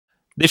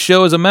This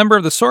show is a member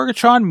of the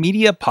Sorgatron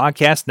Media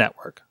Podcast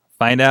Network.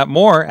 Find out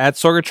more at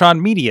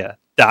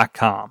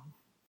sorgatronmedia.com.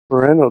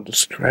 Parental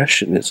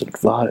discretion is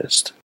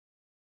advised.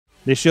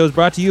 This show is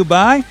brought to you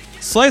by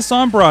Slice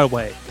on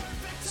Broadway,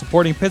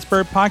 supporting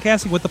Pittsburgh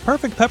podcasting with the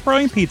perfect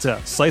pepperoni pizza.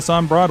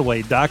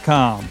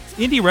 SliceOnBroadway.com.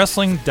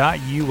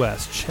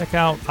 IndieWrestling.us. Check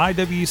out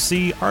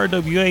IWC,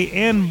 RWA,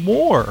 and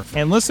more.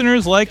 And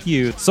listeners like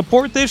you,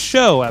 support this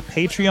show at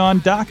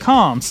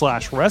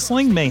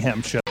Patreon.com/Wrestling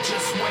Mayhem Show.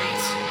 Just wait,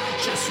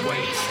 just wait,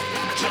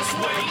 just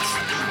wait,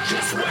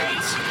 just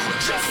wait,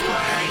 just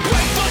wait.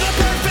 Wait for the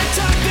perfect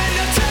time, then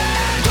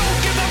attack. Don't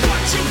give up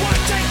what you want,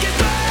 take it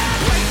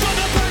back. Wait for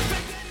the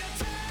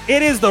perfect.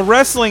 It is the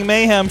Wrestling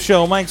Mayhem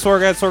Show. Mike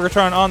Sorg at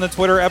Sorgatron on the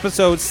Twitter,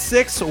 episode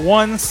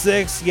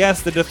 616.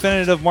 Yes, the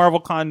definitive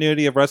Marvel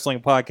continuity of wrestling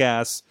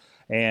podcasts.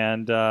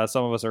 And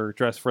some of us are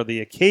dressed for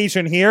the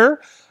occasion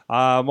here.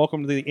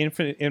 Welcome to the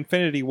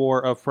Infinity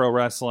War of Pro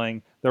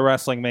Wrestling, the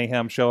Wrestling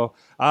Mayhem Show.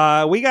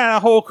 We got a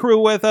whole crew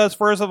with us,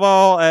 first of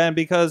all, and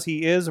because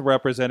he is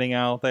representing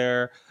out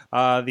there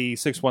the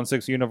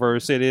 616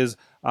 universe, it is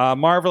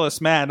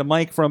Marvelous Matt,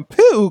 Mike from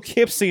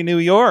Poughkeepsie, New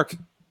York.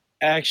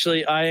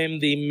 Actually, I am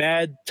the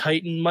Mad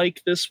Titan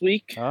Mike this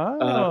week.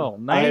 Oh,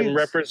 nice. I am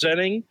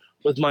representing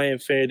with my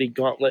Infinity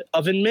Gauntlet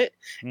oven mitt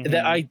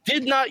that I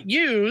did not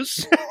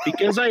use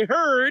because I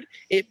heard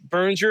it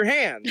burns your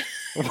hand.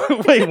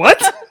 Wait,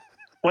 what?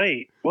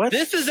 Wait, what?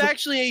 This is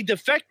actually a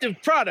defective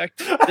product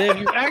that if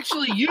you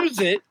actually use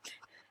it,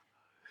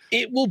 the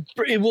heat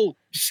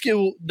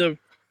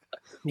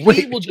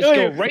will just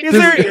go right Is through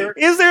there here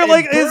is there and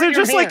like is burn there your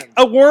just like hand.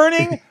 a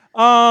warning?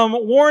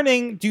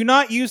 Warning, do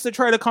not use to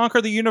try to conquer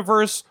the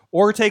universe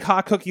or take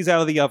hot cookies out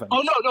of the oven.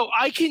 Oh no,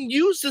 I can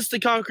use this to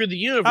conquer the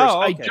universe.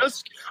 Oh, okay.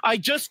 I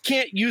just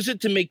can't use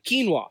it to make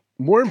quinoa.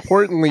 More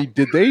importantly,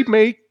 did they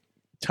make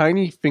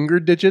tiny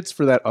finger digits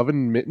for that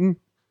oven mitten?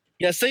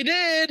 Yes, they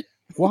did.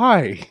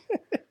 Why?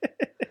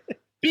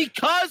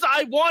 Because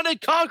I want to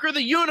conquer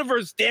the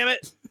universe, damn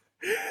it.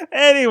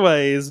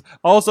 Anyways,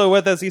 also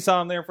with us, he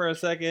saw him there for a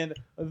second,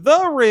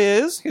 the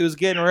Riz, who's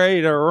getting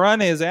ready to run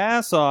his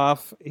ass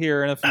off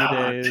here in a few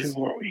days. 2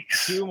 more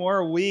weeks. 2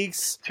 more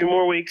weeks. 2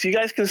 more weeks. You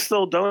guys can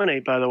still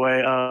donate, by the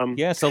way.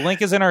 Yeah, so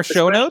link is in our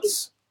show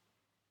notes.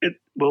 It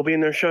will be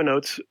in their show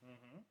notes.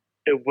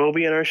 It will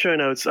be in our show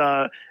notes.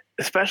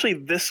 Especially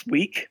this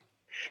week.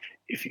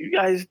 If you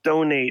guys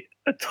donate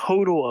a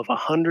total of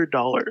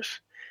 $100,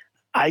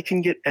 I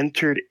can get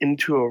entered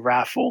into a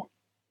raffle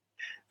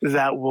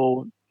that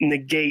will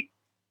negate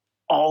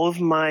all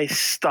of my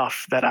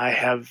stuff that I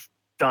have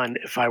done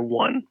if I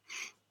won.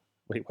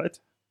 Wait, what?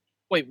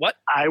 Wait, what?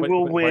 I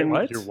will win.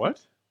 what? You're what?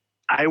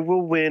 I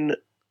will win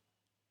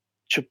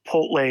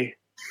Chipotle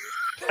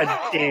a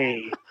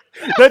day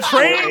The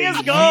training is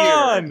year.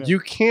 gone! You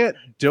can't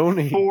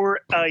donate.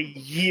 for a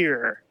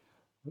year.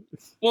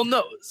 Well,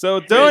 no. So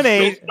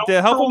donate Don't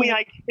to help tell him. me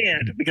I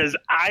can't because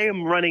I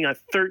am running a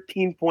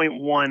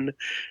 13.1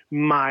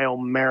 mile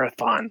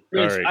marathon.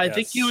 Chris, All right, I yes.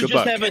 think you would Good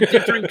just luck. have a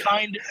different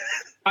kind.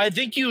 I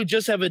think you would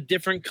just have a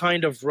different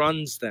kind of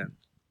runs then.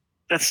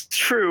 That's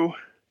true.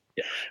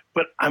 Yeah.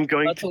 But I'm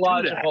going That's to a do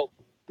lot that. of hope.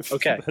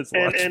 Okay. That's a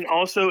lot. And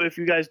also, if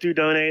you guys do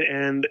donate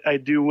and I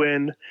do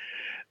win,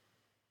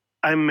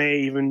 I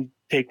may even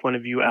take one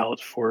of you out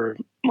for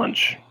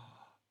lunch.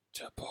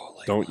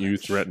 Chipotle. Don't you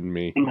threaten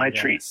me. My Yes.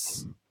 treat.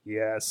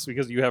 Yes,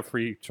 because you have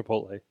free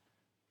Chipotle.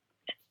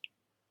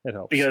 It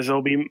helps. Because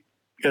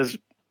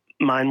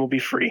mine will be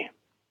free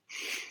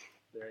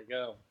there you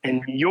go.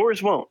 and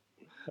yours won't.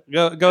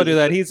 Go do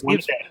that. He's One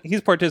day.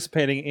 he's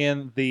participating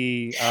in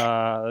the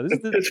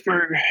The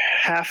Pittsburgh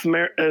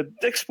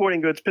Dick's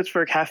Sporting Goods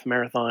Pittsburgh half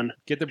marathon.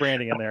 get the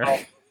branding in there.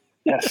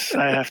 Yes,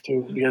 I have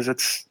to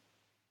because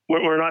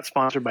we're not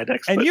sponsored by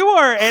Dick's. And but you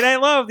are, and I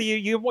love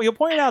you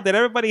point out that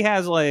everybody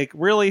has like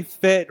really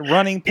fit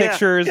running Yeah,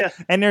 pictures, yeah.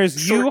 and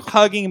there's you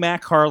hugging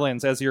Matt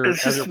Carlins as your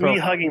this as your is me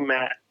profile. hugging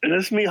Matt.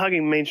 This is me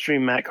hugging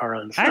mainstream Matt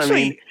Carlins.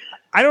 Actually,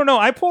 I don't know.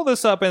 I pulled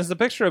this up, and it's the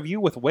picture of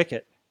you with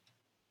Wicket.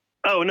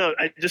 oh no,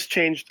 I just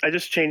changed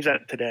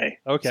that today.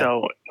 Okay.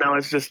 So now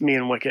it's just me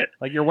and Wicket.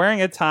 Like you're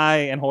wearing a tie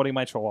and holding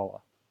my chihuahua.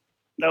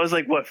 That was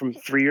like what, from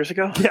 3 years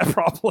ago? Yeah,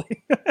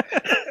 probably.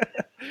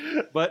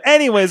 But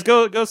anyways,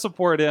 go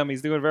support him.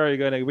 He's doing very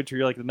good. Which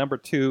you're like the number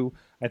 2,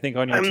 I think,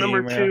 on your I'm team.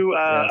 number 2.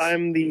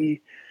 Yes.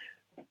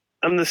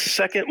 I'm the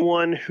second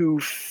one who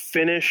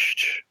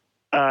finished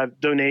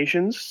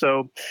donations.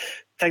 So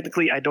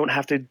technically, I don't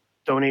have to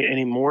donate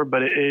anymore,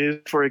 but it is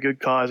for a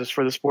good cause. It's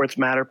for the Sports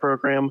Matter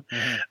program,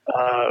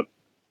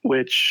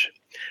 which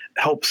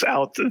helps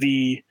out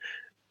the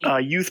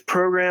youth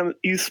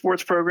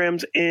sports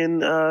programs in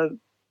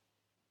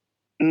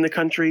the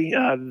country.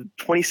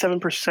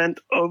 27%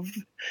 of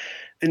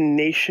the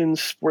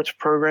nation's sports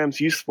programs,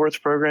 youth sports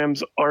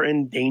programs, are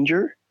in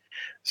danger.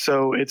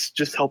 So it's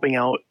just helping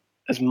out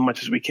as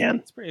much as we can.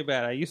 It's pretty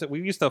bad.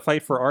 We used to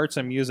fight for arts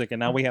and music, and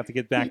now we have to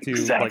get back to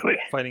Exactly. like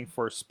fighting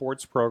for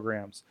sports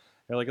programs.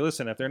 They're like,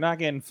 listen, if they're not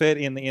getting fit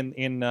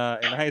in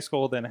high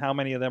school, then how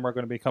many of them are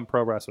going to become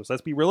pro wrestlers?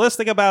 Let's be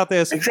realistic about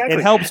this. Exactly.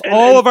 It helps And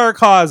all of our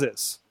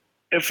causes.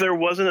 if there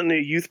wasn't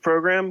a youth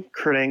program,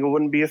 Kurt Angle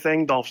wouldn't be a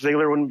thing. Dolph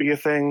Ziggler wouldn't be a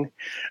thing.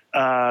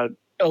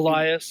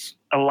 Elias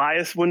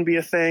wouldn't be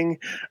a thing.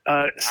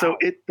 So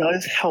it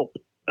does help.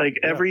 Like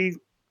every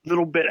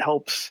little bit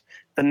helps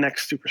the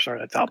next superstar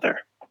that's out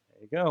there.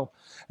 There you go.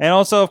 And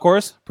also, of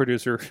course,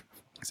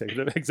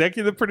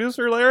 executive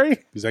producer Larry,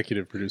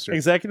 Executive producer.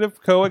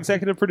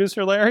 co-executive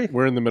producer Larry.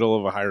 We're in the middle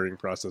of a hiring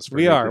process. For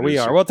We the are.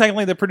 producer. Well,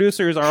 technically, the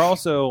producers are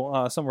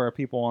also some of our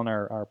people on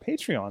our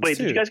Patreons. Wait,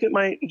 too. did you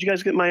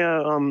guys get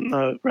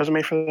my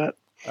resume for that?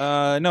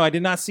 No, I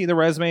did not see the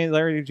resume.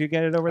 Larry, did you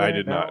get it over there? I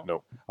did not. No.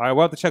 All right,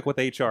 we'll have to check with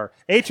HR.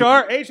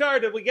 HR,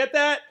 did we get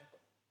that?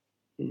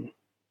 No.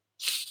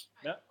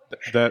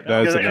 That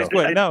is a no.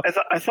 Wait, no.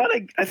 I thought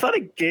I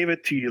gave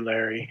it to you,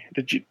 Larry.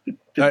 Did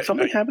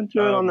something happen to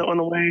it on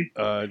the way?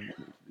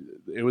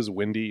 It was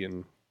windy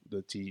and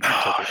the tea took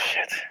Oh it.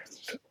 shit!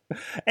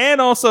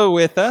 And also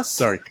with us,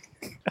 Sorry.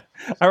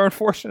 our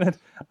unfortunate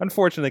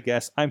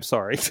guest. I'm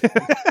sorry.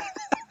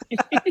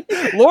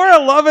 Laura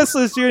Lovis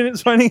is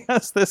joining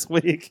us this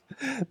week.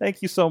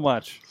 Thank you so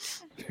much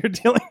for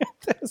dealing with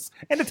this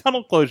and the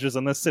tunnel closures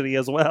in this city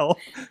as well.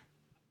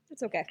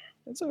 It's okay.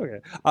 It's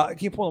okay. Can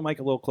you pull the mic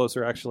a little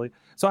closer, actually?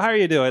 So how are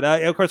you doing?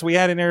 Of course, we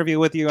had an interview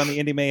with you on the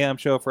Indie Mayhem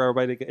show for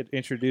everybody to get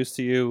introduced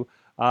to you.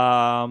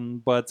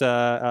 But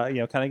kind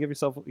of give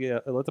yourself,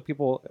 let the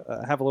people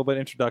have a little bit of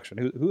introduction.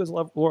 Who is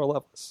Laura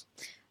Lovis?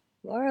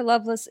 Laura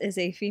Lovelace is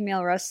a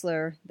female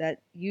wrestler that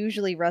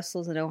usually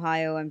wrestles in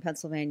Ohio and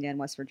Pennsylvania and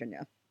West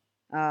Virginia.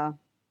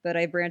 But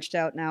I branched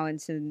out now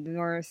into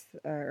New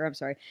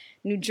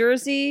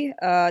Jersey,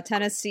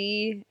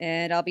 Tennessee,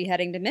 and I'll be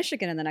heading to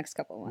Michigan in the next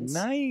couple of months.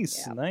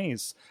 Nice. Yeah.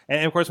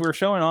 And of course, we were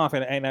showing off,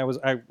 and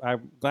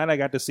I'm glad I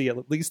got to see it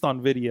at least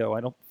on video.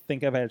 I don't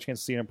think I've had a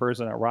chance to see it in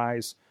person at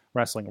Rise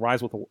Wrestling.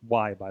 Rise with a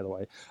Y, by the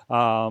way.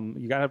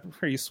 You got a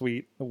pretty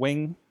sweet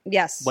wing.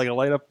 Yes. Like a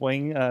light up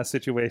wing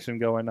situation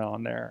going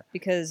on there.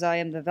 Because I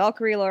am the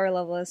Valkyrie Laura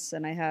Lovelace,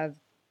 and I have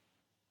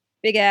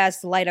big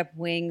ass light up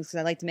wings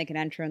because I like to make an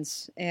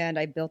entrance, and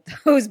I built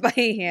those by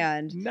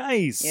hand.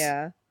 Nice.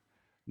 Yeah.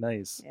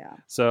 Nice. Yeah.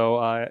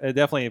 So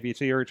definitely, if you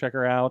see her, check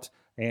her out.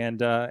 And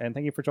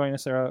thank you for joining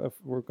us, Sarah.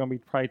 We're going to be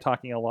probably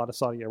talking a lot of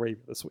Saudi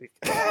Arabia this week.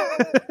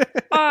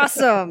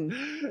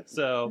 Awesome.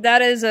 So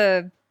that is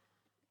a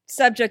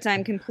subject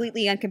I'm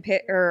completely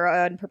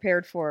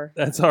unprepared for.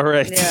 That's all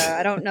right. Yeah,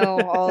 I don't know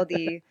all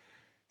the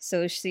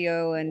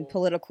socio and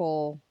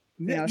political.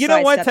 You know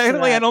side what? steps to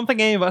Technically, that. I don't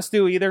think any of us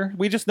do either.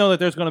 We just know that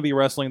there's going to be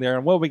wrestling there,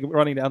 and we'll be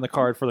running down the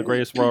card for the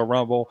Greatest Royal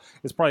Rumble.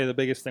 It's probably the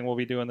biggest thing we'll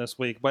be doing this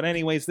week. But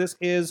anyways, this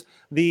is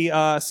the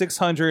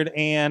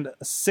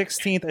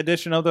 616th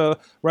edition of the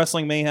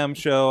Wrestling Mayhem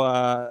Show,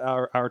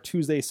 our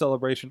Tuesday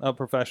celebration of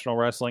professional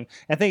wrestling.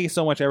 And thank you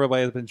so much,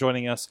 everybody that's been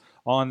joining us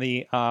on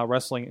the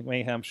Wrestling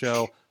Mayhem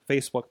Show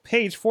Facebook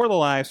page for the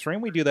live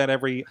stream. We do that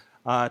every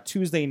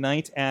Tuesday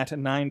night at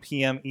 9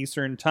 p.m.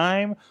 Eastern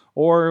Time,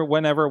 or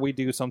whenever we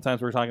do. Sometimes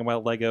we're talking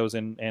about Legos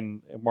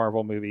and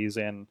Marvel movies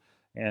and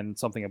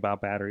something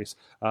about batteries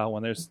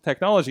when there's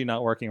technology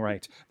not working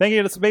right. Thank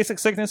you to Basic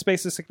Sickness,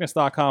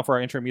 basicsickness.com for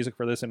our intro music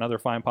for this and other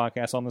fine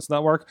podcasts on this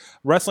network.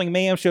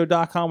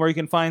 WrestlingMayhemShow.com where you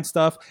can find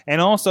stuff. And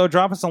also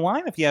drop us a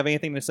line if you have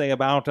anything to say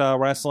about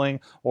wrestling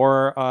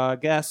or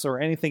guests or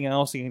anything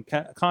else. You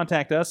can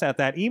contact us at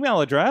that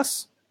email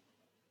address.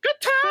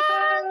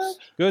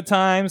 Good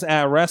times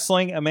at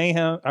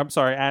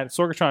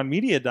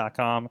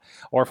sorgatronmedia.com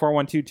or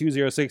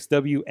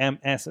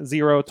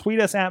 412-206-WMS0.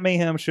 Tweet us at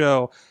Mayhem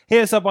Show.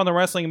 Hit us up on the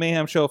Wrestling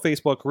Mayhem Show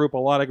Facebook group. A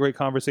lot of great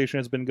conversation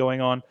has been going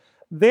on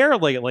there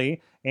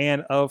lately.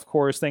 And of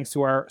course, thanks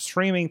to our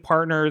streaming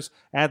partners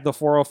at the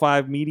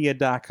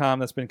 405media.com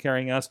that's been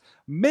carrying us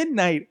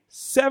midnight,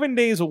 7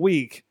 days a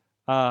week,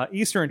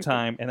 Eastern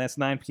Time, and that's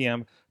 9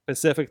 p.m.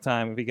 Pacific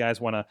Time if you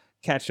guys want to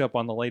catch up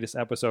on the latest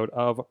episode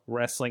of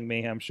Wrestling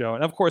Mayhem Show.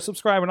 And of course,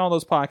 subscribe on all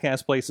those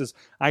podcast places,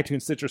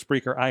 iTunes, Stitcher,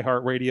 Spreaker,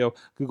 iHeartRadio,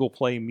 Google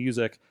Play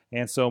Music,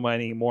 and so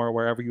many more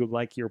wherever you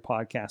like your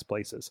podcast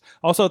places.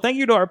 Also, thank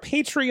you to our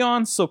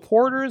Patreon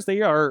supporters.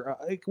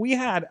 We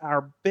had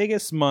our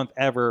biggest month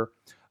ever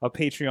of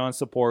Patreon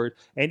support,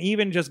 and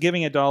even just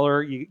giving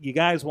 $1, you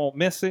guys won't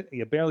miss it.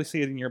 You barely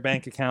see it in your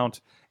bank account,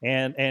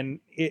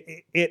 and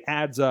it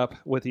adds up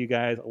with you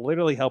guys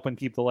literally helping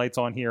keep the lights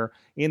on here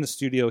in the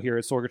studio here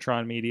at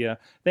Sorgatron Media.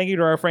 Thank you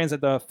to our friends at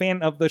the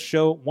Fan of the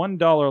Show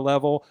 $1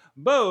 level.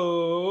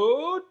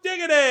 Bo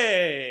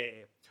Diggity!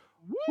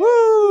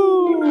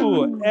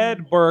 Woo!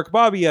 Ed Burke,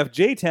 Bobby F.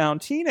 J-Town,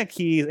 Tina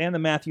Keys, and the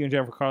Matthew and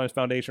Jennifer Carlos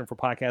Foundation for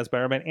Podcast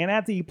Betterment. And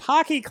at the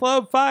Pocky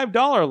Club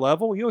 $5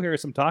 level, you'll hear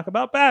some talk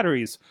about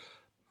batteries.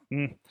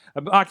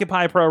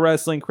 Occupy Pro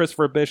Wrestling,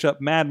 Christopher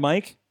Bishop, Mad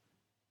Mike.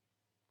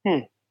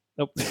 Oh,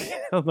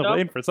 I'm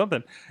waiting for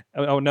something.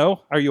 Oh,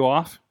 no? Are you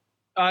off?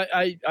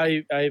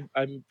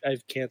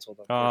 I've canceled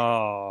them.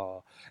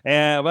 Oh,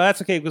 and well,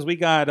 that's okay because we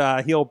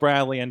got Heel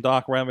Bradley and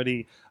Doc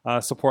Remedy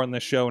supporting the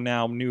show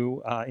now,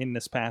 new in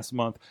this past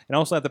month, and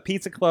also at the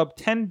Pizza Club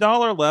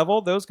 $10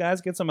 level, those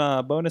guys get some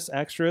bonus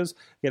extras,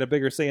 get a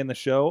bigger say in the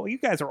show. You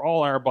guys are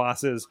all our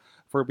bosses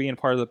for being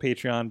part of the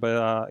Patreon,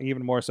 but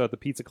even more so at the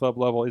Pizza Club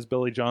level is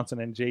Billy Johnson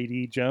and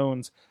JD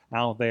Jones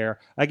out there.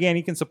 Again,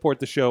 you can support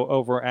the show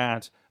over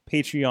at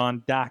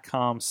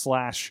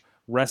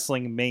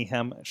patreon.com/Wrestling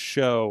Mayhem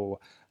Show.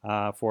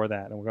 For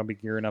that, and we're going to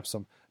be gearing up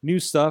some new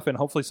stuff and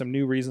hopefully some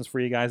new reasons for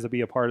you guys to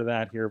be a part of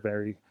that here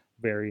very,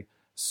 very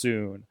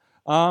soon.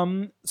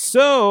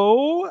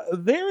 So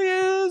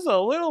there is a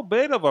little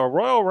bit of a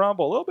Royal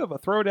Rumble, a little bit of a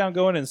throwdown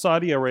going in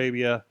Saudi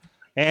Arabia,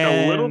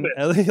 and A little bit.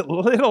 a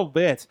little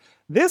bit.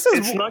 This is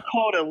It's not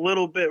called a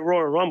little bit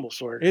Royal Rumble,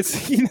 Sword.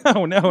 It's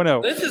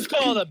no. This is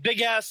called a big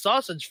ass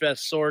sausage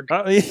fest, Sorg.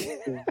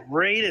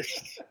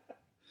 Greatest.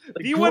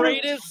 The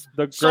greatest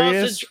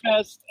sausage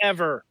fest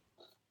ever.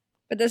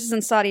 But this is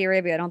in Saudi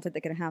Arabia. I don't think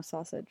they can have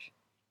sausage.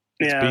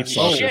 Yeah. Beef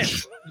sausage.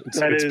 shit.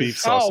 It's beef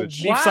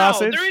sausage. Oh, wow. Beef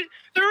sausage?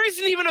 There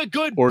isn't even a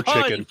good Or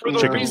pun chicken. for the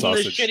Chicken reason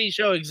this sausage. shitty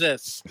show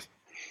exists.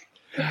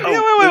 Wait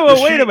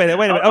a minute.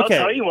 I'll Okay.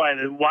 tell you why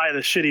the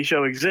shitty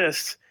show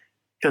exists.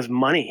 Because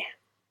money.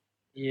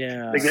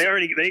 Yeah. Like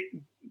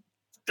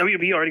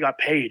WB already got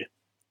paid.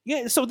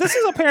 Yeah, so this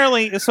is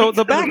apparently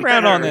the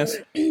background on this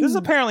is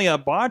apparently a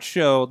botch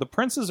show. The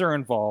princes are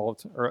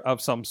involved or of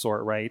some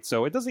sort, right?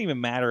 So it doesn't even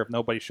matter if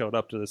nobody showed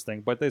up to this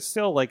thing, but there's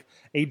still like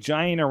a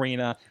giant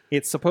arena.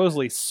 It's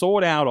supposedly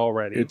sold out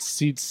already. It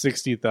seats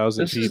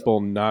 60,000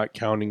 people, not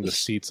counting the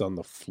seats on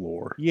the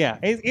floor. Yeah,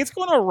 it's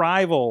going to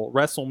rival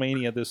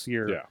WrestleMania this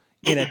year Yeah.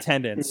 in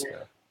attendance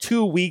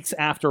 2 weeks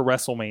after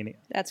WrestleMania.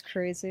 That's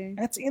crazy.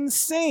 That's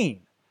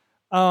insane.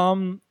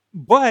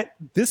 But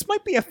this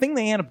might be a thing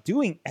they end up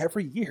doing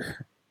every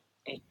year.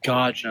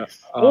 Gotcha.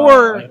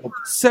 Or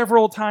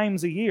several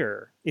times a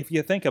year, if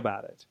you think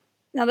about it.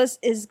 Now this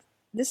is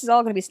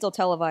all going to be still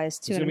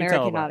televised to It's an gonna be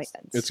American televised.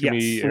 audience. It's going to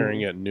be Yes.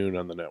 airing at noon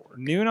on the network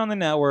Noon on the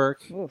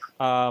network. Oof.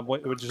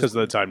 Which is because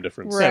of the time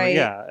difference. Right.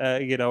 Yeah,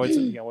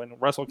 it's when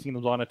Wrestle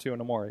Kingdom's on at 2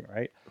 a.m,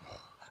 right?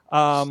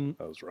 That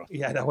was rough.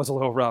 Yeah, that was a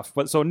little rough.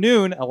 But so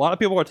noon, a lot of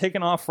people are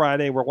taking off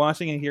Friday. We're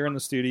watching it here in the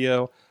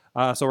studio,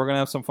 so we're gonna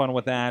have some fun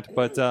with that.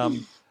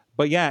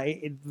 But yeah,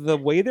 the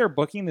way they're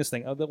booking this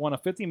thing, they want a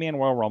 50-man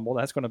Royal Rumble.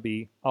 That's going to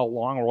be a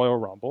long Royal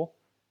Rumble.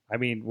 I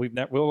mean, we've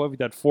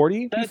done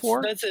 40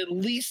 before. That's at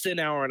least an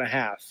hour and a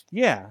half.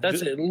 Yeah,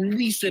 That's at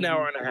least an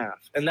hour and a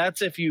half. And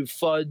that's if you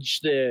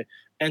fudge the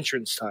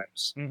entrance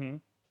times. Mm-hmm.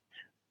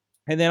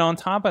 And then on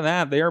top of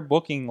that, they're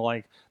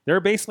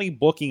basically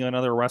booking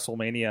another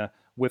WrestleMania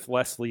with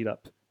less lead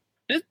up.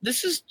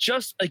 This is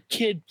just a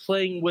kid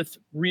playing with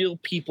real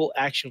people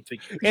action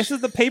figures. This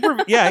is the paper.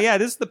 Yeah.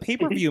 This is the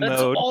pay-per-view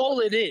That's mode. all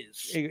it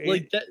is.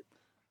 Like that.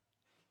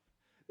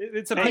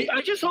 It's a.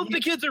 I just hope the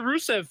kid's a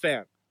Rusev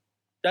fan.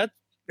 That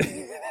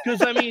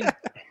because I mean,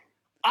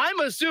 I'm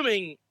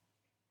assuming.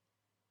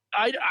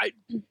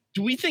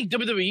 Do we think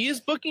WWE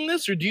is booking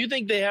this, or do you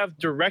think they have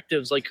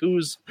directives like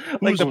who's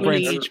Like the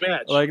winning prince- each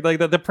match? Like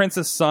the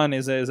prince's son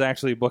is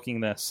actually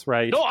booking this,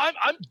 right? No,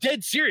 I'm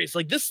dead serious.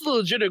 Like this is a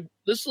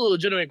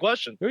legitimate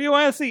question. Who do you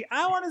want to see?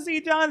 I want to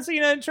see John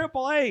Cena and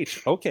Triple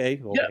H. Okay,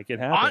 we'll Yeah, make it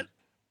happen.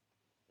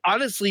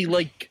 Honestly,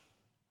 like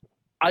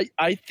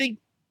I think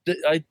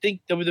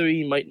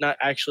WWE might not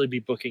actually be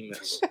booking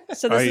this.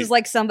 So this is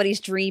like somebody's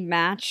dream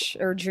match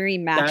or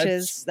dream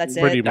matches. That's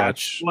Pretty it.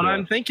 much. What yeah.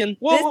 I'm thinking.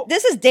 Well,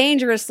 This is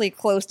dangerously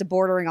close to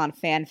bordering on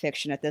fan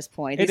fiction at this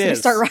point. It He's going to is.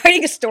 start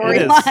writing a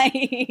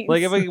storyline.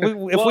 like if we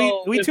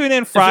Well, tune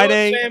in If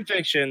Friday, it was fan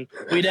fiction,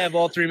 we'd have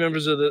all three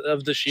members of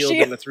the Shield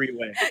in a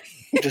three-way.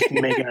 Just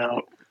making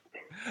out.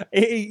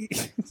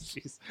 Jeez.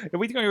 If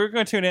we're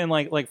going to tune in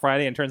like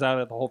Friday, and turns out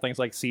that the whole thing's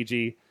like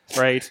CG,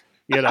 right?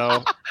 You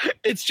know,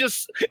 It's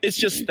just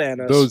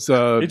Thanos. Those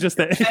it just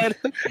those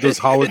It's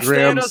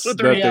holograms Thanos with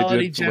the that reality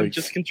they did for gem like,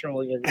 just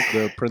controlling it.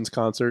 the Prince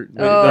concert.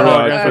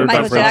 Michael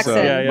Prince, Jackson.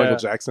 Yeah. Michael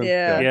Jackson.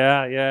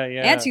 Yeah.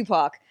 yeah. and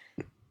Tupac.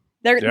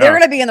 They're Yeah.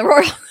 going to be in the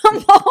Royal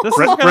Rumble. This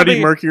is gonna Freddie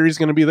be- Mercury's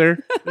going to be there.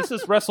 This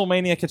is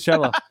WrestleMania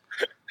Coachella.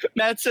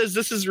 Matt says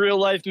this is real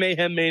life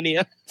mayhem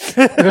mania.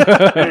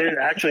 It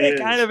actually It is.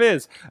 kind of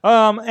is.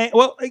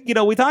 Well,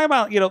 we talk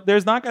about,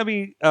 there's not going to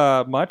be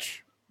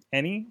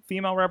any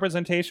female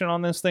representation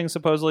on this thing,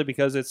 supposedly,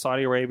 because it's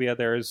Saudi Arabia.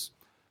 There's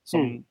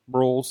some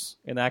rules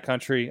in that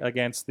country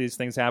against these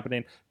things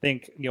happening.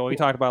 We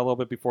talked about a little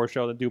bit before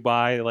show the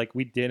Dubai, like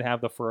we did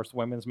have the first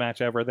women's match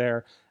ever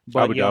there.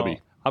 But, Abu Dhabi.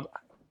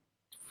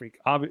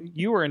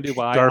 You were in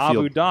Dubai.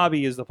 Garfield. Abu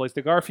Dhabi is the place,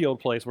 the Garfield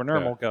place where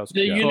Nurmal goes.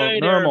 The So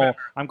United Nurmal, Arab-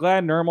 I'm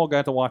glad Nurmal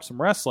got to watch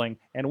some wrestling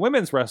and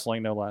women's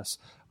wrestling, no less.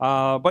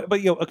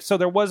 But so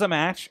there was a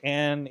match,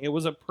 and it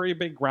was a pretty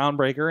big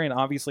groundbreaker, and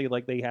obviously,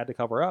 like they had to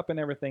cover up and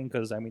everything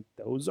because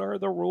those are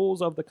the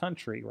rules of the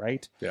country,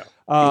 right? Yeah.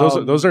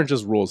 Um, Those aren't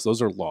just rules;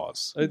 those are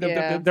laws.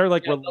 They're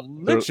like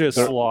religious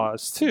They're-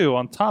 laws too,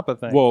 on top of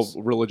things. Well,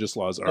 religious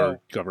laws are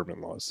government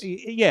laws.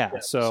 Yeah,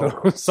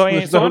 so So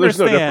there's no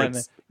understand,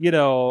 difference.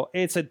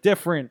 it's a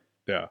different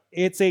Yeah.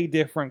 it's a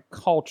different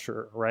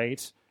culture,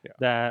 right? Yeah.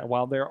 That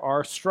while there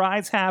are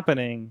strides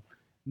happening,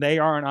 they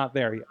are not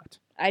there yet.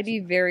 I'd be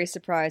very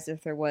surprised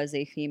if there was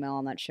a female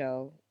on that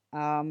show.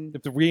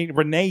 If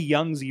Renee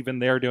Young's even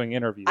there doing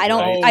interviews, I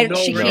don't. right? Oh,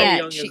 no, she Renee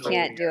can't. Young She is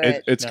can't do over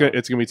it. It's No.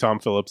 it's gonna be Tom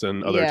Phillips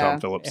and other Yeah. Tom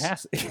It Phillips.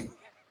 has to.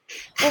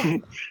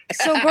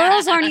 So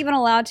girls aren't even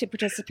allowed to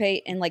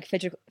participate in like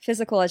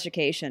physical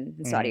education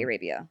in Saudi Mhm.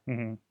 Arabia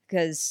Mhm.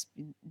 because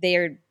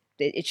they're.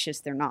 It's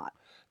just they're not.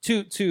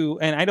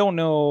 And I don't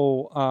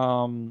know,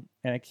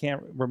 and I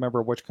can't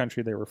remember which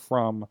country they were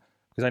from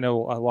because I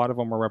know a lot of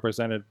them were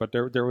represented, but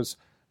there was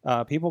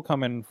people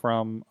coming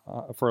from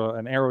for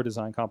an aero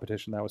design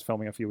competition that I was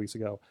filming a few weeks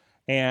ago,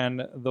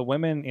 and the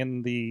women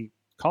in the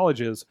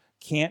colleges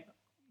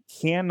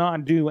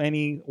cannot do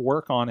any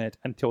work on it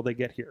until they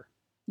get here.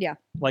 Yeah.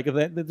 Like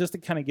that, just to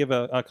kind of give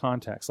a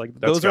context, like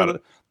That's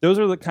those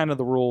are the kind of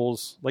the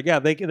rules. Like, yeah,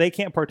 they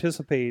can't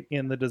participate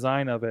in the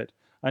design of it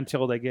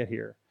until they get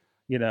here,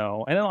 you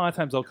know. And a lot of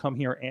times they'll come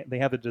here and they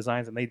have the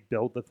designs and they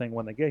build the thing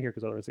when they get here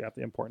because otherwise they have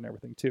to import and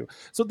everything too.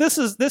 So this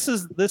is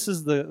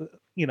the,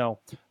 you know,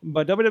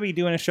 but WWE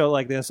doing a show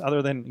like this,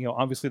 other than, you know,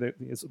 obviously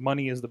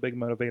money is the big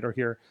motivator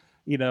here.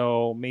 You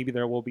know, maybe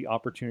there will be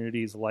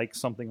opportunities like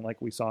something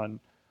like we saw in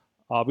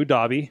Abu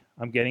Dhabi.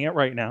 I'm getting it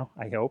right now,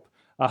 I hope.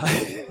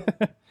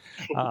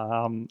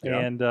 Yeah.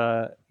 And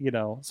you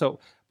know, so,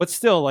 but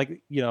still,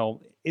 like, you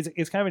know,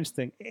 it's kind of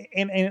interesting,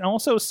 and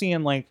also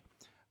seeing, like,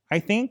 I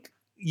think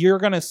you're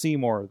gonna see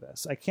more of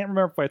this. I can't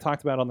remember if I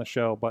talked about it on the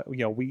show, but you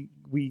know,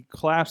 we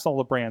collapsed all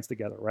the brands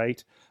together,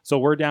 right? So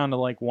we're down to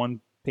like one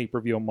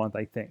pay-per-view a month,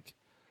 I think.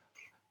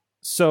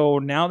 So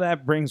now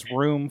that brings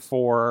room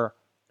for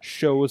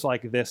shows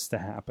like this to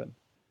happen.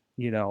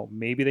 You know,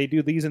 maybe they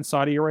do these in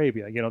Saudi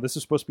Arabia. You know, this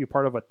is supposed to be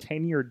part of a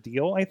 10-year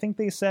deal, I think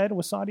they said,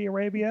 with Saudi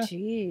Arabia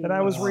Jeez. that I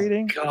was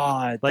reading.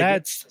 God, Like-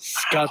 that's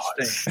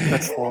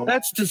disgusting.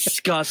 That's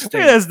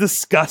disgusting. It is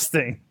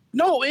disgusting.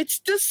 No, it's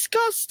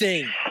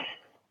disgusting.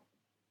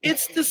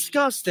 It's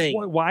disgusting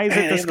Why is Man,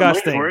 it they have the money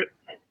disgusting? for it.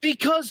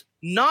 because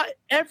not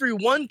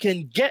everyone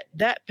can get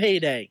that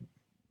payday.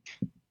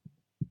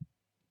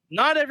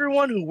 Not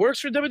everyone who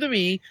works for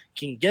WWE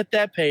can get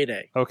that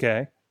payday.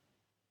 Okay.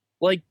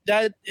 Like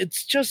that,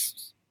 it's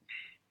just.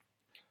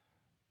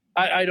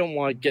 I don't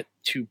want to get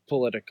too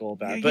political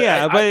about it, but,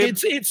 Yeah, but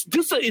it's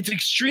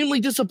extremely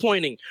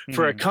disappointing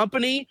for a Mhm.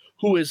 company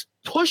who is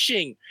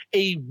pushing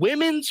a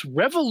women's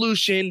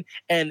revolution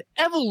and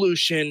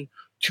evolution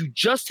to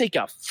just take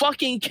a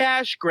fucking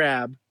cash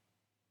grab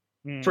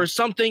Mm. for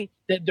something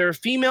that their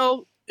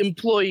female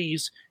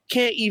employees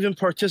can't even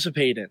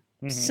participate in.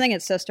 Mhm. Sing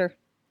it, sister.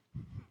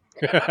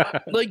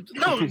 Like,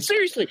 no,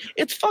 seriously,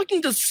 it's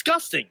fucking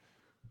disgusting.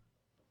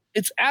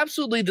 It's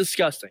absolutely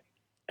disgusting.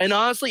 And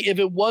honestly, if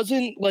it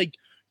wasn't like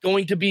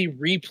going to be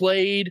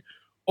replayed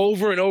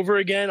over and over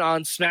again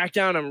on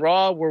SmackDown and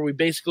Raw, where we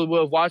basically would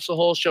have watched the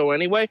whole show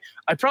anyway,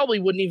 I probably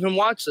wouldn't even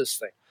watch this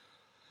thing.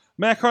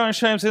 Matt Cronin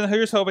chimes in.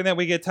 Here's hoping that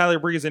we get Tyler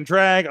Breeze in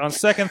drag. On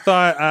second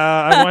thought,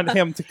 I want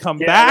him to come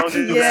Yeah, back. don't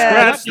do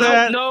Yeah. Scratch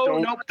that. No.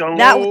 Don't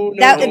That No,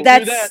 that don't do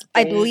that's that.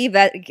 I Don't. believe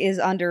that is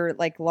under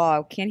like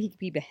law. Can he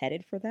be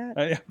beheaded for that?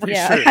 I'm pretty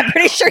Yeah, sure. I'm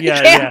pretty sure he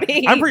Yeah, can yeah.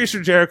 be. I'm pretty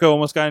sure Jericho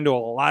almost got into a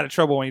lot of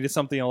trouble when he did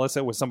something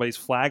illicit with somebody's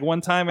flag one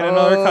time in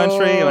another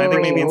country. And I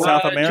think maybe in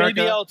South America.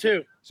 JBL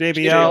too.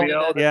 JBL.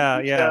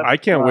 JBL. Yeah. I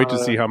can't wait to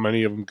see how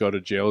many of them go to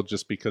jail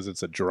just because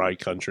it's a dry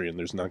country and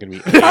there's not going to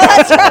be Oh,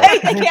 that's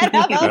right. You can't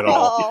have At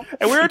all. alcohol.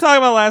 And we were talking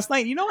about last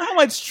night. You know how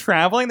much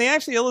traveling? They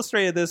actually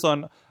illustrated this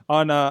on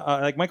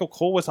like Michael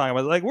Cole was talking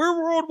about. Like,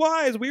 we're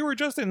worldwide. We were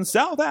just in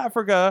South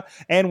Africa,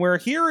 and we're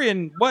here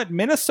in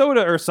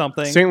Minnesota or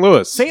something. St.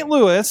 Louis. St.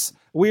 Louis.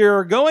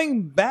 We're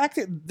going back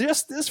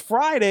just this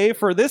Friday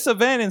for this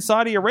event in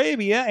Saudi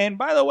Arabia, and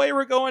by the way,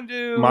 we're going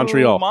to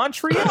Montreal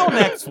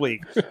next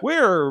week.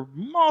 We're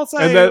multi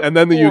and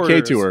then the UK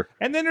borders. tour.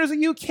 And then there's a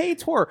UK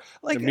tour.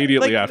 Like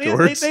Immediately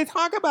afterwards. They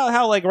talk about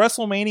how like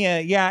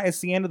WrestleMania, yeah, it's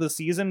the end of the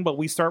season, but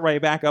we start right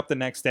back up the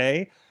next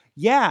day.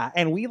 Yeah,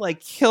 and we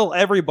like kill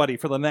everybody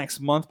for the next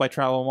month by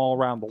traveling all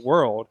around the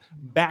world,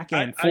 back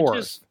and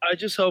forth. I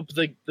just hope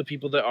the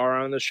people that are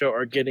on the show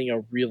are getting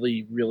a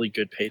really, really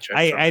good paycheck. from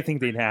I it. think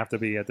they'd have to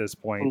be at this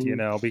point, you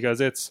know,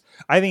 because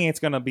I think it's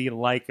going to be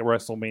like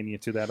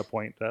WrestleMania to that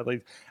point. At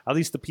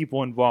least the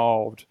people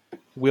involved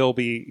will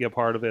be a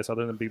part of this,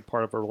 other than being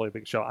part of a really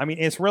big show. I mean,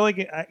 it's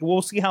really,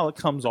 we'll see how it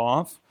comes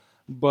off,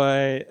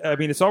 but I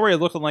mean, it's already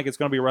looking like it's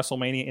going to be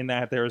WrestleMania in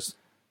that there's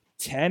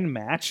 10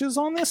 matches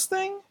on this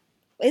thing.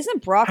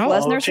 Isn't Brock How?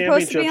 Lesnar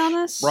supposed to be Championships. on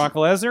this? Brock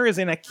Lesnar is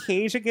in a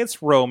cage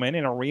against Roman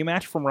in a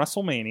rematch from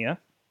WrestleMania.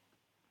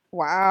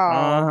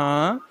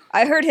 Wow.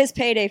 I heard his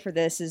payday for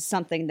this is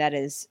something that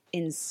is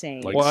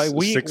insane. Like Well,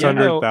 we-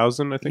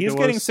 600,000, I think He's it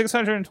getting was.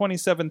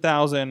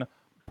 627,000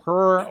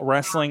 per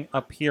wrestling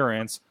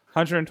appearance.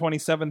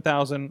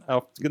 127,000.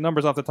 The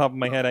numbers off the top of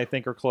my head, I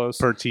think, are close.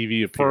 Per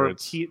TV For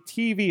appearance.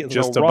 TV,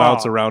 just so to Raw,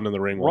 bounce around in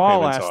the ring Raw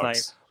while Heyman last talks.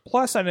 night,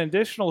 plus an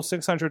additional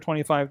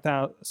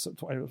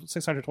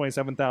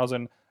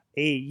 627,000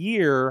 a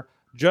year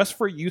just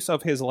for use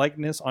of his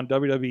likeness on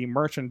WWE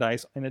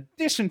merchandise, in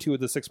addition to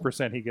the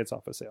 6% he gets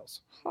off of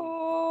sales.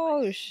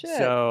 Oh shit!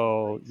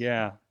 So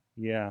yeah.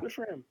 Good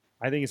for him.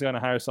 I think he's going to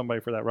hire somebody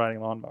for that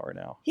riding lawnmower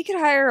now. He could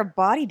hire a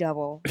body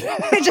double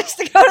just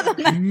to go to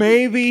the match.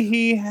 Maybe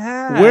he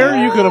has. Where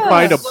are you going to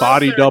find a Lesnar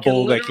body can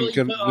double that can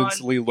literally put on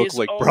convincingly look his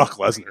like own- Brock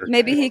Lesnar?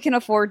 Maybe he can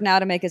afford now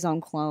to make his own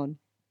clone.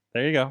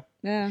 There you go.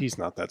 Yeah. He's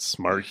not that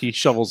smart. He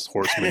shovels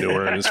horse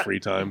manure in his free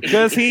time.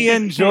 Because he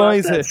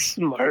enjoys That's it.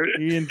 smart.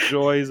 He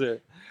enjoys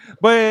it.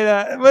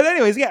 But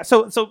anyways, yeah.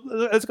 So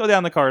let's go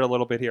down the card a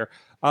little bit here.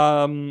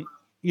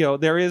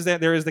 There is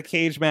the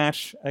cage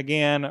match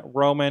again,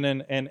 Roman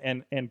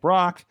and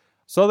Brock.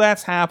 So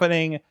that's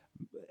happening.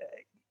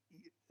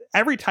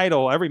 Every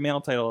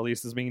male title at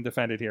least is being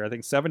defended here. I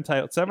think seven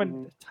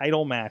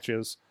title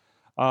matches.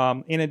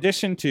 In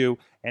addition to,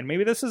 and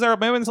maybe this is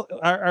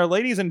our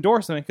ladies'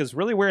 endorsement, because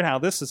really weird how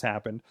this has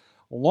happened.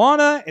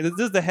 Lana, this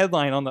is the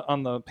headline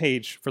on the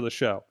page for the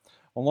show.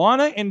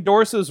 Lana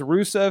endorses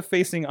Rusev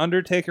facing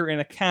Undertaker in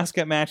a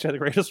casket match at the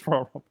Greatest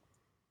Royal Rumble.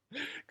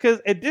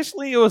 Because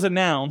additionally, it was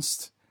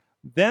announced,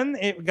 then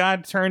it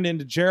got turned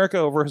into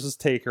Jericho versus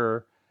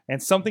Taker,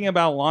 and something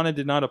about Lana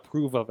did not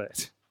approve of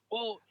it.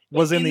 Well,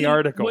 Was in the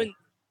article.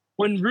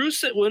 When it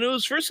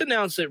was first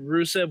announced that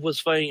Rusev was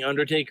fighting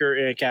Undertaker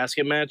in a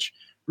casket match,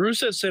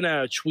 Rusev sent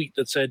out a tweet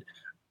that said,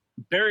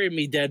 "Bury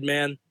me, dead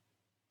man."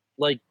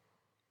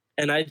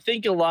 And I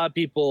think a lot of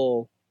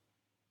people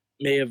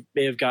may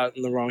have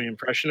gotten the wrong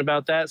impression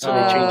about that, so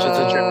they changed it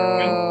to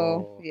Jericho.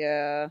 Oh,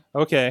 yeah.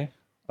 Okay.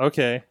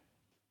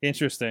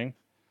 Interesting.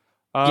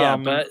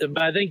 But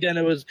I think then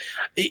it was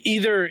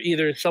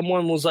either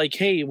someone was like,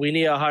 "Hey, we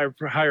need a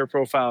higher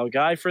profile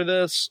guy for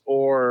this,"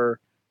 or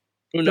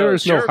who knows?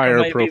 There's no Jericho higher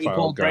might have even profile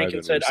pulled guy rank than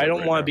and said, Rusev "I don't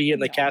right want now." to be in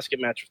the casket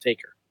match with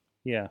Taker."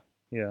 Yeah.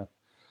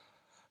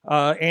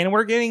 And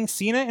we're getting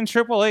Cena and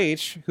Triple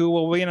H, who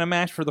will be in a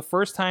match for the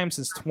first time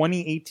since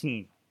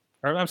 2018.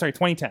 Or I'm sorry,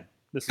 2010.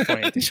 This is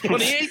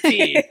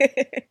 2018.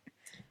 2018.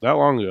 That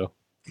long ago.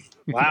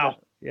 Wow.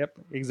 Yep,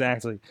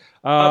 exactly.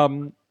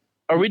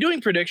 Are we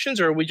doing predictions,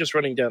 or are we just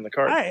running down the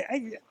card?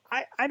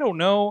 I don't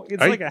know.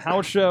 It's like a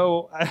house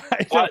show.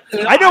 I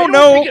I don't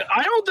know.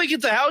 I don't think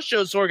it's a house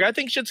show, Sorg. I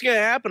think shit's gonna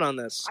happen on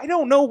this. I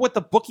don't know what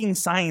the booking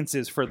science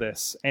is for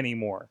this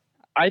anymore.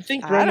 I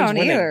think I Roman's don't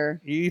winning.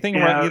 either. You think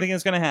Yeah. you think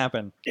it's going to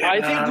happen? I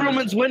think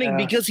Roman's winning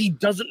because he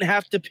doesn't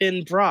have to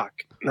pin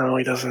Brock. No,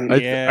 he doesn't.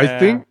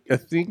 Yeah. I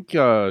think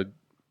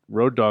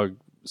Road Dogg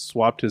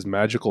swapped his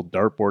magical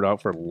dartboard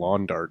out for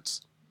lawn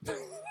darts.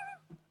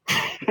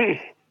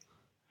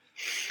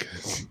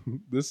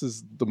 This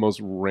is the most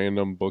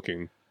random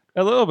booking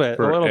A little bit,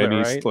 for any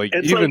right? like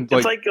It's even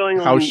it's like going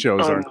house on,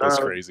 shows on, aren't this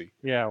crazy.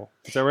 Yeah.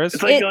 Is that right?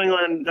 It's like going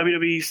on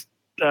WWE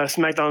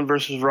SmackDown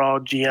versus Raw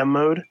GM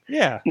mode.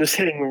 Yeah. And just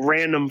hitting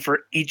random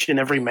for each and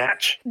every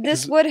match.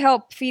 This would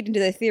help feed into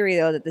the theory,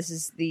 though, that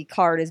the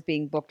card is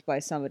being booked by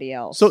somebody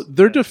else. So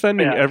they're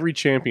defending Yeah. every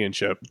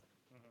championship,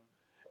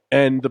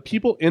 and the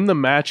people in the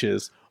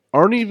matches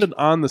aren't even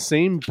on the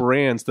same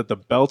brands that the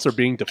belts are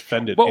being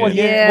defended Well, in.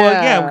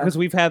 Yeah. because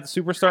we've had the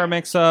superstar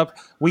mix-up.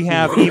 We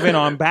have even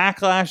on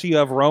Backlash, you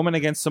have Roman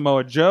against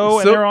Samoa Joe,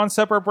 and So- they're on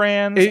separate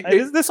brands.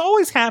 This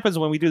always happens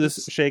when we do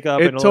this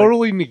shake-up. It and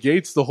totally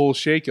negates the whole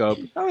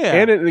shakeup, oh yeah,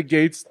 and it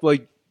negates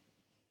like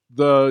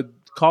the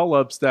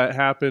call-ups that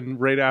happen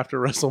right after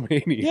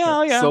WrestleMania. Yeah,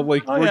 oh, yeah. So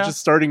like Oh, we're yeah. just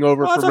starting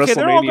over well, for it's okay. WrestleMania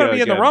They're all going to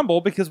be in the again. Rumble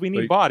because we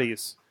need Like-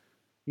 bodies.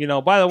 You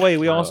know, by the way,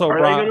 we also Are they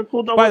brought. going to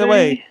pull double By the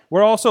way, duty?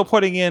 we're also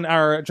putting in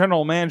our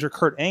general manager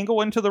Kurt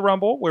Angle into the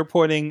Rumble. We're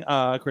putting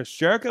Chris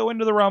Jericho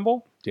into the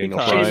Rumble. Daniel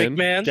because- Shane Bryan.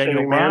 McMahon. Daniel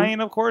Shane McMahon.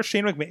 Bryan, of course.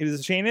 Shane McMahon.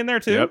 Is Shane in there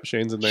too? Yep,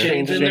 Shane's in there.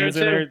 Shane's in there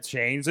too.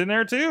 Shane's in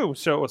there too.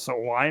 So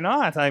why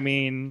not? I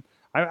mean,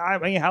 I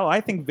mean, hell, I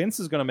think Vince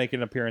is going to make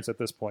an appearance at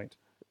this point.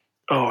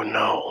 Oh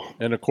no,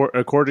 And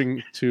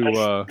according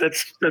to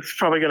that's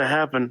probably going to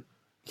happen.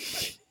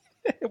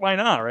 Why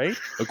not? Right?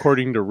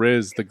 according to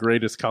Riz, the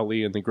greatest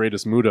Khali and the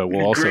greatest Muda will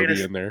The also greatest-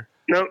 be in there.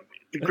 No,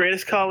 the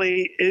greatest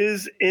Khali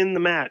is in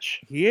the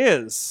match. He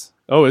is.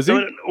 Oh, is he?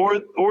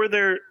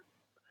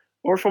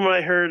 Or from what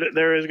I heard,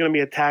 there is going to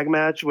be a tag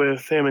match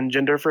with him and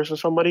Jinder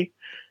versus somebody.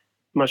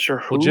 I'm not sure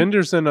who. Well,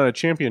 Jinder's in a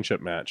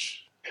championship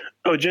match.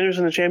 Oh, Jinder's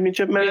in the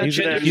championship match.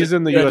 He's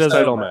in the That U.S. doesn't-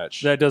 title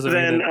match. That doesn't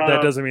Then, mean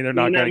that doesn't mean they're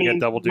not that going to get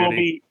means double will duty.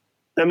 be-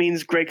 that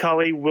means Great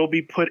Khali will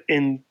be put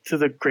into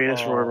the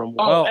greatest Royal Rumble.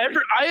 Oh, Well-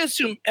 I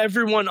assume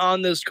everyone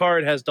on this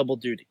card has double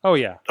duty. Oh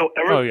yeah.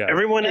 Yeah.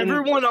 Everyone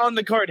Everyone on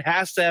the card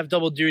has to have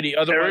double duty.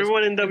 Otherwise,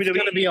 everyone in there's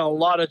going to WWE, be a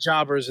lot of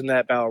jobbers in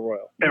that battle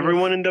royal.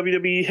 everyone in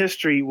WWE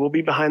history will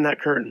be behind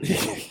that curtain.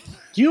 Can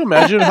you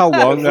imagine how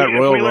long that If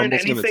Royal we learned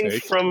Rumble's going to anything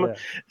take? from, Yeah.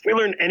 if we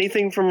learned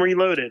anything from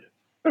Reloaded,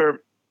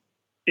 or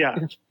yeah,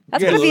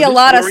 That's Yeah, going to be a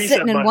lot of the reset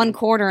sitting in button. one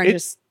corner and It-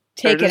 just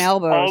they're taking just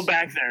elbows. all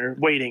back there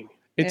waiting.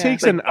 It Yeah.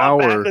 takes Like, an Bob hour.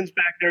 Backlund's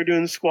back there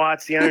doing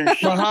squats. The Iron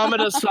Sheik. Muhammad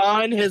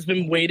Hassan has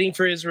been waiting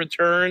for his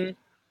return.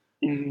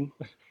 Mhm.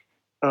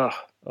 Ugh.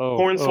 Oh,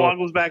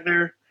 Hornswoggle's back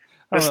there,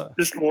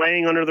 just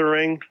laying under the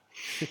ring.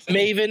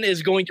 Maven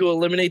is going to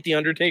eliminate the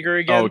Undertaker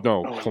again. Oh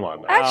no, come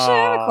on. Now. Actually,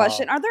 I have a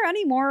question. Are there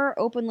any more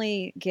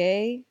openly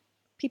gay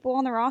people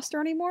on the roster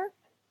anymore?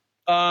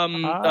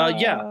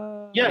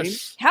 Yeah.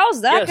 Yes.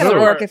 How's that Yes, going to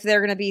there work are. if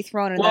they're going to be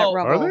thrown in Well, that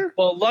Are rumble? there?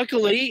 Well,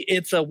 luckily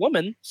it's a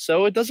woman,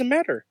 so it doesn't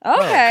matter.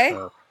 Okay.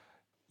 Oh,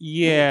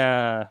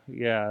 Yeah.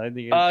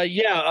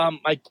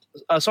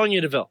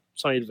 Sonya Deville.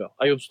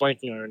 I was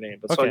blanking on her name,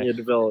 but Okay. Sonya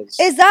Deville is.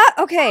 Is that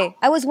okay?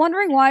 I was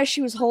wondering why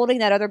she was holding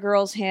that other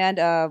girl's hand.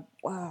 Oh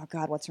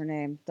God, what's her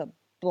name? The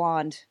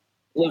blonde.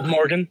 Liv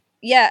Morgan.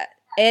 Yeah,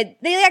 they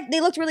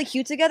looked really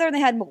cute together, and they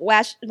had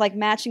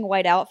matching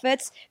white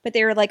outfits, but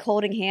they were like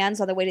holding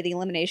hands on the way to the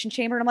elimination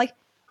chamber. And I'm like,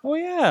 Oh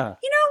yeah.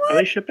 you know Are what?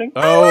 they shipping?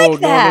 Oh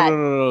like that.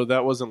 no!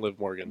 That wasn't Liv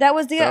Morgan. That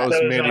was the That was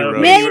That was, Mandy uh,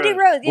 Rose. Mandy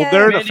Rose. Yeah, Well,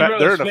 they're in a Mandy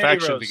Rose, faction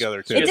Mandy Rose.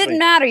 together too. it didn't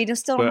matter. You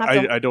just still don't But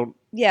have to. I don't.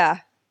 Yeah,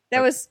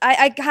 that was.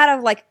 I kind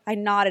of like. I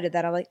nodded at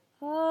that. I'm like,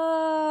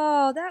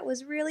 oh, that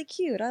was really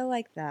cute. I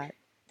like that.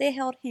 They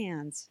held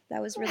hands.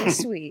 That was really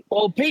sweet.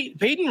 Well,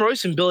 Peyton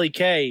Royce and Billy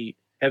Kay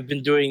have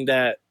been doing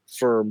that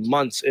for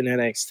months in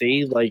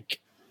NXT,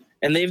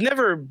 and they've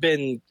never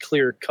been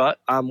clear cut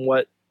on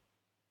what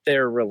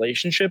their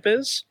relationship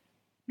is.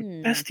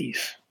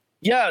 Besties.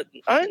 Yeah,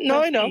 I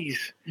know. Besties.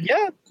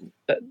 Yeah,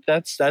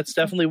 that's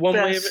definitely one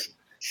way of it. Best.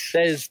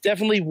 That is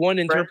definitely one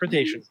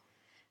interpretation.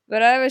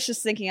 But I was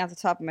just thinking off the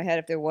top of my head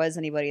if there was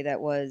anybody that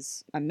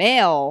was a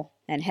male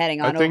and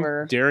heading I on think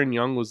over. Darren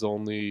Young was the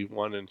only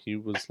one, and he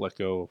was let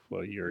go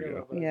a year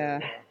ago. Yeah.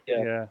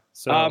 Yeah.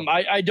 So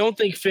I don't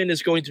think Finn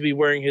is going to be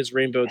wearing his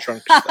rainbow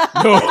trunks.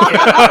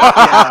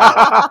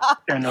 I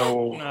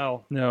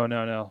know.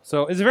 no.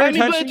 So it's very I mean,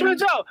 but touching. it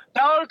turns out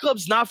Balor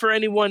Club's not for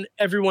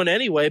everyone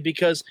anyway,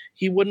 because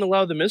he wouldn't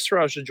allow the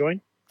Miztourage to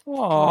join.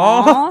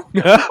 Aww. Aw.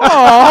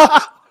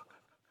 Aww.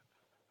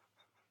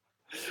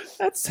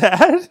 That's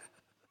sad.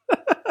 we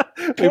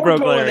Poor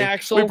broke Bowen Larry.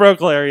 Axel. We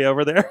broke Larry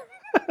over there.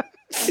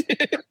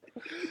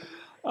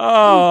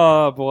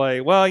 Oh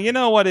boy. Well, you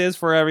know what is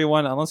for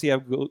everyone, unless you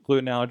have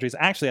gluten allergies.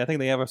 Actually, I think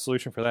they have a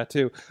solution for that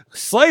too.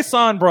 Slice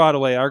on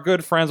Broadway, our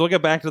good friends. We'll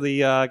get back to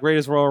the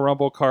Greatest Royal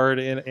Rumble card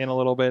in a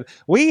little bit.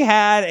 We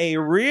had a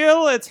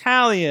real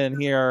Italian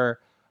here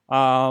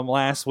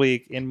last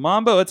week in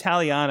Mambo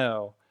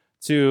Italiano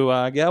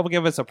to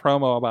give us a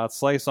promo about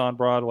Slice on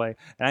Broadway.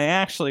 And I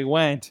actually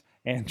went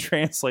and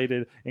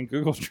translated in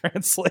Google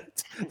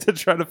Translate to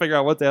try to figure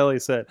out what the hell he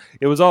said.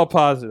 It was all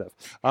positive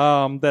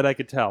that I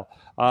could tell.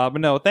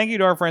 But no, thank you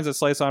to our friends at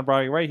Slice on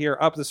Broadway right here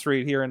up the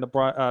street here in the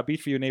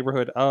Beachview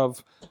neighborhood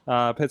of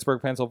Pittsburgh,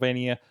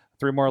 Pennsylvania.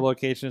 3 more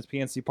locations,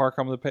 PNC Park,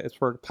 home of the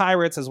Pittsburgh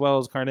Pirates, as well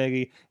as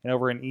Carnegie, and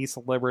over in East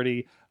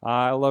Liberty.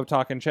 I love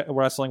talking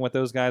wrestling with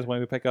those guys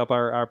when we pick up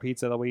our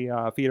pizza that we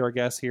feed our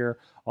guests here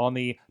on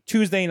the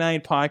Tuesday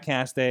night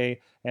podcast day,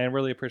 and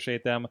really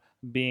appreciate them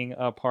being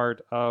a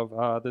part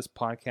of this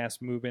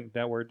podcast movement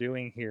that we're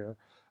doing here.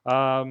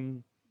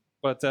 Even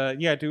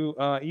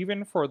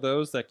for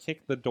those that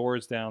kick the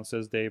doors down,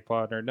 says Dave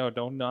Podner. No,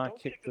 don't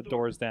kick the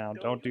doors down.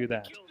 Don't do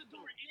that.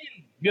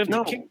 You have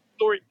to kick the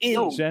door in.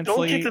 No, Gently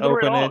don't kick the door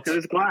open at all it. because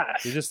it's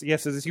glass.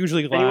 It's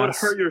usually And you would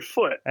glass. hurt your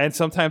foot. And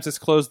sometimes it's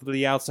closed to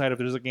the outside if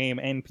there's a game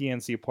in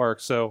PNC Park,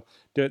 so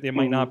it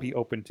might not be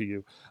open to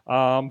you.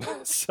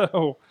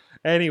 So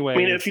anyway, I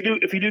mean, if you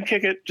do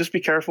kick it, just be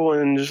careful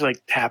and just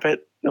tap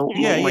it. Don't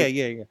yeah.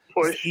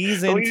 push. Just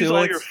ease Don't into use all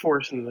it. your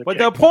force in the But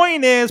kick. the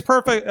point is,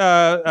 perfect.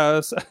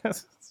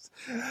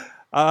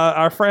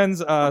 Our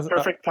friends,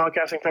 Perfect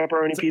podcasting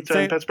pepperoni pizza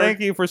in Pittsburgh. thank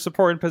you for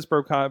supporting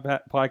Pittsburgh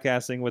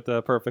podcasting with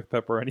the perfect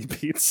pepperoni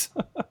pizza.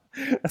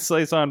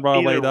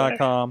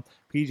 SliceOnBroadway.com,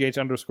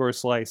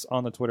 PGH_slice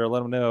on the Twitter.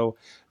 Let them know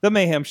the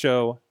Mayhem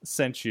Show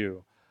sent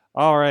you.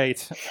 All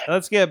right,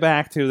 let's get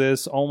back to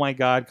this. Oh my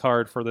God,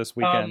 card for this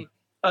weekend.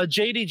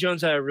 JD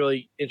Jones had a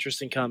really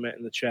interesting comment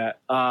in the chat.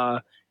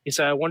 He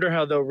said, "I wonder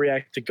how they'll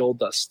react to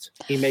Goldust.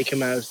 He may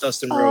come out as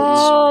Dustin Rhodes."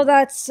 Oh,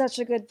 that's such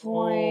a good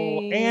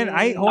point. And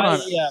hold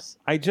on. Yeah.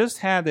 I just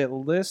had it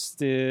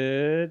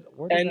listed.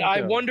 Where did And that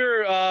I go?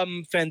 wonder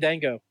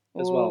Fandango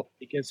as Oh. well,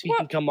 because he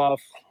can come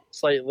off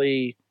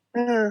slightly.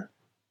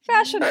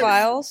 Fashion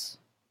Files.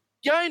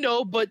 Yeah, I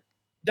know, but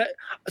that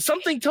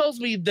something tells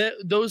me that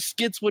those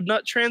skits would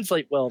not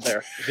translate well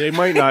there. They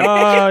might not.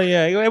 Oh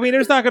yeah, I mean,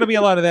 there's not going to be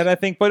a lot of that, I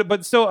think,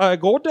 but still,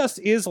 Goldust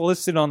is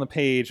listed on the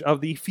page of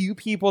the few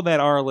people that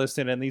are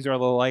listed, and these are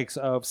the likes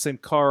of Sin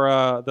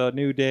Cara, The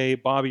New Day,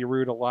 Bobby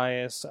Roode,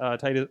 Elias,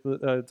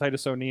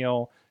 Titus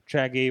O'Neil,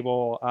 Chad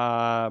Gable,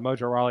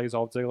 Mojo Rawley,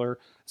 Dolph Ziggler.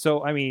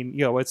 So I mean,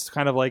 it's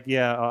kind of like,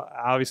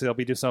 obviously they'll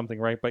be doing something,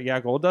 right? But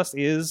yeah, Goldust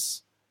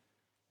is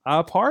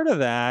a part of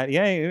that.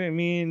 Yeah, I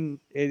mean,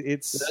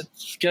 it's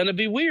That's gonna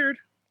be weird.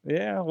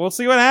 yeah, we'll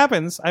see what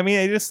happens. I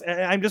mean,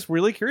 I'm just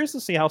really curious to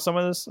see how some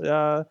of this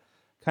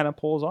kind of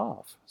pulls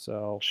off.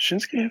 So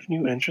Shinsuke have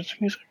new entrance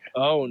music?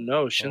 Oh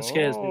no,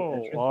 Shinsuke has new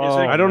entrance Oh,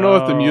 music. I don't know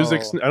if the no.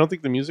 music's. I don't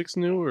think the music's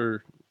new,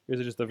 or is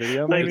it just the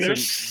video? Like, Maybe?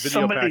 It's there's a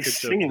video somebody package of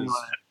singing this. on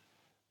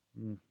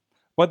it.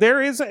 But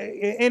there is,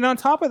 and on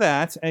top of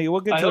that, and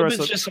we'll get I to the hope rest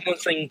it's of just someone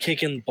saying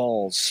kicking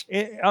balls.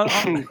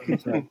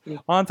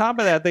 on top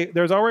of that,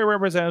 there's already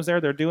representatives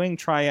there. They're doing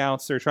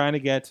tryouts. They're trying to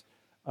get,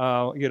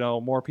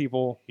 more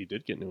people He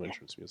did get new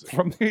entrance music.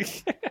 from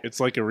the.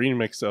 It's like a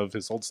remix of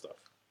his old stuff.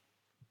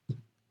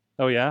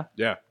 Oh yeah,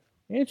 Yeah.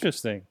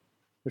 interesting.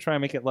 They're trying to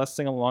make it less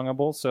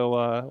sing-alongable,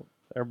 so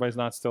everybody's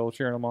not still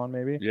cheering them on.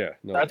 Maybe. Yeah.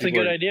 No, That's a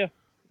people good are- idea.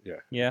 Yeah.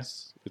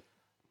 Yes.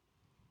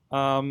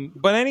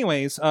 But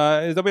anyways,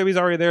 WWE's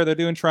already there. They're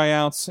doing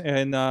tryouts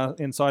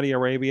in Saudi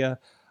Arabia,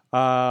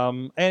 I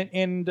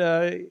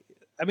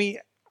mean,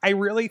 I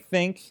really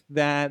think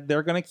that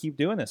they're going to keep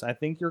doing this. I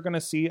think you're going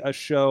to see a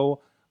show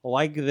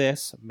like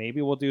this.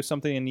 Maybe we'll do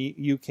something in the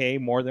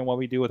UK more than what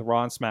we do with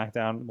Raw and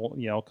SmackDown.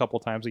 A couple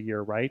times a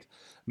year, right?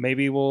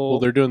 Maybe Well,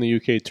 they're doing the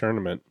UK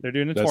tournament. they're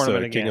doing a That's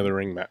tournament the again. King of the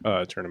Ring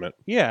tournament.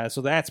 Yeah, so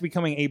that's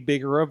becoming a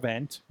bigger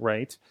event,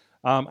 right?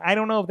 I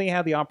don't know if they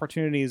have the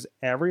opportunities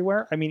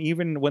everywhere. I mean,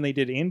 even when they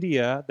did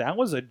India, that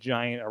was a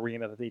giant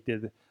arena that they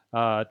did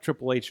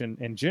Triple H and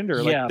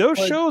Jinder. Yeah, Like those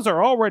but- shows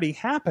are already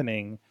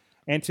happening,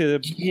 and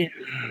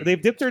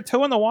they've dipped their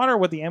toe in the water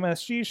with the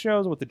MSG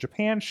shows, with the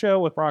Japan show,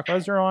 with Brock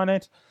Lesnar on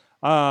it.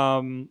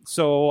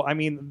 So I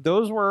mean,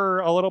 those were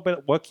a little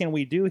bit. What can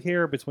we do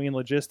here between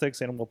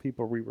logistics and will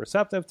people be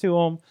receptive to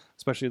them,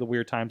 especially the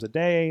weird times of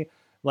day?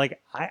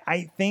 Like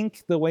I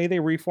think the way they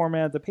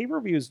reformatted the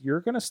pay-per-views, you're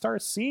going to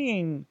start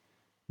seeing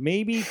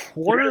maybe You're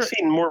quarter gonna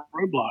see more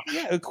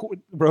roadblocks.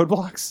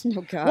 roadblocks.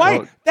 Oh God. Why?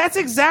 Well- That's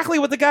exactly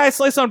what the guy at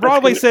Slice on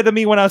Broadway said to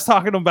me when I was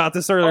talking to him about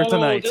this earlier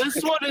tonight. This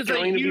one is a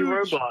Going to be huge.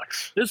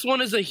 roadblocks. This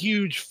one is a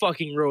huge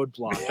fucking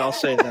roadblock. I'll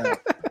say that.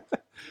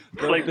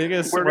 The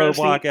biggest we're gonna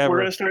roadblock see, ever. We're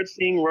gonna start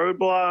seeing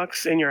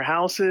roadblocks in your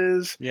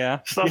houses, Yeah,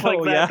 stuff Oh,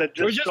 like that. yeah. That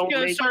We're just just don't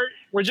gonna make. start.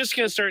 We're just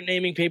gonna start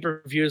naming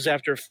pay-per-views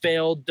after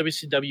failed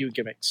WCW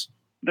gimmicks.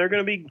 They're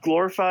gonna be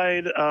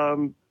glorified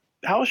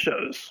house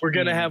shows. We're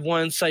gonna have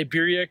one in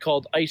Siberia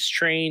called Ice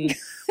Train.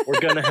 We're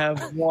gonna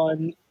have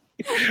one.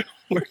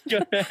 We're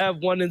gonna have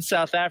one in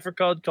South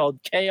Africa called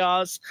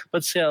Chaos,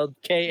 but spelled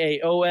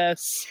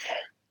KAOS.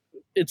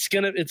 It's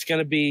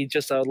gonna be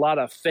just a lot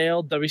of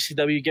failed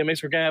WCW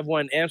gimmicks. We're gonna have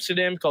one in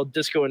Amsterdam called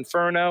Disco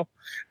Inferno.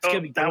 It's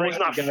gonna be that great, was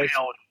not guys.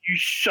 failed. You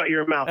shut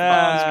your mouth.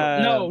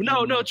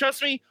 No.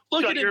 Trust me.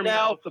 Look Shut at your him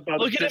now. mouth about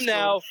Look at him Disco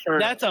now. Inferno.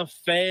 That's a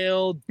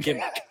failed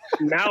gimmick.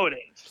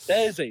 Nowadays.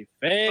 That is a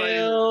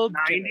failed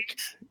gimmick.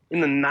 In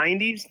the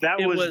 90s, that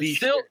It was was the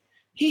still.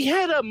 He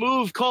had a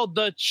move called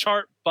the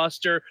Chart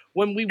Buster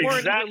when we weren't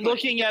Exactly. even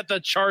looking at the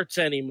charts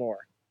anymore.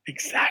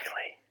 exactly.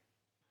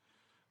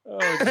 Oh,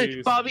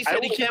 jeez. Bobby said I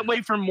he will- can't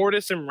wait for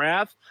Mortis and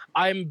Wrath.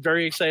 I'm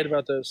very excited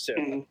about those too.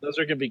 Mhm. Those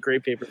are going to be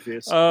great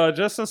pay-per-views.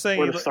 Justin saying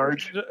Or the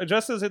Sarge.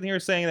 Justin's in here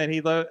saying that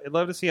he'd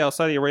love to see how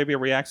Saudi Arabia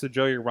reacts to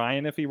Joey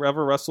Ryan if he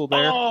ever wrestled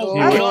there. Oh, Oh.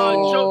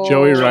 God. Joey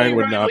Joey Ryan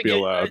would not be get-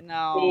 allowed.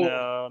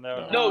 No.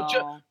 No.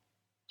 No,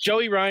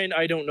 Joey Ryan,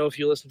 I don't know if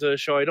you listen to the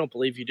show. I don't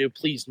believe you do.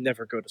 Please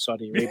never go to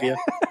Saudi Arabia.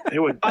 They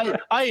would.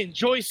 I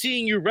enjoy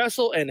seeing you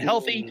wrestle and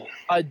healthy.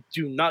 I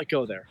do not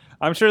go there.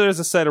 I'm sure there's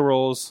a set of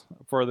rules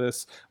for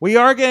this. We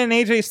are getting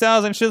AJ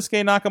Styles and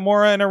Shinsuke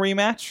Nakamura in a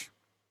rematch.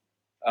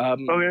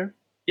 Oh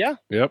yeah.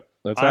 Yep.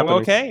 That's I'm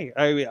happening.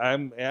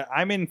 okay.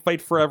 I'm in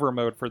fight forever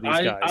mode for these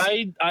guys.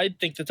 I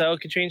think the title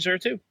could change there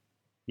too.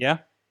 Yeah.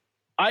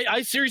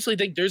 I seriously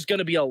think there's going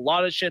to be a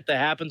lot of shit that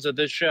happens at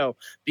this show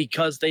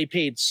because they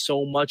paid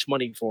so much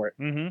money for it.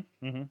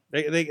 Mm-hmm.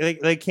 Mm-hmm.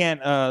 They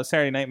can't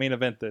Saturday night main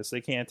event this. They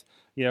can't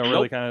really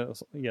Nope. kind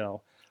of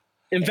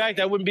In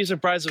fact, I wouldn't be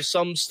surprised if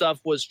some stuff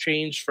was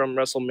changed from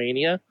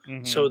WrestleMania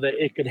Mhm. so that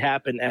it could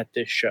happen at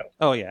this show.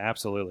 Oh yeah,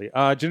 absolutely.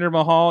 Jinder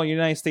Mahal,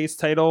 United States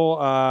title,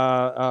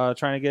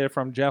 trying to get it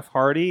from Jeff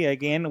Hardy.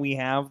 Again, we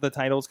have the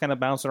titles kind of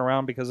bouncing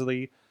around because of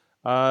the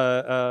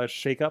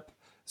shakeup.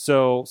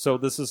 So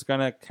this is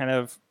gonna kind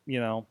of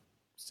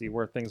see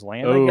where things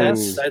land. Oh. I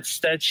guess.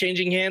 That's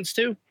changing hands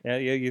too. Yeah,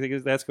 you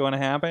think that's going to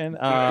happen?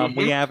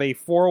 We have a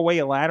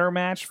 4-way ladder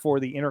match for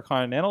the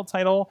Intercontinental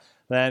title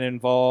that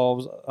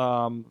involves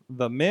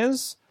the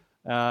Miz.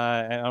 And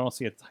I don't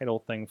see a title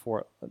thing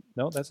for it.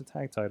 No, that's a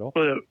tag title.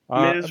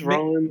 Miz,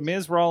 Rollins.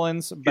 Miz,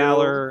 Rollins,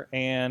 Balor,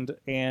 and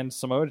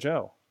Samoa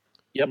Joe.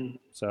 Yep.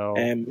 So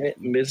And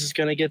Miz is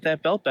going to get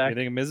that belt you back.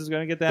 think Miz is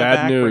going to get that Bad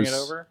back? Bring it news.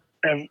 over.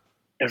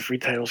 Every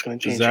title's going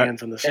to change Zach-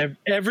 hands on this.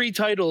 Every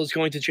title is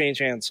going to change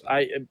hands.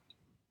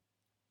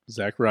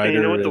 Zack Ryder. And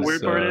you know what the is,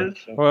 weird part is?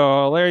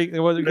 Well, Larry,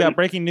 what, you got Then-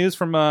 breaking news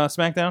from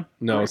SmackDown?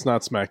 No, it's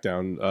not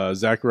SmackDown.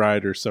 Zack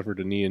Ryder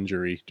suffered a knee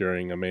injury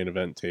during a main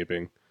event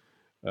taping,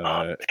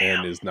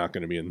 and is not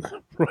going to be in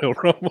the Royal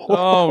Rumble.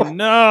 Oh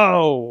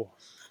no!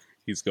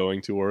 He's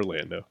going to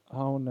Orlando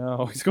Oh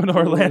no! He's going to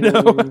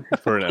Orlando.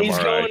 for an He's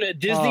MRI. going to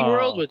Disney Oh.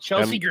 World with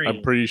Chelsea Green.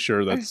 I'm pretty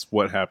sure that's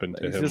what happened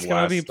to He's him just going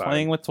to last be time.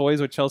 playing with toys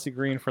with Chelsea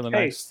Green for the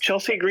Hey, next.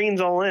 Chelsea Green's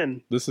all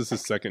in. This is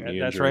his second knee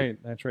That's injury. right.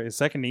 That's right. His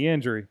second knee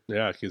injury.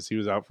 Yeah, because he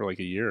was out for like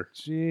a year.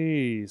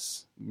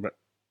 Jeez. But,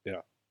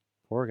 yeah.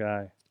 Poor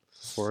guy.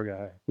 Poor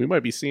guy. We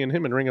might be seeing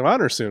him in Ring of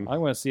Honor soon. I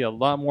want to see a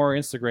lot more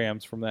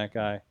Instagrams from that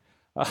guy.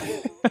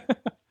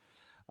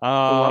 A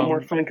lot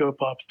more Funko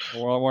Pops. A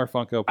lot more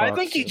Funko Pops. I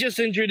think he just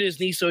injured his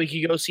knee so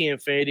he could go see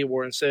Infinity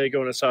War instead of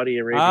going to Saudi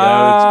Arabia.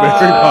 That's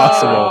very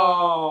possible.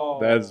 Oh.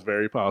 That's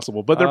very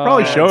possible. But they're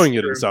probably That's showing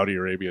it true. in Saudi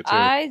Arabia, too.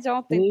 I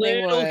don't think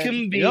they Little would.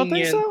 convenient. You don't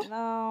think so?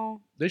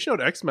 No. They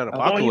showed X-Men Well,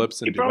 Apocalypse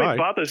he in probably Dubai.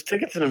 bought those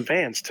tickets in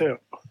advance, too.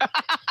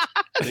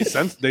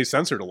 They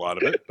censored a lot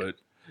of it, but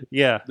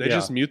Yeah. they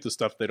just mute the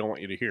stuff they don't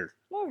want you to hear.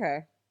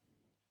 Okay.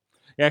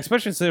 Yeah,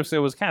 especially since it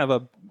was kind of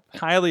a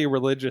highly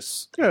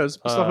religious. Yeah, it's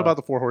stuff about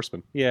the Four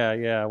Horsemen.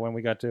 Yeah, when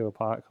we got to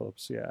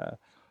Apocalypse, yeah.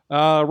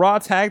 Raw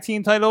Tag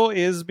Team title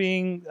is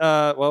being,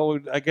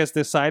 I guess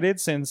decided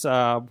since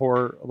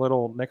poor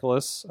little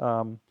Nicholas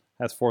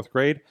has 4th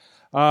grade.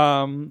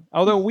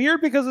 Although weird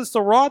because it's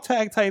the Raw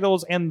Tag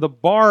titles and the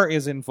Bar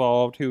is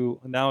involved, who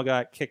now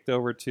got kicked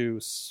over to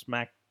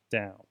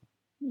SmackDown.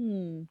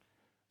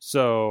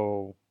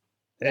 So,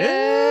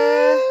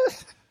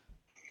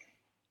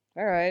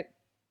 All right.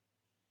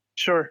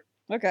 Sure.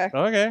 Okay.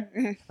 Okay, I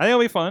think it'll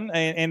be fun,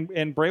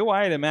 and Bray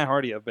Wyatt and Matt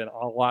Hardy have been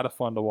a lot of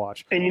fun to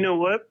watch. And you know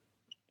what?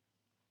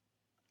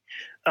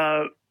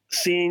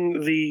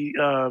 Seeing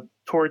the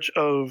torch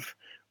of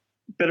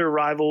bitter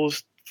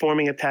rivals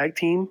forming a tag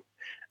team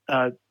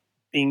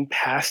being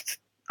passed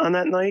on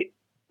that night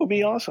will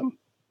be awesome.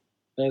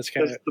 That's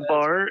kind Because of the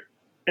Bar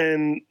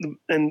and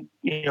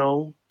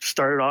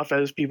started off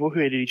as people who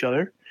hated each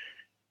other,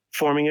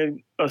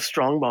 forming a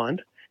strong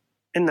bond,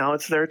 and now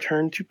it's their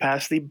turn to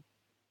pass the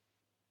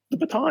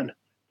baton,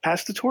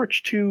 pass the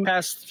torch to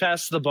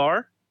past the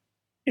Bar.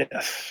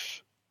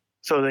 yes,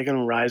 so they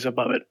can rise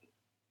above it.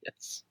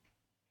 Yes.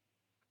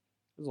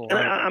 There's a lot And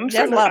of- I'm That's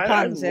starting a lot to, of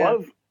puns, yeah.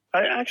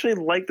 I actually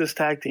like this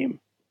tag team.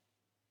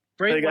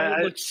 Bray Like, Wyatt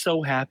I- looks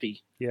so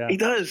happy. yeah. He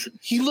does.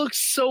 He looks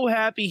so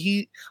happy.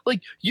 He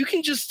you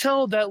can just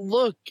tell that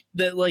look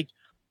that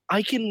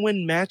I can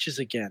win matches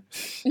again.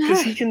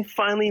 Because he can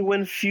finally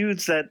win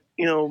feuds that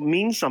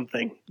mean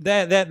something.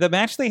 That the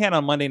match they had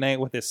on Monday night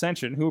with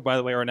Ascension, who by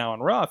the way are now on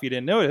Raw, if you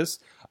didn't notice,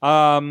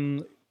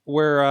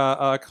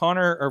 where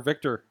Connor or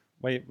Victor.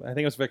 Wait, I think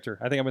it was Victor.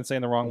 I think I've been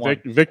saying the wrong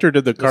one. Victor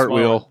did the The small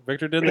cartwheel. one.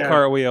 Victor did the Yeah.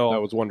 cartwheel.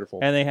 That was wonderful.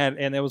 and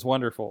it was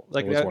wonderful.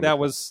 Like It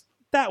was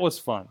that was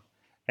fun.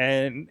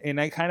 And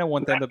I kind of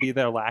want them to be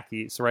their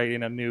lackeys, right?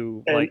 In a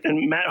new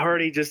And Matt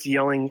Hardy just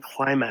yelling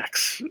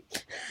climax.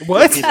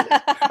 what?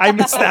 I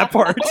missed that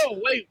part. Oh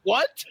wait,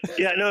 what?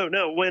 Yeah,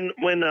 no.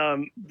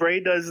 When Bray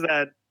does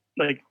that,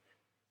 like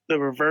the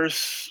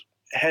reverse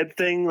head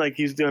thing, like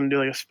he's going to do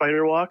like a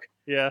spider walk.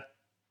 Yeah.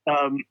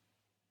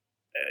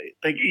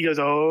 Like he goes,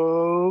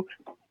 "Oh,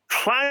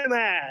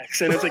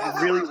 climax," and it's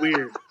like really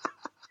weird,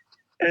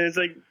 and it's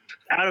like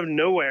out of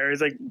nowhere.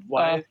 It's like,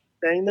 why is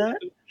he saying that?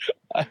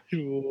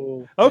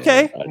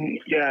 Okay.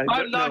 Yeah,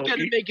 I'm not going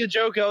to make a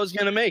joke I was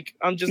going to make.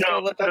 I'm just going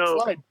to let that no.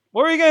 slide.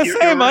 What were you gonna You're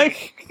say, right.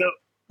 Mike?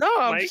 No,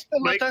 I'm Mike, just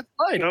going to let that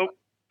slide. Nope.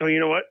 No, you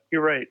know what?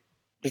 You're right.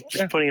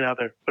 Just putting it out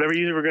there. Whatever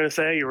you were going to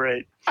say, you're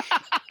right.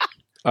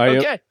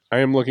 Okay. I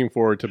am looking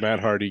forward to Matt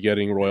Hardy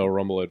getting Royal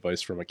Rumble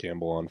advice from a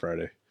Campbell on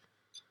Friday.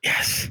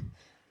 Yes.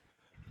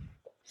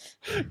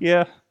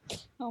 Yeah.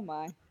 Oh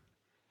my.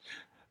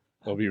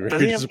 I'll be Does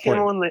very he have a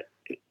camel disappointed. on the?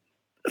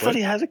 I thought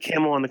he has a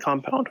camel on the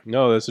compound.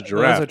 No, that's a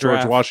giraffe. That's a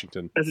giraffe. George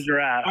Washington. That's a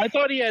giraffe. I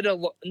thought he had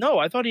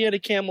a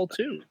camel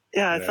too.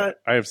 Yeah, I Yeah. thought.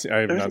 I have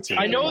There's not seen.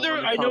 a I it. know Camel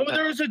on the I know compound.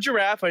 there's a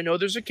giraffe. I know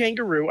there's a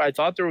kangaroo. I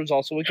thought there was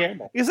also a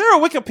camel. Is there a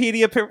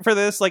Wikipedia for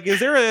this? Like,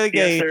 is there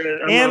Yes, there is. I'm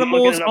looking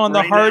animals it up on the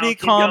right now. Hardy Keep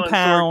going, Sorg.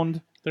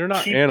 compound? They're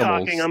not Keep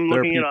animals. talking, I'm They're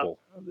looking it up.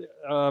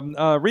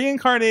 people.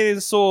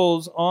 Reincarnated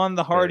souls on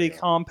the Hardy you go.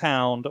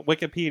 compound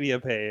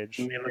Wikipedia page,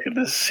 Let me look at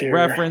this here.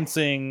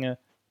 referencing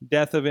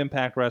Death of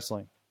Impact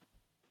Wrestling.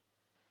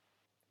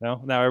 No,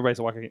 now everybody's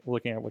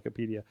looking at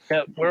Wikipedia.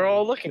 Yeah, we're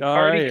all looking. All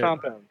Hardy right.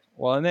 compound.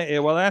 Well,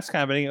 that's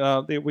happening.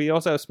 We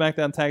also have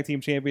SmackDown Tag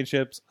Team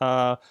Championships,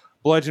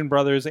 Bludgeon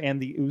Brothers,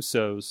 and the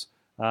Usos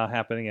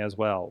happening as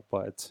well.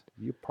 But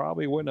you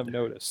probably wouldn't have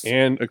noticed.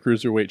 And a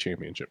cruiserweight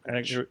championship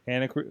match.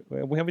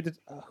 We haven't.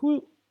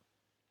 Who?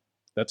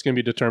 That's going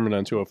to be determined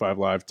on 205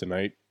 Live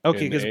tonight.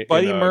 Okay, in because a-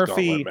 Buddy in a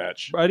Murphy, gauntlet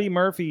match. Buddy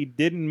Murphy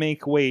didn't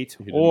make weight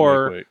He didn't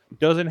or make weight.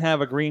 doesn't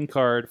have a green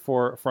card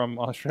from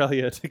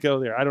Australia to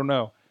go there. I don't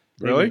know.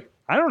 Really? Maybe.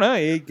 I don't know.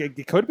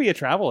 It could be a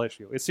travel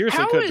issue. It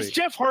seriously How could is be.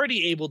 Jeff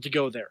Hardy able to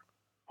go there?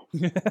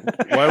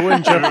 Why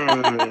wouldn't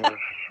Jeff?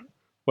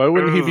 Why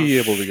wouldn't he be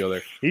able to go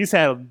there? He's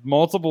had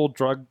multiple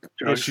drug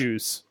Drugs.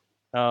 issues,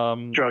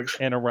 Drugs.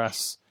 and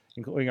arrests,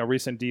 including a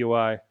recent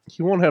DUI.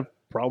 He won't have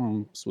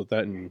problems with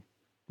that in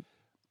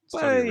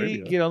Saudi But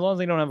Arabia. as long as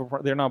they don't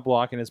have they're not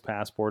blocking his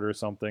passport or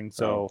something.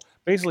 So Oh.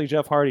 basically,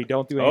 Jeff Hardy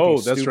don't do anything Oh,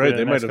 that's stupid right. in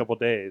They the next might have- couple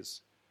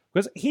days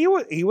because he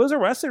was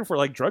arrested for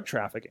like drug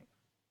trafficking.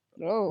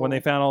 Oh. When they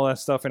found all that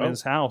stuff in Oh.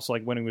 his house,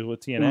 like when he was with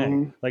TNA,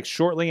 Mhm. like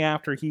shortly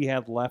after he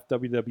had left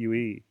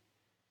WWE,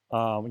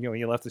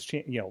 he left his,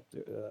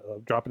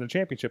 dropping the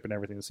championship and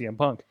everything to CM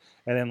Punk,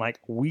 and then like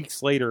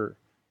weeks later,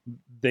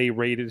 they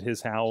raided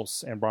his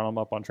house and brought him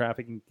up on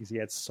trafficking because he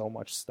had so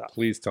much stuff.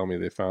 Please tell me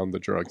they found the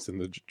drugs in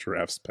the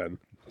giraffe's pen.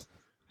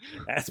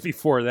 That's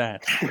before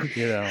that,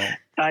 you know.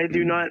 I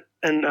do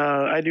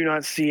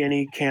not see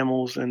any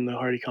camels in the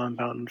Hardy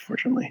compound,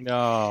 unfortunately.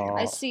 No.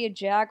 I see a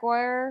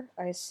jaguar.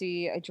 I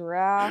see a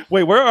giraffe.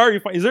 Wait, where are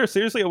you? Is there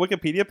seriously a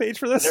Wikipedia page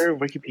for Is this? there a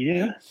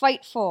Wikipedia?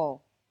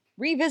 Fightful.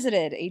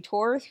 Revisited, a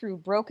tour through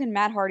broken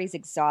Matt Hardy's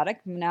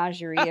exotic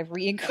menagerie of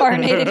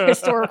reincarnated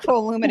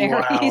historical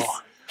luminaries. Wow.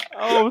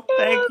 Oh,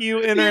 thank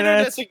you, The Internet.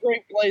 internet's a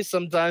great place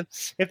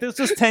sometimes. If this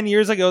was 10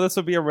 years ago, this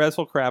would be a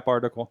Wrestle Crap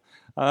article.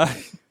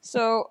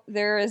 So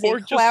there is Or a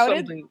just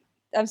clouded... something.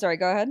 I'm sorry,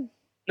 go ahead.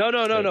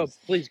 No.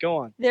 Please go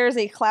on. There's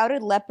a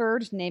clouded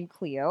leopard named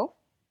Cleo.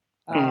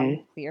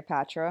 Mhm.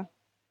 Cleopatra.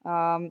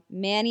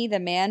 Manny the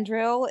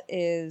mandrill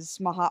is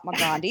Mahatma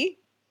Gandhi.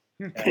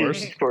 Of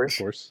course. Of course. Of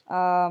course.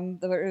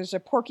 There's a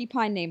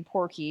porcupine named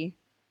Porky.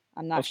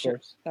 I'm not Of sure.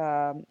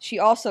 course. She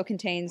also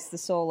contains the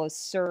soul of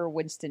Sir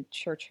Winston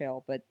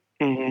Churchill, but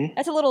Mm-hmm.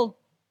 that's a little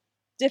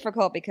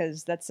difficult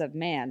because that's a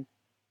man.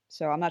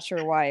 So I'm not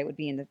sure why it would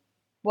be in the...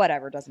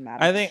 Whatever, doesn't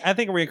matter. I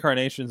think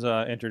reincarnation's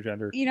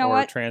intergender. You know or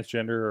what?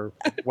 transgender or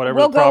whatever.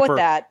 We'll the go proper, with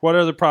that. What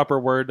are the proper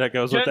word that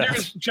goes with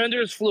that?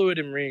 Gender is fluid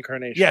in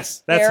reincarnation.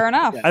 Yes, that's. Fair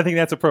enough. I think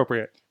that's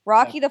appropriate.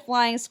 Rocky the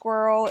Flying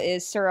Squirrel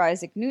is Sir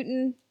Isaac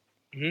Newton.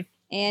 Mhm.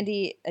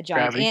 Andy, a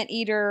giant Gravity.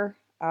 anteater,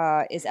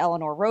 is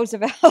Eleanor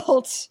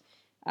Roosevelt.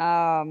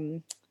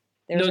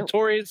 There's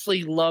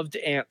Notoriously loved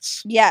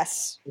ants.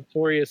 yes.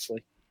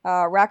 Notoriously.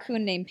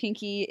 Raccoon named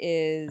Pinky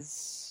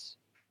is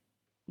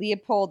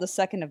Leopold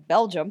II of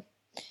Belgium.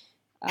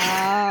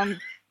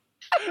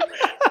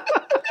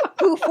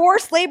 Who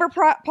forced labor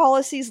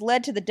policies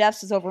led to the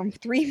deaths of over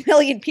 3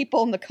 million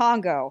people in the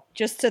Congo.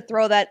 Just to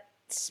throw that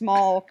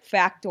small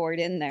factoid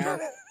in there.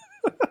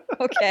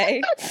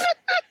 Okay. This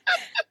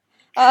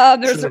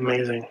There's is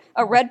amazing.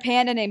 a red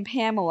panda named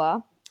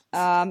Pamela,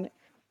 who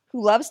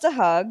loves to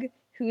hug,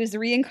 who is the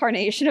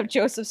reincarnation of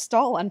Joseph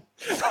Stalin.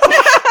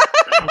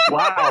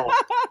 Wow.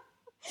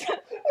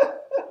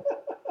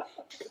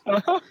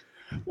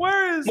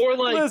 Where is More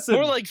like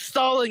listen.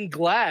 Stalin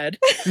glad.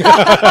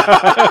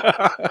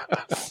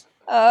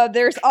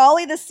 There's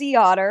Ollie the sea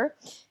otter,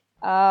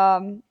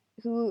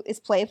 who is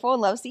playful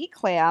and loves to eat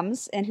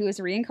clams, and who is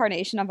a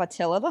reincarnation of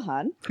Attila the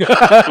Hun.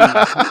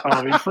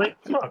 Obviously.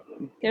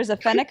 There's a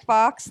fennec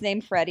fox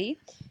named Freddy,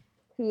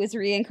 who is a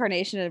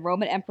reincarnation of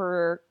Roman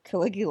Emperor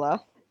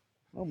Caligula.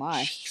 Oh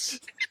my.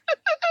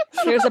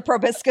 There's a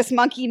proboscis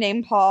monkey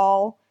named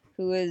Paul,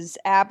 who is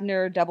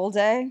Abner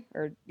Doubleday.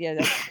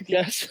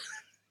 Yes.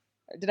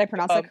 Did I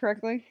pronounce that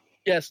correctly?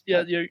 Yes.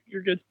 Yeah.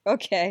 You're good.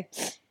 Okay.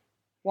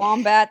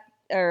 Wombat,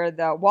 or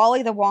the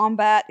Wally the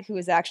Wombat, who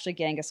is actually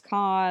Genghis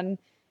Khan.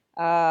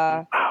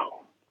 Wow.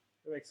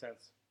 That makes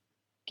sense.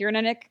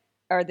 Girenic,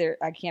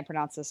 I can't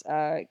pronounce this.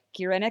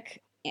 Girenic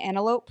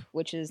antelope,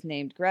 which is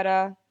named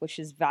Greta, which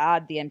is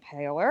Vad the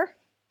Impaler.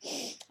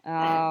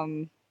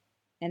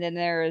 And then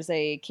there is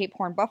a Cape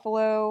Horn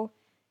buffalo,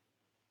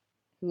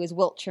 who is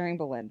Wilt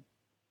Chamberlain.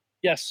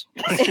 Yes.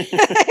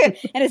 And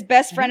his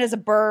best friend is a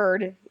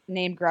bird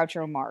named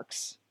Groucho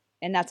Marx.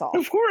 And that's all.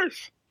 Of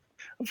course.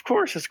 Of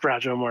course it's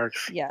Groucho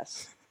Marx.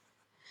 Yes.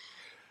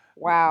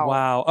 Wow.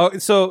 Wow. Oh,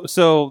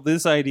 so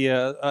this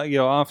idea,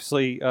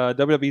 obviously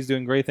WWE's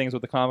doing great things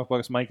with the comic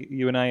books. Mike,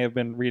 you and I have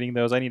been reading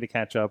those. I need to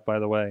catch up, by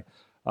the way.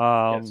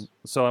 Yes.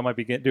 So I might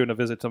be doing a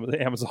visit to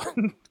the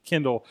Amazon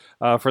Kindle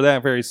for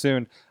that very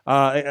soon.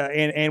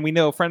 And we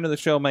know a friend of the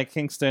show, Mike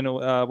Kingston,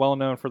 well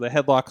known for the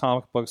Headlock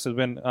comic books, has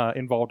been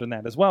involved in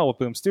that as well with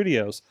Boom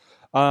Studios.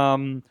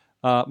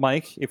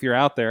 Mike, if you're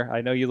out there,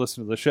 I know you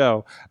listen to the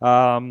show.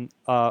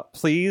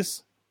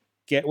 Please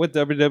get with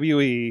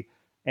WWE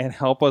and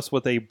help us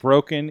with a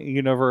Broken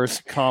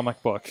Universe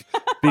comic book,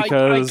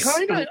 because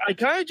I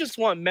kind of just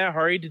want Matt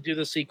Hardy to do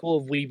the sequel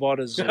of We Bought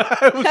a Zoo.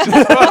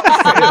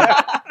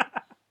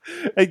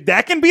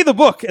 that can be the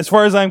book as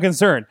far as I'm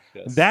concerned.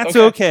 Yes. That's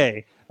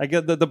okay. I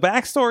get the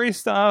backstory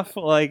stuff.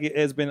 Like,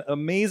 has been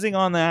amazing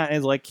on that.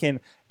 Is like,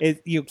 can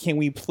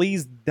we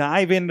please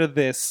dive into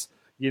this?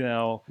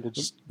 We'll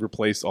just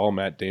replace all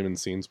Matt Damon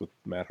scenes with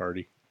Matt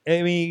Hardy.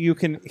 I mean, you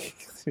can.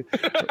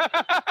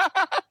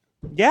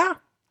 Yeah,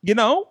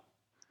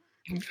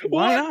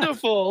 why not?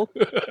 Wonderful.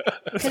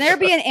 Can there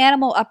be an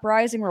animal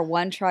uprising where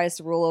one tries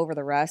to rule over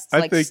the rest? I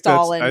Like think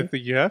Stalin. I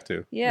think you have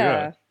to.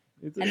 Yeah.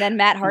 And then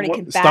Matt Hardy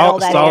can What- battle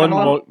that Stalin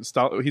animal.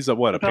 won't. He's a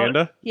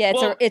panda? Yeah,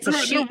 it's a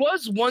there sheep.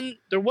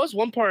 was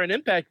one part in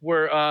Impact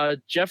where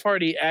Jeff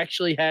Hardy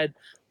actually had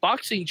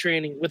boxing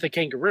training with a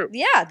kangaroo.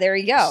 Yeah, there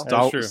you go.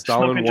 That's true.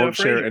 Stalin Smoking won't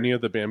Joe share Frazier. any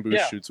of the bamboo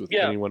Yeah, shoots with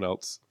yeah. anyone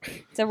else.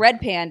 It's a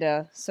red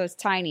panda, so it's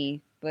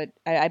tiny, but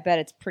I bet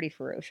it's pretty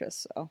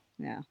ferocious. So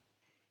yeah,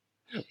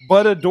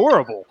 But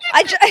adorable.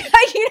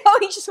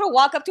 he's just gonna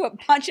walk up to it,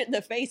 punch it in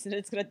the face, and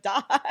it's gonna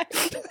die.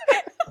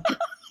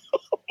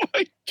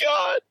 My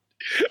God.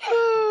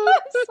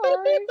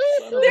 Sorry,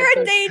 they're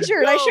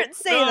endangered. I shouldn't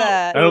say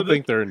that. I don't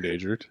think they're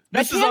endangered.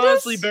 This is pandas?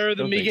 honestly better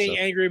than Don't me think getting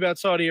so. angry about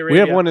Saudi We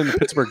Arabia. have one in the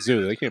Pittsburgh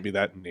Zoo. They can't be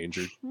that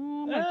endangered.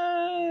 Mm, I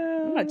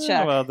gonna don't know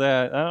check. about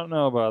that. I don't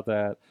know about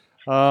that.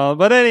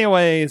 But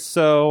anyway,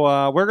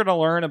 so we're going to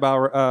learn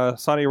about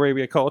Saudi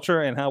Arabia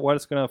culture and what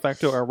it's going to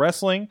affect to our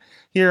wrestling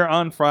here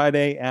on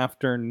Friday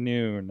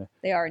afternoon.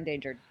 They are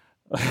endangered.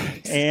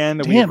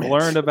 And we've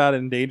learned about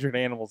endangered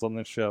animals on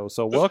this show.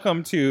 So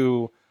welcome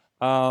to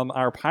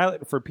our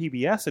pilot for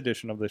PBS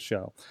edition of this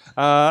show.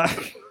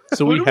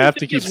 So we have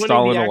to keep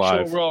Stalin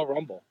alive. Royal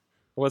Rumble?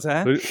 What's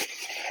that?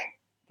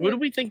 Who do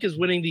we think is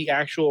winning the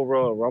actual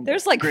Royal Rumble?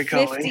 There's like Great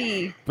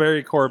 50.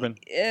 Barry Corbin.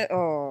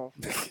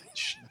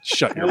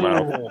 Shut your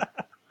mouth.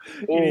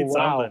 You need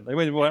something. They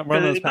would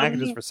run those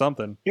packages for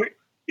something.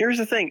 Here's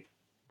the thing.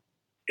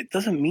 It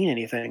doesn't mean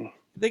anything.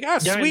 They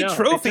got a Yeah, I sweet know.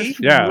 trophy. Just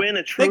Yeah. win a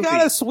They trophy.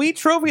 got a sweet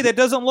trophy that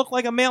doesn't look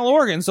like a male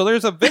organ, so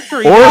there's a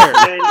victory Or-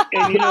 there.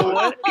 and you know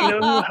what? You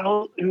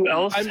know who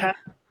else had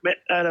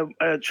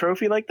a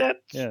trophy like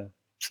that? Yeah.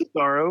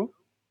 Cesaro,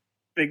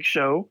 Big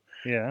Show,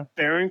 Yeah.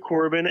 Baron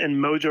Corbin, and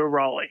Mojo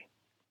Rawley.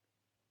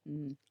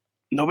 Mm.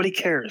 Nobody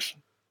cares.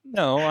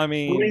 No, I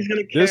mean, Nobody's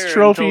gonna care. This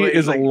trophy until they,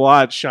 is like, a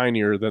lot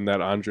shinier than that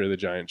Andre the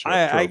Giant trophy.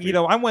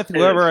 I'm with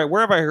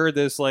wherever I heard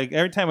this. Like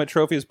every time a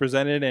trophy is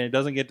presented and it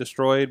doesn't get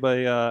destroyed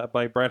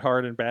by Bret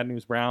Hart and Bad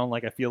News Brown,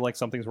 like I feel like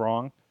something's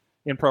wrong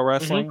in pro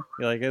wrestling.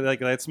 Like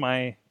that's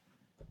my.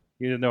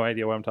 You have no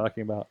idea what I'm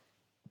talking about.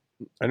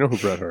 I know who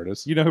Bret Hart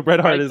is. You know who Bret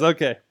Hart is?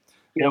 Okay.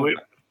 You know,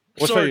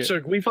 We'll show you.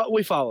 Sorg,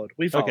 we followed.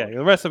 Okay,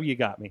 the rest of you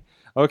got me.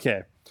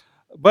 Okay.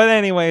 But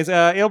anyways,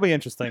 it'll be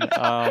interesting.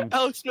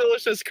 Alex Miller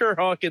says Kurt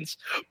Hawkins,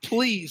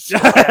 please.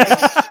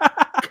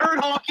 Kurt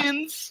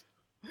Hawkins.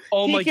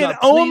 Oh he my can God!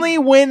 only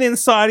win in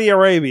Saudi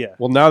Arabia.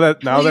 Well, now that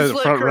Please the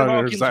let front Kurt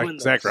runner Hawkins win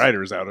Zack this.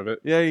 Ryder's out of it.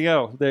 There you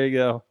go. There you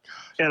go.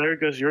 yeah, there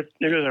goes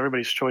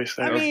everybody's choice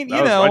there. I mean, that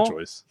you was know, my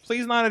choice.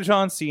 please not a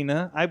John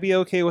Cena. I'd be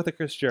okay with a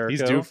Chris Jericho.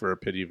 He's due for a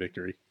pity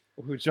victory.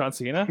 Who's John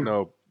Cena?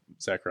 No,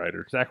 Zack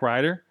Ryder. Zack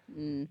Ryder.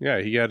 Mm.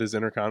 Yeah, he had his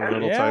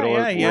Intercontinental Yeah, title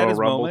yeah, at he had Royal his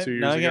Rumble moment. 2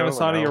 years Now ago. you have a and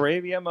Saudi now-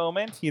 Arabia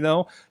moment.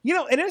 And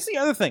here's the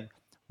other thing: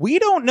 we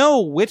don't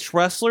know which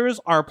wrestlers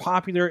are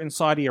popular in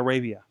Saudi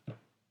Arabia,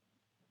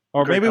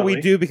 or Great maybe we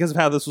Khali. do because of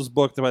how this was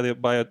booked by the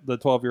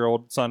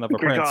 12-year-old son of a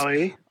Great prince.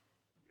 Khali.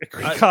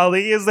 Great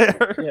Khali is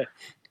there. Yeah.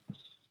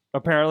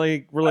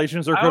 Apparently,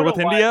 relations are I good don't with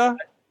know why. India.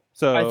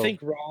 So I think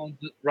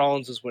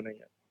Rollins is winning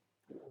it.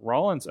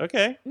 Rollins.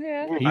 Okay,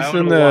 Yeah. I He's don't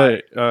in know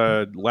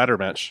the ladder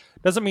match.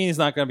 doesn't mean he's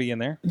not going to be in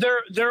there.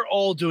 They're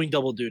all doing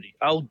double duty.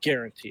 I'll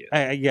guarantee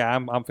it.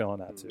 I'm feeling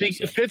that too. Big,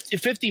 So.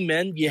 50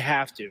 men, you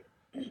have to.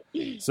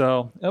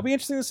 So it'll be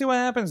interesting to see what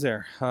happens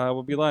there.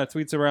 Will be a lot of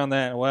tweets around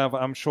that. And we'll have,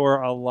 I'm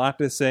sure, a lot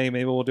to say.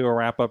 Maybe we'll do a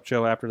wrap-up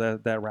show after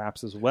that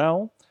wraps as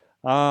well.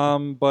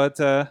 But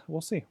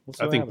we'll see. We'll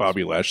see I what think happens.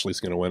 Bobby Lashley's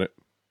going to win it.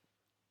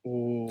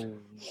 Ooh.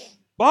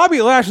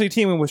 Bobby Lashley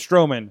teaming with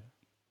Strowman.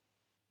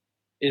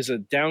 Is a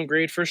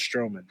downgrade for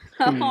Strowman.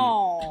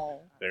 Oh.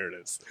 There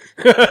it is.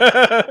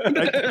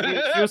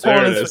 He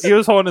was, he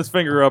was holding his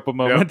finger up a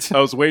moment. Yep,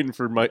 I was waiting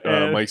for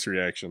Yeah. Mike's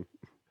reaction.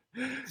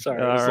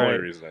 Sorry. All That's the only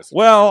right. reason I said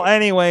Well, that.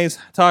 anyways,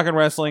 talking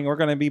wrestling, we're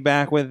going to be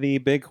back with the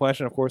big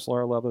question. Of course,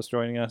 Laura Lovelace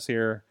joining us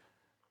here,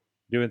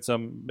 doing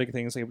some big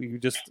things. You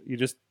just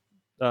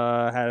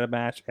had a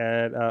match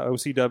at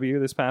OCW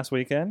this past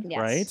weekend, Yes.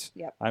 right?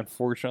 Yep.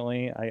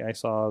 Unfortunately, I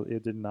saw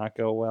it did not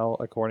go well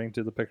according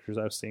to the pictures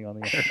I was seeing on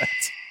the internet.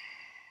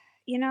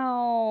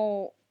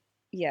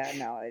 Yeah,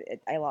 no,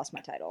 I lost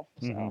my title.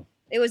 So Mhm.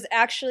 it was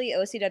actually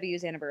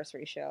OCW's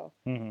anniversary show.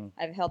 Mm-hmm.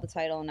 I've held the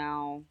title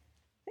now,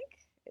 I think,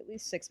 at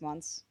least 6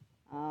 months.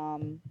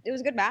 It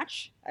was a good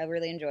match. I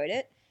really enjoyed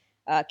it.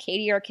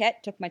 Katie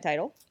Arquette took my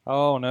title,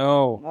 Oh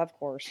no, of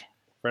course.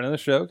 friend of the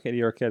show, Katie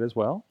Arquette as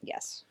well.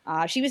 Yes.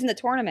 She was in the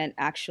tournament,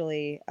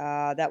 actually.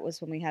 That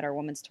was when we had our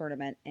women's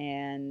tournament,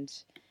 and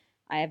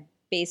I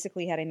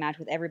basically had a match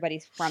with everybody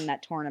from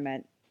that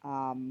tournament.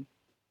 And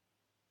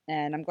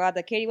I'm glad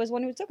that Katie was the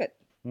one who took it.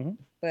 Mhm.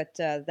 But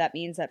that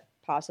means that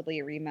possibly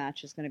a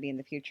rematch is going to be in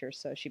the future,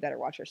 so she better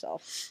watch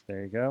herself.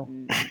 There you go.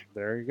 Mm.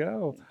 There you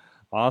go.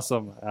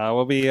 Awesome.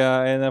 We'll be,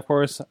 and of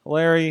course,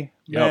 Larry,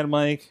 Yep. Mad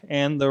Mike,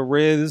 and the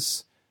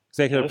Riz,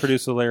 executive Yes.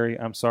 producer Larry.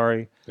 I'm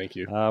sorry. Thank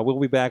you. We'll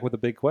be back with a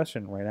big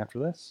question right after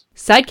this.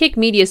 Sidekick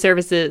Media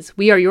Services.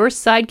 We are your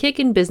sidekick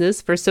in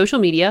business for social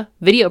media,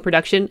 video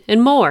production,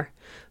 and more.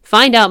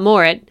 Find out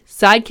more at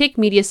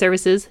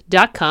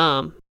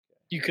sidekickmediaservices.com.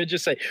 You could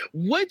just say,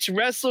 which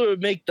wrestler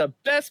would make the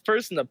best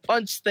person to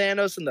punch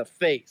Thanos in the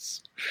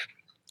face?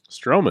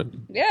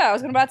 Strowman Yeah, I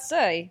was about to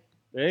say.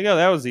 There you go.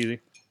 That was easy.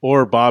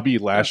 or Bobby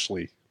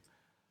Lashley.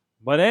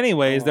 But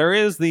anyways, there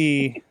is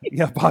the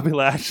Bobby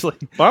Lashley.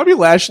 Bobby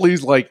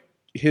Lashley's like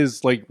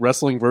his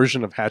wrestling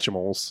version of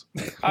Hatchimals.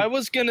 I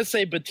was going to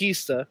say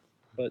Batista,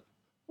 but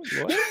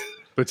What?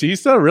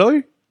 Batista,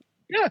 really?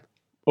 Yeah.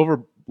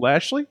 Over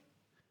Lashley?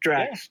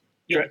 Drax.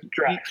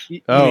 Drax.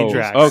 Oh,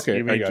 Drax. okay.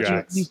 You mean I got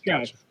Drax. you.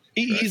 Drax.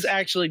 He's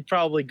actually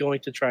probably going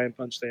to try and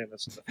punch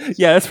Thanos in the face.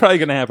 Yeah, that's probably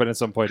going to happen at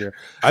some point here.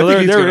 I think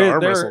he's there going to is- arm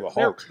there- wrestle the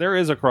Hulk. there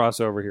is a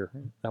crossover here.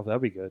 Oh,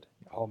 that'd be good.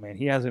 Oh man,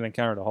 he hasn't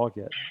encountered the Hulk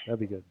yet. That'd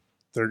be good.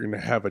 They're going to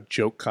have a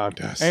joke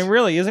contest. And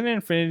really, isn't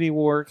Infinity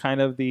War kind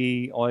of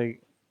the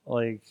like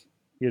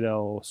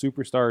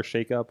superstar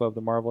shakeup of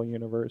the Marvel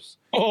universe.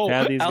 Oh,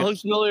 Had these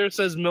Alex Miller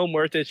says Mil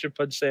Muertes should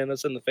punch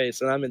Thanos in the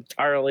face, and I'm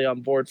entirely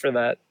on board for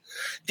that.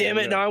 Damn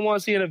it! Now I want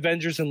to see an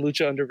Avengers and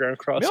Lucha Underground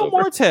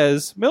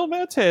crossover. Mil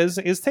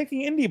Muertes is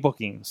taking indie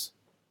bookings.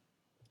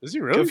 Is he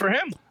really? Good for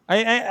him.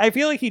 I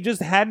feel like he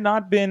just had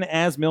not been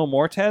as Mil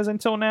Muertes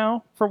until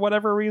now for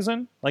whatever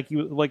reason. Like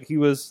he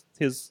was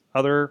his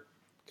other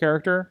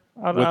character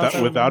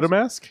Without a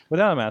mask.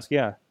 Without a mask,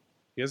 yeah.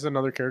 He has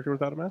another character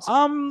without a mask.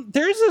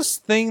 There's this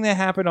thing that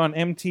happened on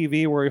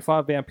MTV where he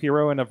fought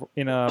Vampiro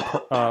in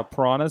a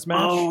Piranhas match.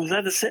 Oh, is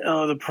that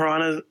the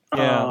Piranhas?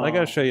 Yeah, I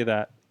gotta show you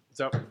that. Is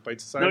that Fight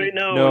Society?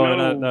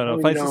 No.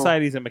 Fight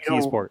Society's in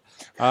McKeesport.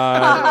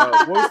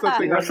 What was the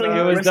thing?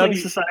 Wrestling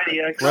Society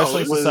X.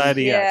 Wrestling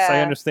Society X. I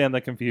Yeah. understand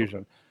the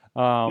confusion.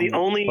 The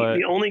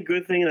only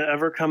good thing that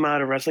ever come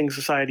out of Wrestling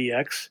Society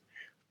X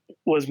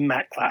was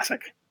Matt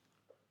Classic.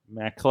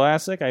 Matt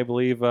Classic, I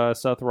believe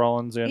Seth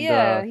Rollins and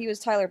he was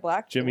Tyler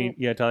Black.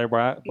 Tyler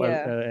Black,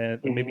 Yeah.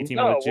 and maybe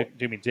teaming with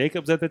Jimmy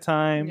Jacobs at the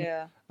time.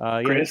 Yeah.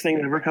 Greatest thing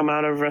that ever come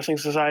out of Wrestling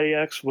Society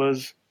X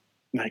was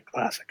Matt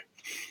Classic.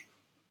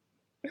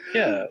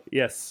 Yeah.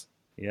 Yes.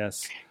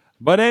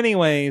 But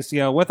anyways,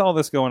 with all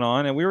this going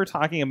on, and we were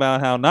talking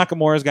about how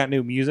Nakamura's got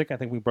new music. I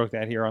think we broke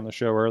that here on the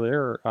show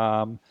earlier.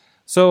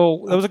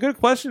 So that was a good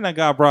question that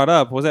got brought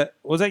up. Was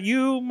that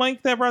you,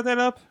 Mike, that brought that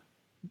up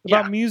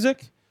about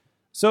music?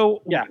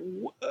 So Yeah.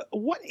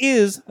 What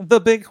is the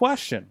big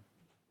question?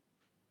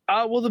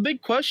 Well, the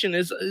big question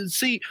is,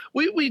 see,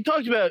 we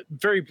talked about it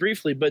very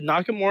briefly, but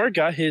Nakamura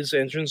got his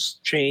entrance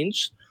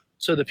changed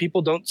so that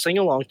people don't sing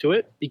along to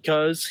it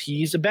because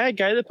he's a bad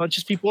guy that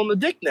punches people in the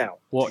dick now.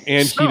 Well,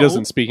 and he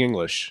doesn't speak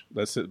English.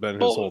 That's been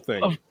his whole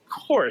thing. Of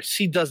course,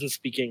 he doesn't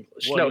speak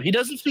English. What? No, he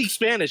doesn't speak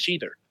Spanish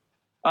either.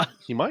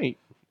 He might.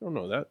 I don't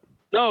know that.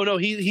 No,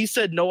 he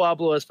said no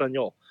hablo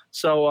español.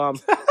 So,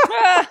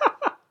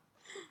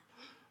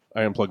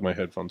 I unplugged my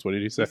headphones. What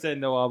did he say? He said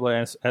no habla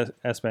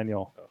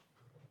español.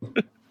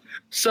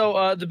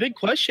 So the big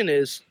question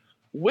is,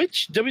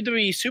 which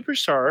WWE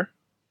superstar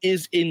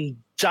is in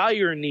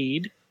dire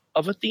need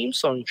of a theme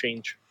song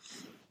change?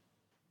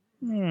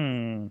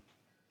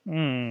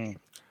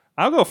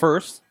 I'll go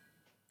first.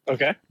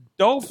 Okay.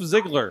 Dolph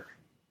Ziggler.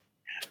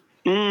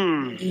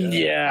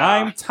 Yeah.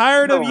 I'm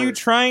tired of you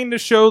trying to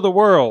show the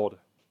world.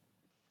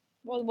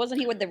 Well, wasn't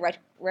he with the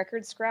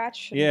record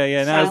scratch?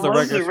 Yeah. Now it's the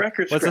was record. the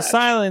record Well, it's a scratch.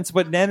 silence,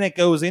 but then it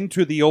goes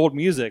into the old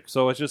music.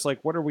 So it's just like,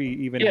 what are we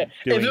even doing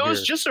If it was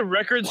here? just a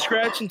record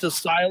scratch into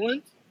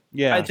silent,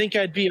 Yeah. I think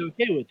I'd be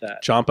okay with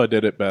that. Ciampa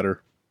did it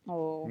better.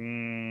 Oh.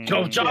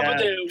 Ciampa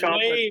did it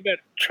way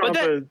better.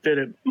 Ciampa did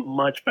it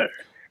much better.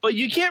 But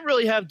you can't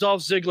really have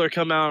Dolph Ziggler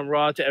come out on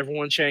Raw to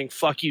everyone chanting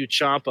 "fuck you,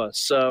 Ciampa."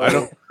 So I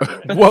don't.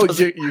 Well,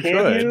 you Can could.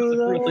 you, doesn't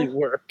though? really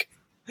work.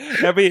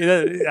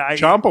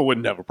 Ciampa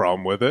wouldn't have a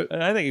problem with it.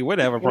 I think he would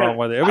have a problem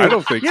with it. I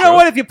don't think You so. know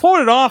what? If you pulled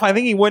it off, I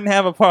think he wouldn't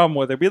have a problem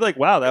with it. Be like,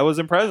 wow, that was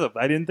impressive.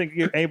 I didn't think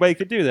anybody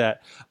could do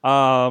that.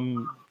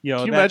 Can you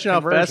that imagine how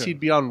fast conversion. he'd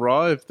be on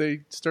Raw if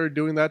they started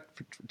doing that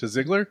to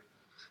Ziggler?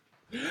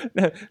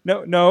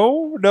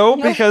 No,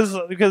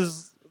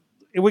 because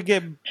it would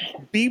get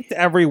beeped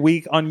every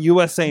week on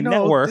USA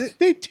Network.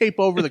 They tape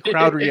over the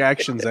crowd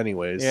reactions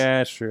anyways. Yeah,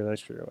 that's true.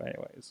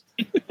 Anyways,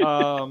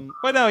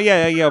 but no,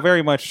 yeah,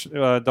 very much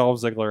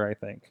Dolph Ziggler, I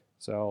think.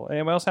 So,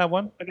 anyone else have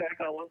one? Okay,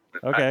 I got one.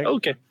 Okay,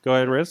 Okay. go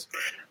ahead, Riz.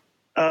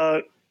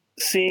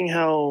 Seeing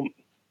how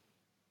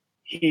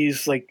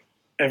he's like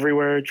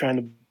everywhere trying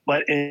to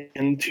butt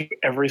into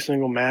every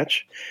single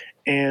match,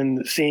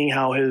 and seeing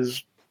how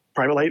his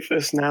private life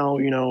is now,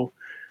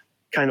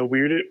 kind of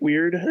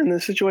weird in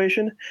this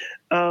situation.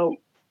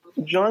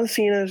 John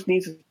Cena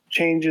needs to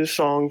change his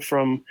song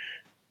from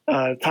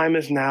 "Time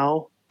Is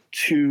Now"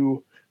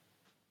 to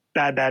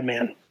 "Bad Bad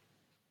Man."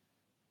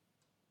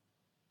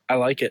 I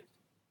like it.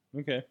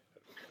 Okay.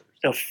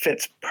 It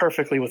fits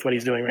perfectly with what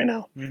he's doing right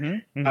now.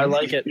 Mm-hmm. I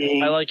like it.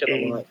 I like it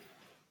a lot.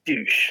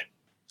 Douche.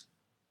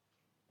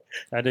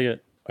 I dig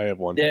it. I have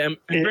one. Yeah,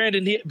 and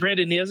Brandon,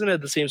 he hasn't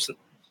had the same. Hold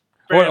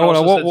Brandon on,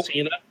 also what- said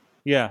Cena.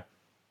 Yeah.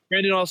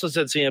 Brandon also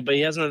said Cena, but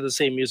he hasn't had the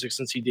same music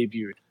since he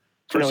debuted.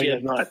 No, First, he he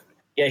does not.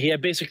 Yeah, he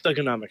had Basic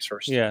Thugonomics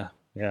first. Yeah.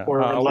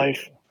 Or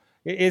life.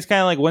 It's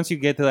kind of like once you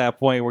get to that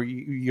point where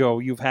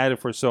you've had it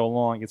for so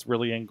long, it's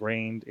really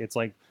ingrained. It's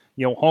like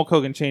Hulk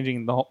Hogan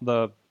changing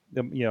the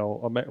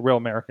real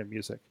American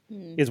music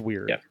is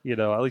weird.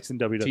 Yeah. At least in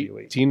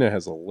WWE. Tina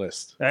has a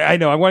list. I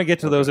know. I want to get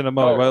to those in a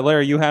moment. Oh. But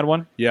Larry, you had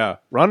one. Yeah,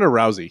 Ronda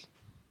Rousey.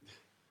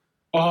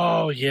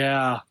 Oh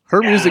yeah.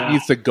 Her music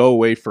needs to go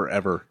away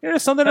forever.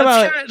 There's something That's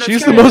about kinda- that's She's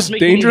the kinda most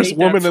making me dangerous hate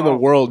that woman in the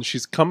song. world, and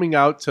she's coming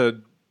out to.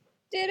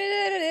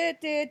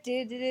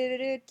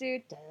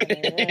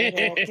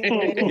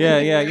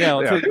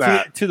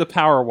 yeah. To the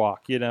power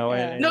walk,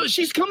 and- No,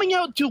 she's coming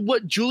out to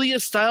what Julia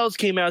Stiles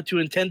came out to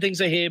in 10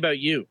 Things I Hate About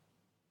You.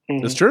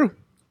 It's true.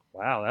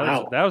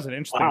 Wow, that was an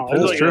interesting Wow,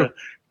 pull. That's true.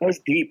 That was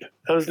deep.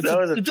 That was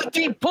It's a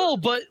deep pull,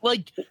 but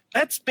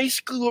that's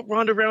basically what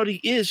Ronda Rousey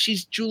is.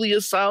 She's Julia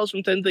Stiles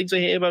from 10 Things I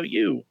Hate About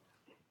You.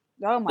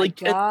 Oh my Like,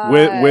 god!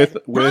 With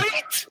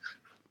Right?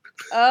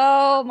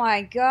 Oh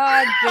my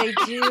god, they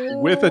do.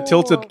 With a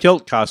tilted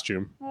kilt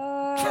costume.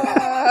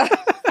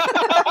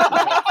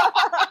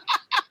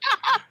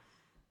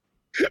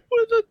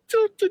 With a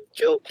tilted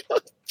kilt.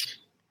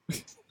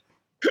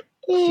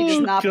 She does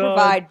not God.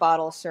 provide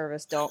bottle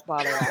service. Don't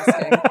bother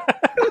asking.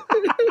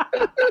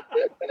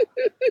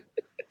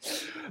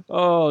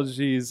 Oh,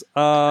 jeez.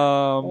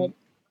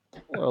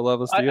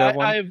 Loveless, do you have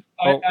one?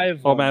 I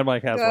have one. Mad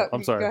Mike has one.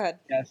 I'm sorry. Go ahead.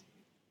 Yes.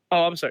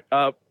 Oh, I'm sorry.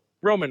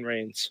 Roman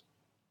Reigns.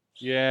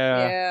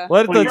 Yeah. Yeah.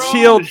 Let Well, the you're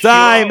Shield on the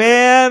die, Shield.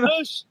 man.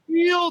 The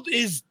Shield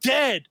is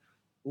dead.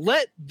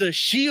 Let the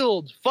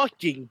Shield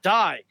fucking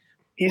die.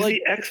 He's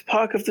the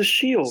X-Pac of the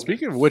Shield.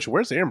 Speaking of which,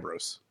 where's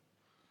Ambrose?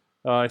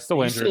 He's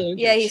still injured.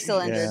 Yeah, he's still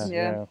injured.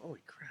 Yeah. Holy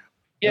crap.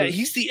 Yeah,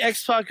 he's the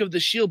X-Pac of the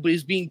Shield, but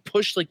he's being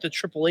pushed like the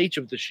Triple H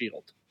of the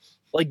Shield.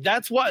 Like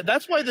that's why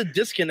the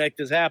disconnect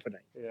is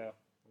happening. Yeah.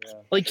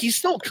 Like he's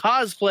still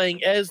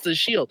cosplaying as the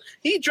Shield.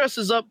 He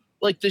dresses up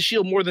like the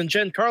Shield more than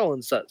Jen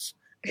Carlin does,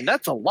 and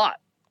that's a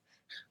lot.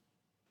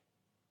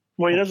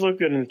 Well, he does look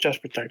good in the chest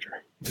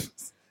protector.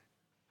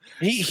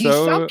 He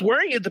So- stopped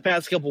wearing it the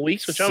past couple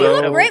weeks, which So- I'm He a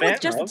looked great fan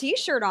with just a of.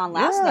 t-shirt on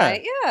last Yeah.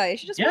 night. Yeah, you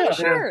should just wear Yeah. a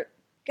shirt.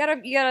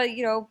 You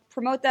gotta,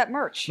 promote that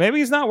merch. Maybe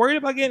he's not worried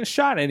about getting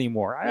shot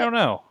anymore. I don't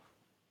know.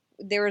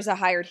 There was a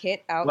hired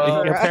hit out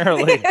Well, there.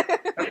 apparently.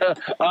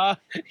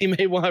 He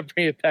may want to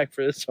bring it back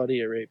for the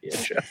Saudi Arabia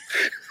show.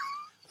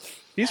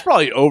 He's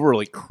probably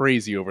overly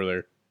crazy over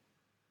there.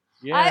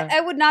 Yeah. I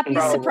would not be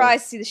Probably.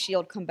 surprised to see the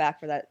Shield come back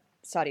for that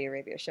Saudi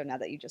Arabia show. Now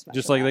that you just mentioned,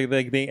 Just like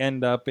that. they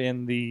end up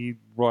in the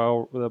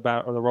Royal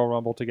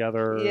Rumble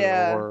together,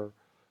 Yeah. or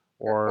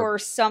or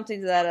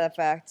something to that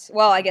effect.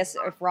 Well, I guess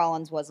if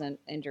Rollins wasn't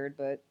injured,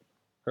 but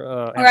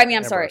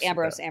I'm sorry,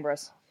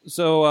 Ambrose.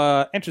 So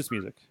entrance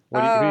music. Who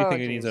do you Oh,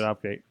 think it needs geez. an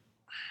update?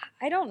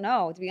 I don't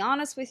know. To be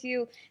honest with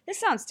you, this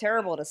sounds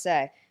terrible to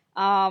say.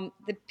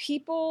 The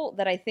people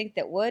that I think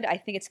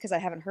it's because I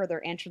haven't heard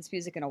their entrance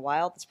music in a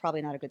while. That's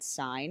probably not a good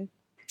sign.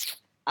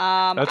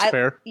 That's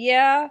fair.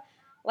 Yeah,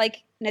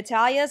 like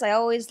Natalia's, I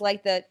always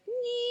like the,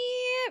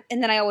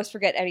 and then I always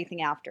forget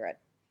anything after it.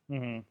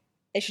 Mm-hmm.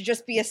 It should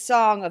just be a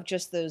song of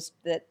just those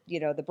the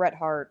Bret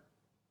Hart.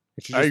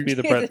 It should just be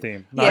the Bret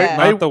theme, not, Yeah.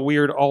 not the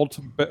weird alt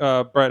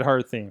Bret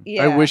Hart theme.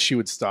 Yeah, I wish she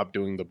would stop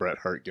doing the Bret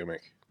Hart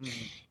gimmick.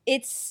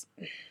 it's.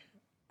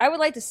 I would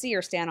like to see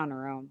her stand on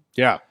her own.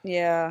 Yeah.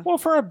 Yeah, Well,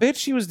 for a bit,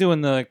 she was doing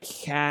the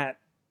cat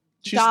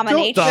She's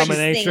Dominatrix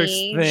dominatrix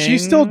thingy. thing.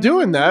 She's still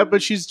doing that,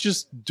 but she's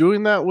just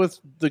doing that with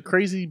the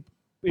crazy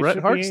It Bret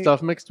should Hart be-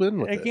 stuff mixed in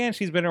with it. Again,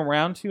 she's been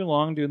around too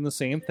long doing the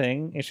same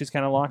thing, and she's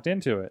kind of locked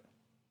into it.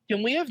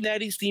 Can we have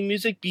Natty's theme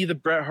music be the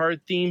Bret Hart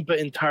theme, but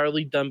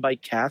entirely done by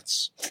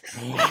cats?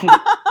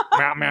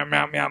 Meow meow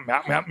meow meow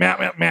meow meow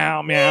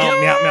meow meow meow meow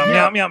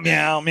meow meow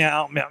meow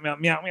meow meow meow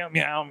meow meow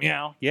meow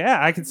meow.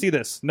 Yeah, I can see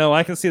this. No,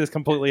 I can see this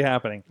completely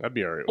happening. That'd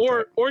be all right.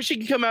 With Or she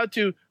can come out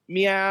to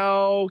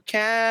Meow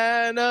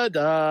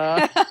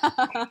Canada.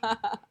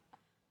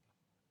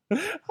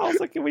 I was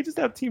like, can we just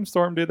have Team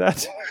Storm do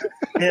that?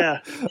 Yeah.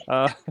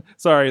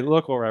 Sorry,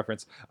 local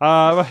reference.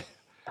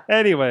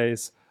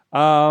 Anyways, we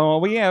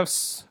have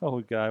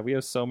we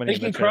have so many. They in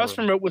the can chat cross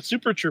room. promote with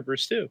Super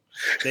Troopers too.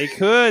 They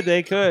could.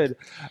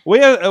 We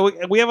have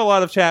a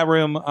lot of chat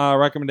room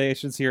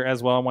recommendations here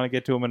as well. I want to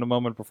get to them in a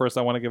moment, but first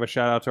I want to give a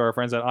shout out to our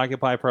friends at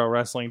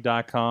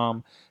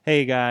OccupyProWrestling.com.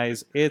 Hey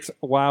guys, it's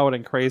wild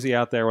and crazy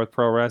out there with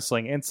pro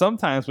wrestling, and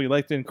sometimes we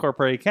like to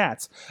incorporate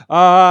cats.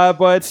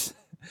 But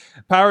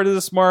power to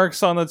the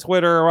Smarks on the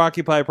Twitter.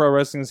 Occupy Pro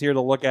Wrestling is here to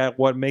look at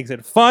what makes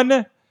it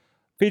fun.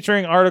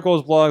 Featuring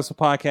articles, blogs,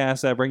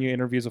 podcasts that bring you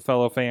interviews with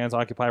fellow fans,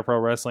 Occupy Pro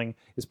Wrestling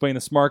is putting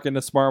the smart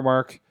into smart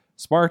mark.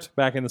 Smart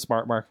back in the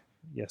smart mark.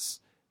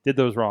 Yes, did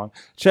those wrong.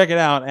 Check it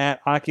out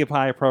at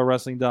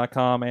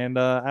OccupyProWrestling.com. And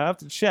I have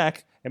to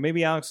check, and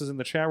maybe Alex is in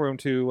the chat room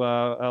to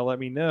let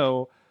me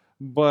know,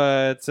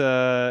 but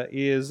are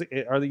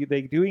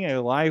they doing a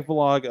live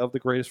vlog of the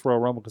Greatest Royal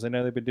Rumble? Because I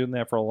know they've been doing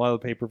that for a lot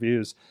of the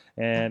pay-per-views,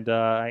 and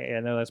I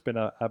know that's been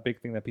a big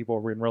thing that people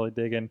have been really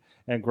digging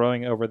and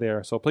growing over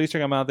there. So please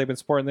check them out. They've been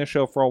supporting this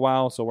show for a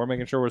while, so we're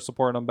making sure we're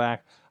supporting them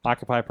back.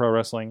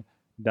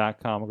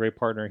 OccupyProWrestling.com, a great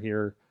partner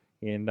here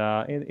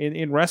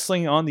in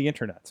wrestling on the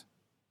internet.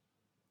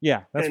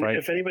 Yeah, that's and right.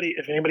 If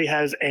anybody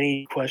has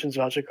any questions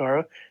about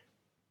Chikara,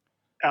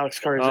 Alex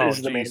Carr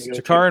is the man to go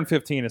to. Chikara and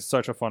 15 is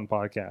such a fun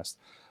podcast.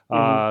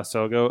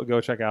 So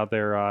go check out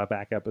their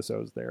back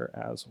episodes there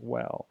as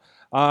well.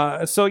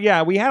 So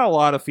yeah, we had a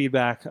lot of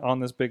feedback on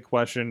this big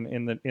question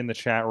in the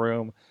chat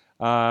room.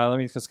 Let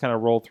me just kind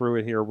of roll through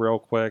it here real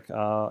quick.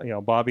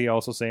 Bobby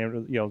also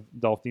saying,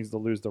 Dolph needs to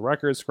lose the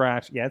record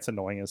scratch. Yeah, it's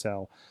annoying as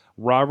hell.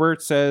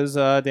 Robert says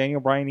Daniel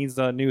Bryan needs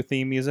the new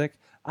theme music.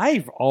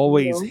 I've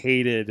always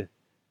hated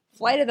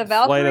Flight of the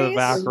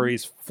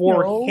Valkyries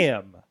for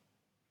him.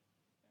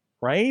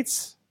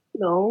 Right?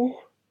 No.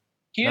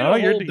 He had No, a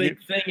you're- whole big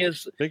thing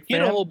as Big he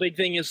had a fan? whole big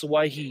thing as to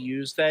why he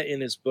used that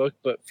in his book,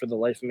 but for the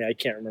life of me, I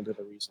can't remember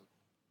the reason.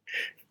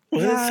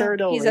 Was it Sarah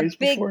Del He's a Rey's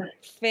big before?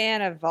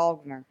 fan of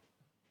Wagner.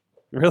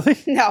 Really?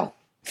 No,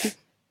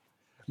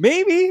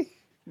 Maybe.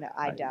 no,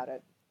 I doubt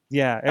it.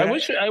 Yeah,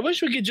 I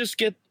wish we could just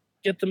get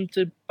them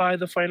to buy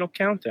the Final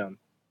Countdown.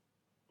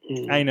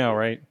 I know,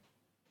 right?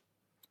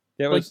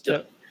 That was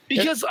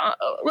because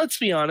let's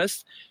be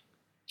honest,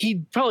 he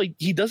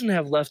doesn't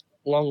have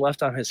long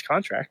left on his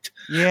contract.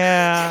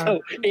 Yeah. So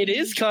it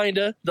is kind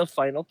of the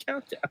Final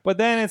Countdown. But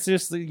then it's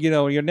just,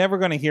 you're never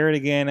going to hear it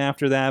again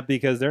after that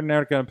because they're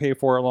never going to pay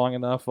for it long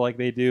enough like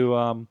they do,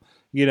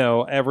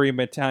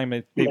 every time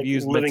they've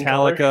used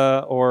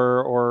Metallica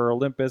or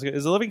Limp Bizkit.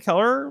 Is Living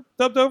Color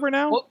dubbed over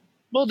now?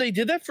 Well, they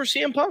did that for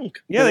CM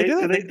Punk. Yeah, they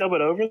did. Did they dub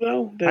it over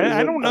though?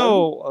 I don't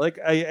know. Like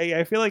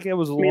I feel like it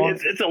was long.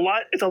 It's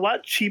a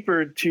lot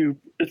cheaper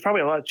it's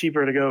probably a lot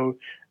cheaper to go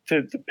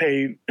to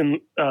pay in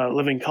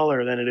Living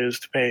Color than it is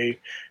to pay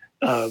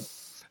Europe?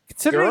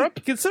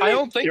 Considering, I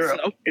don't think Europe.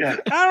 so. Yeah.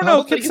 I don't know.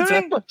 don't think it's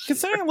that much.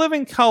 Considering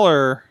Living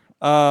Color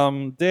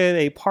did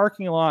a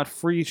parking lot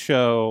free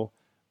show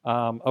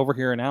over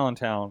here in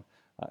Allentown,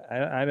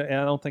 I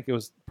don't think it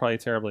was probably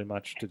terribly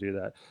much to do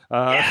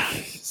that.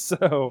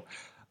 So,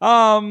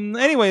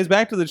 anyways,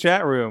 back to the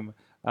chat room.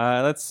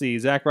 Let's see.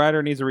 Zack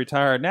Ryder needs to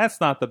retire, and that's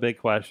not the big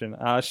question.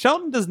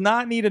 Shelton does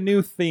not need a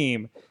new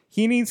theme.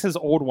 He needs his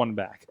old one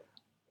back.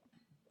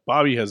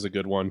 Bobby has a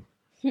good one.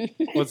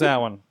 What's that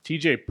one?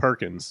 TJ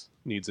Perkins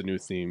needs a new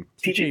theme.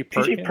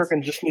 TJ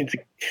Perkins just needs to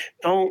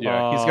don't.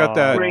 Yeah, he's got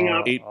that bring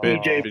up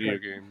 8-bit TJ video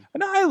game.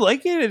 No, I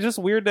like it. It's just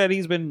weird that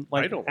he's been I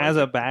like don't as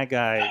like a bad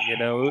guy.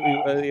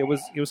 It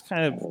was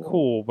kind of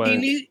cool, but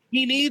He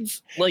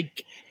needs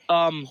like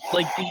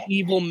the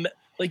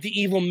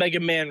evil Mega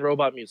Man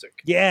robot music.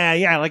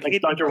 yeah, Like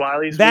Dr.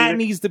 Wiley's that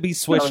music. needs to be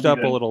switched That would up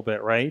be a good. little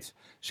bit, right?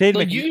 Shane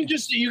Like Mc-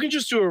 you can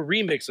just do a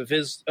remix of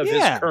his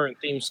Yeah. current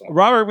theme song.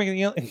 Robert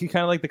McNeil, he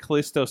kind of like the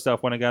Callisto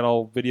stuff when it got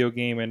all video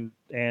game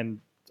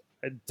and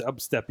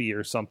dubsteppy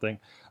or something.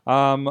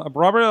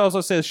 Robert also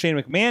says Shane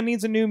McMahon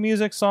needs a new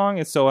music song.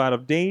 It's so out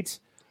of date.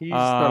 He's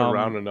not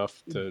around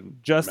enough to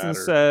Justin matter.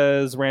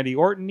 says Randy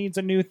Orton needs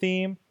a new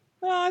theme.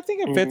 No, I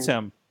think it fits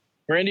him.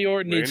 Randy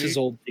Orton needs Randy? his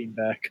old theme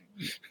back.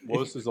 What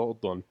was his old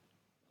one?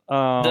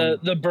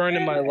 The Burn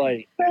in My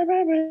Light.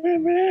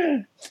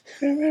 Hey,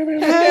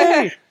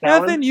 That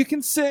nothing one? you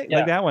can say Yeah.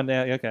 like that one.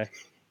 Yeah, okay.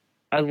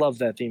 I love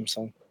that theme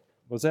song.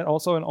 Was that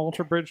also an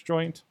Ultra Bridge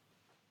joint?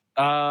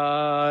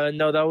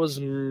 No, that was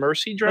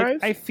Mercy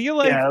Drive. Like, I feel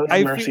like Yeah, that was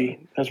I Mercy. Feel,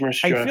 That was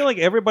Mercy I Drive. feel like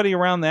everybody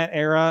around that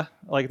era,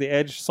 like the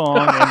Edge song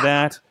and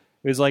that,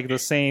 is like the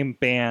same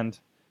band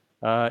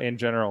in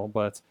general.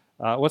 But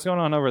what's going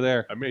on over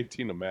there? I made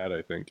Tina mad,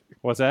 I think.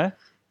 What's that?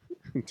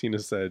 Tina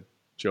said,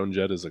 Joan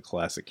Jett is a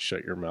classic.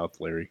 Shut your mouth,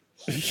 Larry.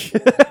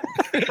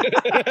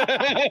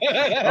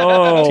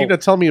 Oh, Tina,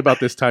 tell me about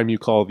this time you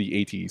call the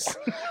 80s.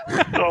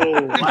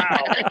 Oh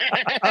wow!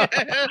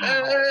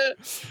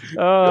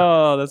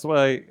 oh, that's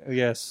why.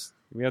 Yes,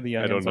 we have the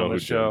I don't youngins know on who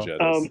the show.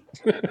 Joan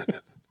Jett is.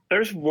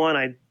 There's one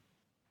I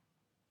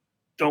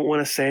don't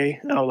want to say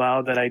out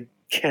loud that I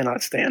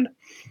cannot stand.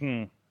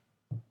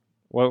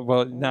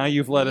 Well, now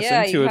you've led us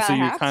Yeah, into you it, so you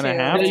kinda kind of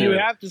have have to. you to.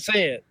 have to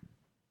say it.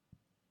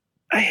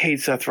 I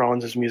hate Seth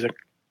Rollins' music.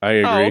 I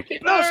agree. Oh, okay.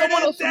 No,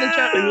 someone else in the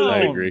chat room. I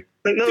agree.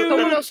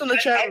 Someone else in the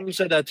chat room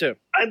said that too.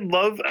 I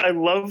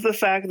love the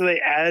fact that they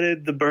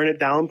added the burn it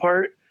down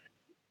part,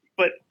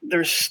 but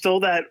there's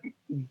still that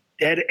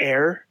dead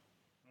air,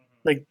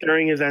 like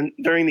during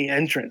the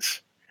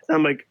entrance. And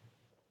I'm like,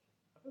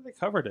 I thought they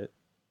covered it.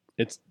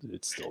 It's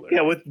still there.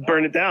 yeah, with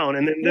burn it down,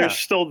 and then Yeah. there's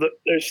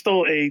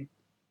still a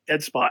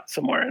dead spot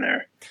somewhere in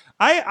there.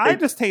 I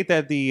just hate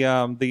that the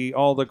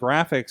all the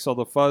graphics, all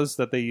the fuzz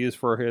that they use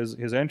for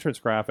his entrance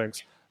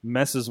graphics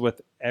messes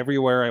with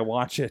everywhere I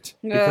watch it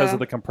because Yeah. of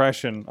the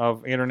compression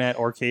of internet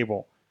or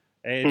cable.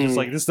 And it's just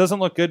like this doesn't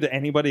look good to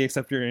anybody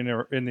except you're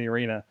in the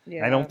arena.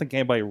 Yeah. I don't think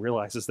anybody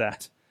realizes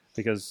that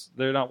because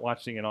they're not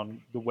watching it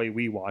on the way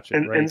we watch it,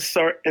 And, right?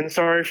 and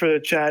sorry for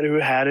the chat who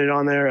had it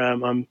on there.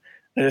 I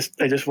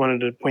just wanted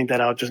to point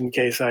that out just in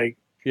case I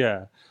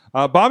Yeah.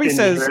 Bobby didn't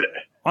says hear it.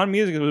 on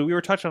music, we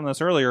were touching on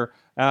this earlier,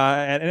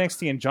 at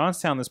NXT in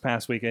Johnstown this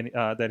past weekend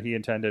that he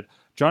attended,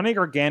 Johnny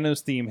Gargano's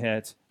theme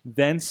hit,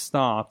 then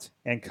stopped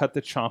and cut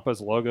the Ciampa's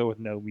logo with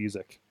no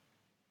music.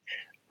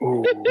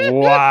 Ooh.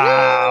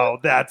 Wow,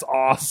 that's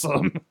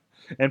awesome.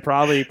 And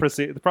probably then,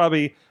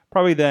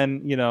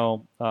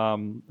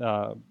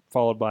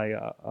 followed by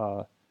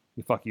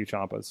fuck you,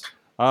 Ciampa's.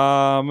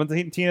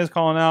 Tina's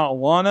calling out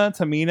Lana,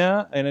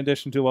 Tamina, in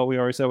addition to what we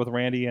already said with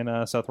Randy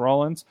and Seth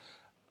Rollins.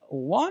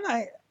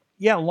 Lana's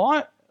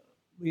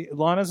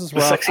is The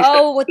rough. sexy-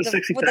 Oh, with the the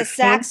sexy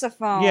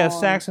saxophone. Yeah,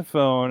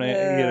 saxophone.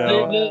 Yeah.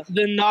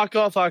 The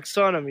knockoff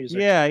Oksana music.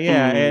 Yeah,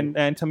 and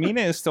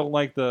Tamina is still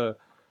like the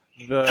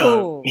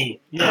Oh.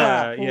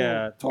 yeah.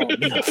 Yeah.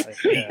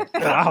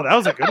 Wow, that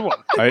was a good one.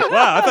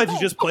 Wow, I thought you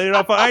just played it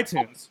off of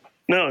iTunes.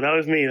 No, that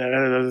was me. That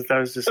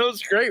was just That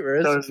was great,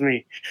 Riz. that was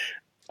me.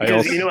 I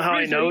Because also, you know how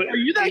I know it. Are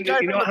you that guy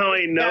You know from how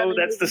I know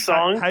that's the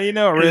song. How do you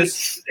know, 'Cause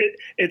Riz?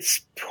 It's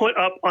put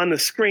up on the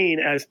screen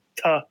as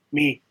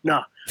Tamina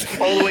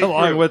all the way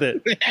Along through. with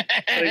it.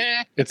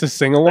 it's a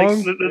sing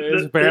along.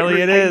 It's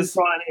barely it is.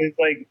 Is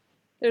like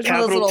There's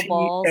one of those Capital little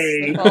balls.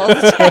 T-A. that follow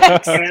the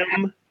text.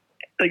 M.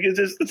 Like it's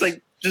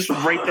Just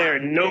right there.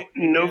 No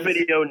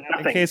video, In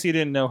nothing. case you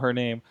didn't know her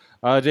name.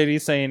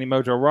 JD's saying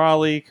Emojo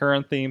Raleigh.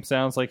 Current theme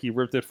sounds like he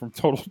ripped it from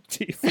Total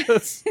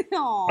Divas.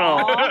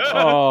 Aww.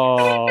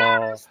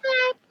 Oh.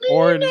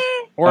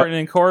 Orton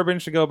and Corbin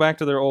should go back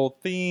to their old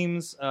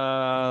themes.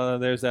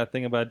 There's that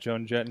thing about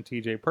Joan Jett and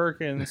TJ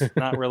Perkins.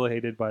 Not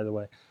related, by the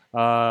way.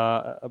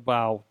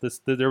 Wow.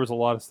 There was a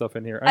lot of stuff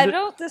in here. I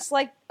don't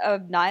dislike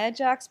Nia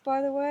Jax,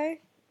 by the way.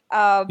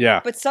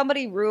 Yeah. But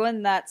somebody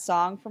ruined that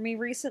song for me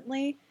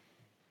recently.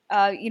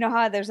 You know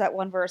how there's that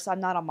one verse, I'm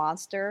not a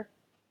monster?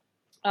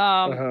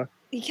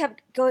 He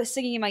kept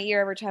singing in my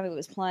ear every time it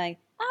was playing,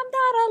 I'm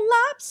not a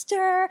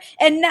lobster.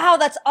 And now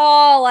that's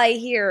all I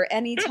hear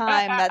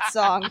anytime that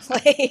song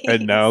plays.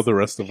 And now the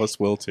rest of us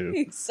will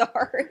too.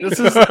 Sorry. This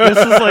is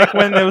like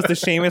when there was the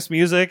Seamus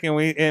music and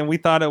we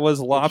thought it was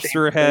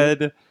Lobster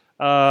Head.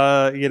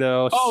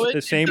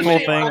 The shameful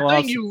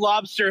thing. You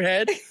lobster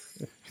head.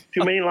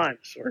 Too many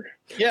limes. Or...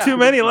 Yeah. Too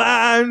many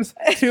limes.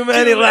 Too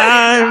many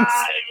limes.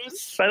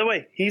 By the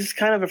way, he's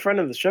kind of a friend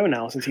of the show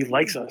now since he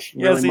likes us.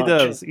 Yes, Really he much.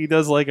 does. He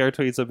does like our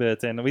tweets a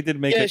bit, and we did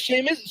make Yeah, it.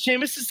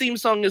 Seamus' theme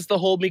song is the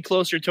 "Hold Me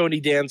Closer"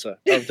 Tony Danza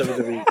of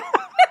WWE.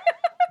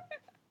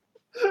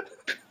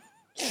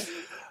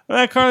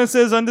 Carlin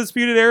says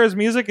Undisputed Era's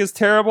music is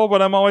terrible, but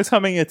I'm always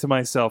humming it to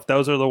myself.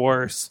 Those are the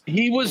worst.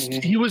 He was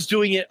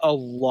doing it a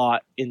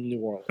lot in New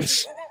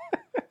Orleans.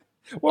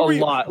 What were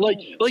you- Lot.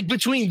 Like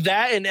between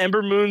that and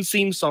Ember Moon's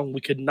theme song,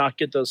 we could not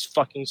get those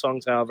fucking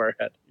songs out of our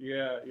head.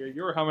 Yeah,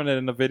 you were humming it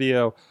in the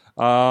video.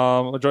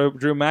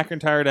 Drew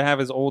McIntyre to have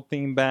his old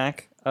theme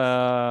back.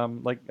 Oh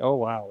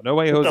wow, no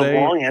way, With Jose. the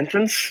long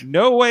entrance.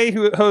 No way,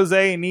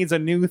 Jose needs a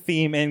new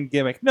theme and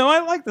gimmick. No,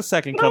 I like the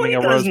second coming he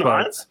of does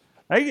Rosebuds.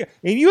 And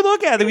you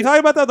look at it. We talked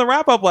about that in the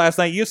wrap up last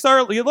night. You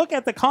look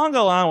at the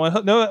conga line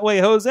with No Way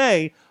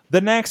Jose.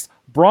 The next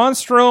Braun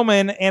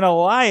Strowman and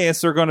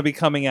Elias are going to be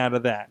coming out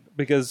of that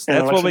because And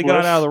that's what Alexa we got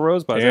Bliss. out of the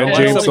Rosebuds. And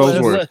Alexa James Bliss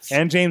Ellsworth.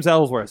 and James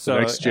Ellsworth. So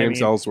next James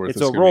Ellsworth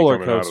It's is a gonna be roller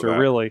coming out of coaster, that.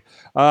 really.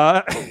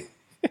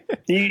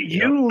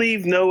 You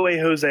leave No Way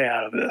Jose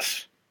out of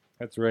this.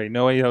 That's right.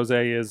 No Way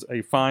Jose is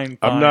a fine.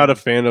 I'm not a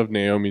fan of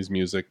Naomi's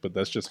music, but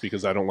that's just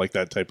because I don't like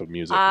that type of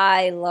music.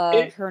 I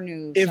love her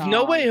new If song.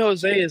 No Way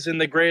Jose is in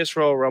the Greatest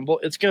Royal Rumble,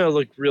 it's gonna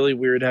look really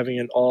weird having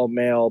an all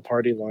male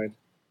party line.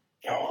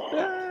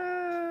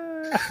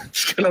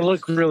 It's gonna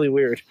look really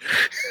weird.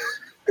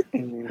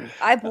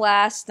 I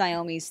blast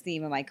Naomi's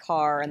theme in my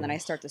car, and then I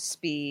start to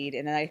speed,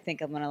 and then I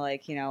think I'm gonna I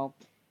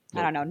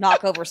don't know,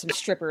 knock over some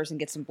strippers and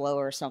get some blow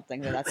or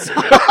something. But that's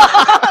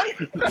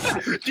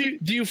do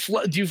you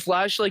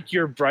flash like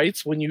your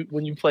brights when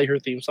you play her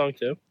theme song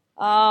too?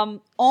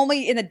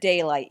 only in the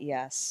daylight.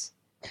 Yes.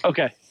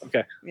 Okay.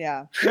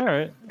 Yeah. All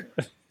right.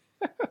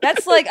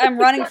 That's like I'm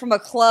running from a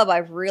club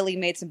I've really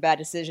made some bad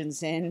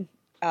decisions in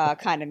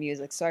kind of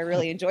music. So I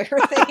really enjoy her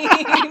theme.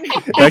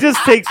 It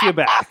just takes you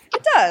back.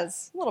 It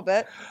does. A little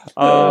bit.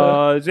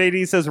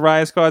 JD says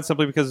Riot Squad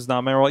simply because it's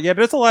not memorable. Yeah,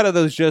 there's a lot of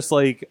those just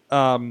like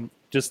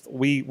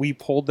we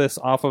pulled this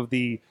off of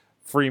the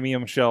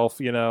freemium shelf,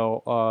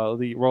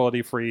 the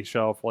royalty free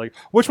shelf,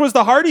 which was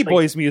the Hardy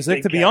Boys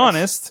music, to be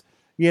honest.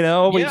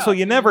 So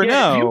you never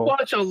know. If you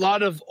watch a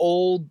lot of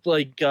old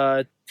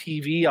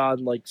TV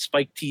on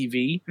Spike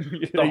TV,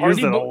 They used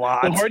it a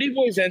lot. the Hardy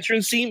Boys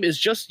entrance theme is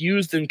just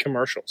used in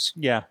commercials.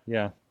 Yeah.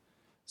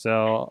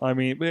 So I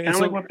mean, Kind it's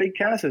of like what Big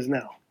Cass is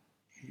now.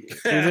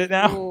 is it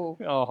now? Ooh.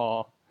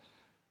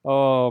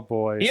 Oh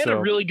boy. He had So,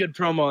 a really good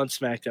promo on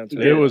SmackDown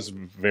today. It was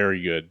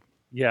very good.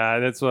 yeah,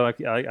 that's what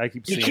I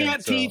keep You seeing.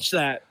 can't so. teach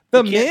that.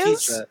 The You can't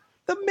Miz. teach that.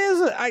 The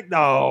Miz.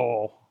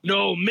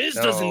 No, Miz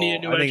doesn't need a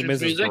new I think entrance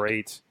Miz music. is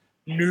great,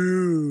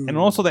 No. and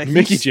also that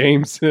Mickey he's-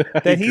 James. I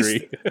that he's-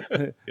 agree.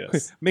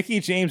 Yes. Mickey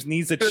James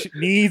needs a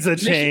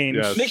change.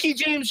 Yes. Mickey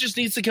James just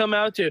needs to come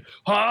out to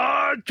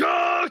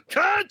Hardcore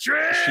Country.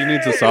 She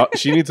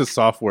needs a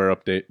software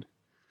update.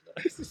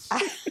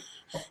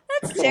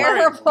 That's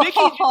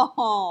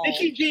terrible.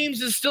 Mickey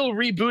James is still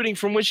rebooting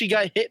from when she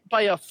got hit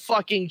by a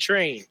fucking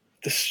train.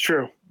 This is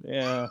true.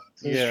 Yeah,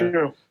 This yeah. is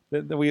true.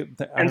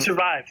 And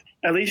survived.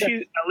 At least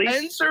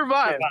And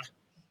survived.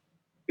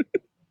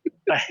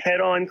 a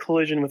head-on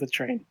collision with a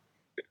train.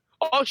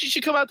 Oh, she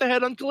should come out to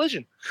head-on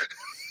collision.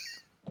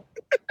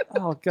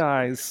 Oh,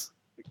 guys.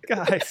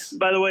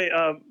 By the way,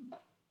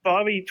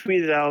 Bobby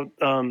tweeted out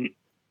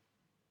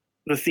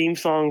the theme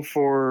song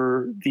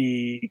for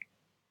the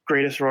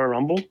Greatest Royal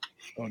Rumble.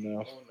 Oh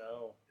no.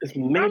 It's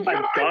made by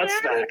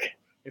Godsmack.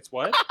 It's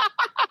what?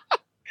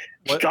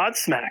 What?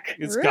 Godsmack.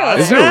 It's Really? God.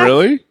 Is it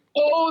really?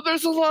 Oh,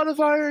 there's a lot of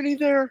irony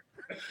there.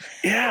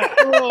 Yeah.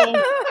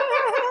 Oh.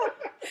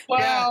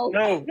 Wow.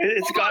 No,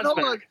 it's Hold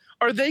Godsmack. on.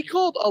 Are they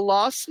called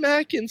Allah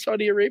Smack in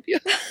Saudi Arabia?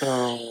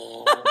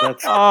 Oh,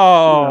 that's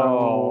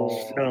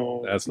Oh.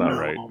 no. That's not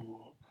right.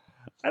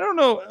 I don't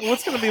know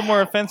what's going to be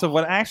more offensive,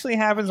 what actually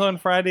happens on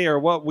Friday or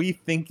what we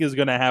think is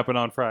going to happen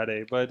on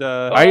Friday. But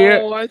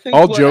I think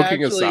all what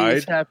joking actually aside,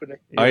 is happening.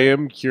 I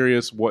am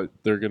curious what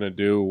they're going to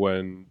do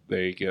when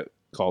they get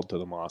called to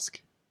the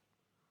mosque.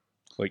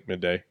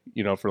 Midday,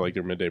 for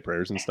their midday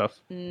prayers and stuff.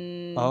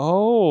 Mm.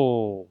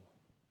 oh,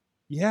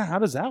 Yeah, how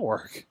does that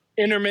work?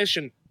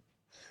 Intermission.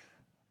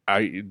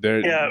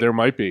 There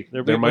might be.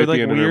 There might like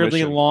be an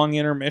weirdly intermission. long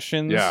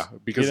intermissions. Yeah,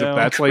 because you if know?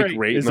 that's like Great.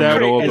 right in Is the that,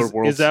 middle of the is,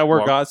 world. is that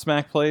where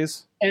Godsmack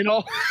plays? And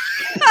all.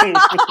 And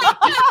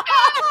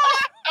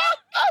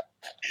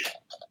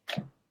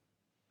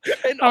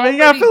I mean, you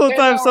gotta already fill the 10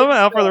 time hours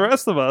somehow for the show.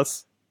 rest of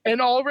us.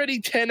 An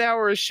already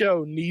 10-hour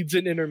show needs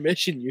an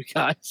intermission, you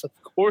guys. Of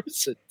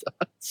course it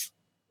does.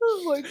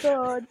 Oh my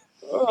god.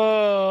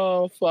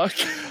 Oh, fuck.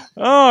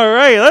 All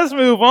right, let's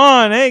move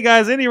on. Hey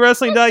guys,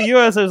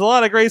 IndieWrestling.us. There's a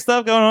lot of great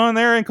stuff going on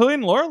there,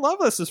 including Laura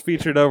Lovelace is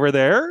featured over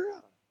there.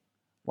 A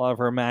lot of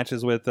her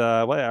matches with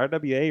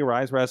RWA,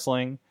 Rise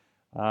Wrestling,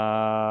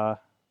 IWA?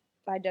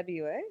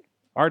 RWA,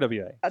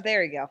 Oh,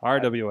 there you go.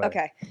 RWA.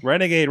 Okay.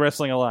 Renegade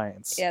Wrestling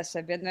Alliance. Yes,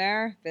 I've been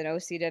there. Been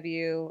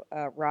OCW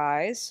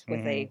Rise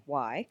with a Mm-hmm.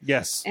 Y.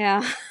 Yes.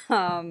 Yeah.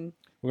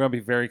 We're going to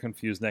be very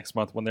confused next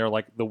month when they're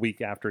like the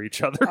week after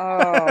each other.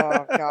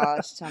 Oh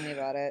gosh, tell me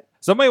about it.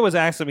 Somebody was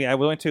asking me, I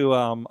went to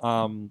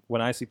when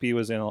ICP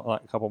was in a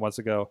couple months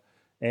ago,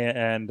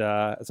 and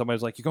somebody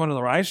was like, "You going to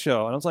the Rise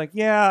show?" And I was like,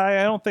 "Yeah,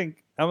 I don't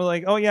think." I was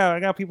like, "Oh yeah, I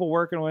got people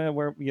working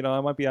where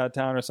I might be out of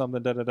town or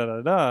something." Da da da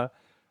da da.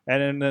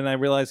 And then I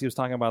realized he was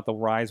talking about the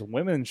Rise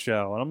Women's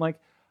show, and I'm like,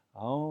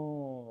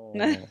 "Oh,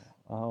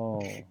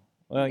 oh."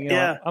 Well,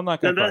 Yeah. I'm not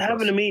going That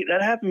happened to me.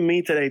 That happened to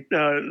me today,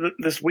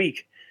 this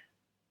week.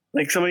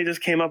 Like somebody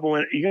just came up and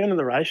went, "You going to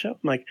the Rise show?" I'm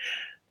like,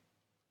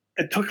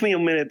 it took me a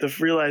minute to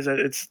realize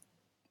that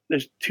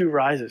there's two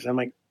Rises. I'm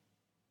like,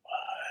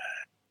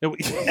 I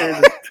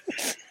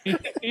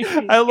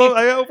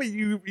hope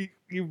you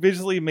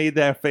visually made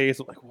that face.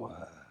 I'm like,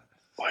 what?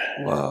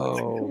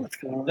 Whoa. What's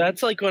going on?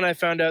 That's like when I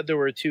found out there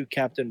were 2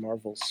 Captain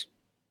Marvels.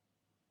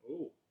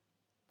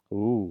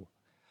 Ooh.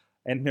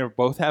 And they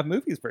both have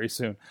movies very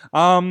soon.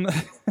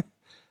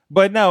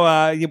 But no,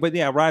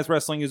 Rise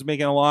Wrestling is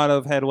making a lot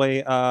of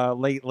headway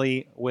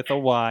lately with a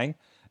Y.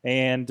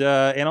 And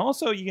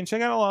also you can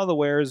check out a lot of the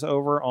wares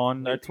over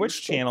on their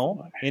Twitch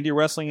channel, Indie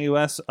Wrestling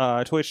US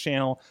Twitch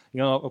channel.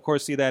 Of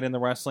course, see that in the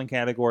wrestling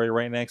category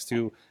right next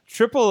to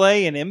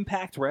AAA and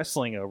Impact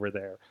Wrestling over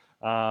there.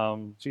 I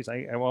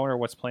wonder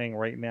what's playing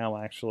right now,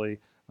 actually,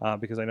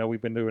 because I know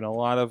we've been doing a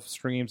lot of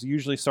streams,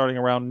 usually starting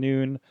around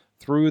noon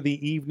through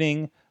the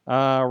evening.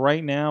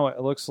 Right now,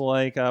 it looks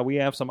like we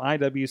have some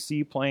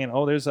IWC playing.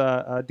 Oh, there's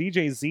a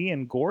DJ Z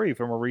and Gory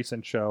from a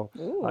recent show.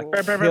 A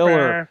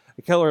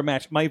killer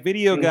match. My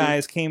video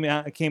guys came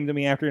to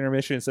me after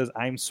intermission and says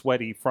I'm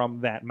sweaty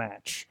from that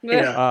match.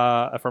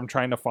 Yeah. From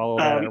trying to follow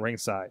that at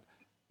ringside.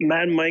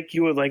 Mad Mike,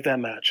 you would like that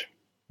match.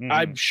 Mhm.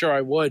 I'm sure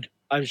I would.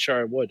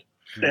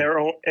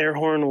 Air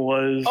horn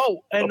was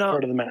and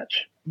part of the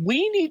match.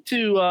 we need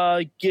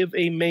to give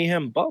a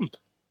Mayhem bump.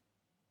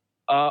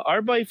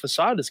 Our buddy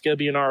Facade is going to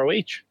be in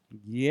ROH.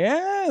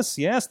 Yes.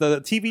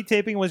 The TV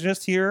taping was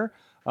just here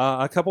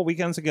a couple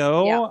weekends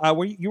ago. Yeah.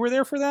 You were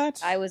there for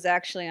that? I was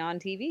actually on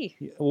TV.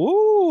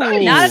 Ooh.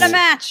 Not in a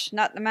match.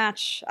 Not in the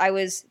match. I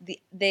was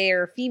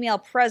their female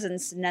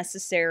presence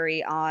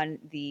necessary on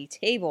the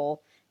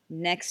table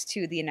next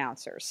to the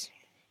announcers.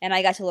 And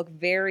I got to look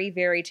very,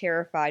 very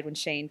terrified when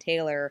Shane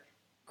Taylor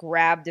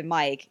grabbed a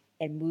mic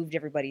and moved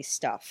everybody's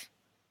stuff.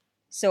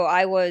 So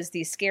I was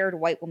the scared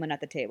white woman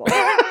at the table.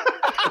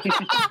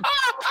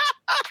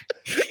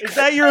 Is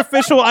that your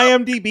official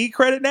IMDb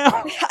credit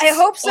now? I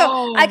hope so.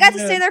 Oh, I got to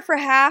man. stay there for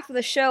half of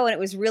the show, and it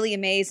was really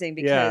amazing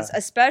because,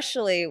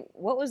 especially,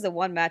 what was the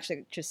one match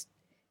that just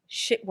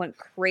shit went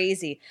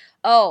crazy?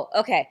 Oh,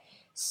 okay.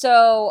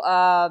 So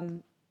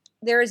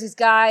there was these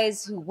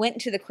guys who went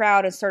into the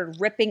crowd and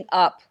started ripping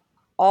up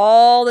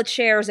all the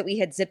chairs that we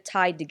had zip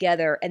tied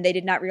together, and they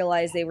did not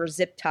realize they were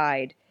zip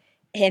tied.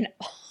 And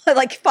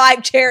like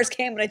 5 chairs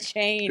came in a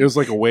chain. It was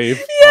like a wave.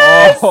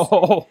 Yes!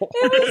 Oh.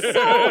 It was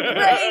so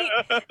great.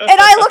 And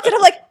I looked at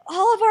him like,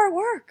 all of our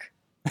work.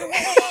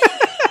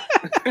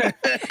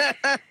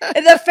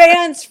 And the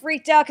fans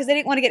freaked out because they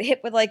didn't want to get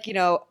hit with a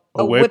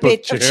whip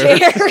whippet of of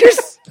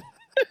chairs.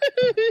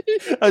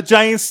 A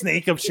giant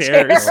snake of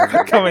chairs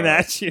Chairs. coming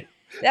at you.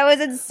 That was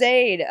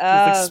insane.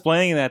 Just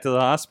explaining that to the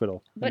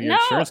hospital. but Your no.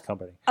 insurance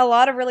company. A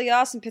lot of really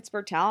awesome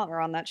Pittsburgh talent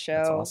were on that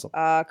show. That's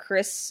awesome.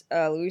 Chris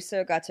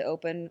Luso got to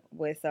open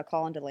with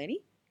Colin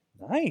Delaney.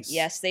 Nice.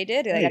 Yes, they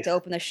did. They got to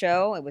open the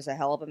show. It was a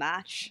hell of a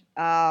match.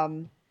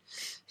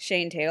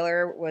 Shane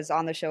Taylor was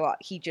on the show.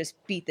 He just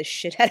beat the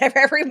shit out of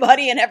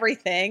everybody and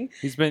everything.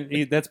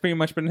 That's pretty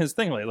much been his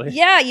thing lately.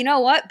 Yeah, you know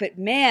what? But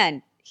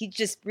man, he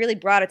just really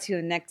brought it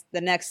to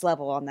the next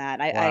level on that.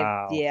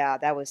 Wow. Yeah,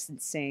 that was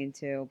insane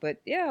too. But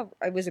yeah,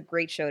 it was a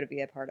great show to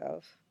be a part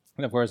of.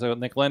 And of course,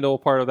 Nick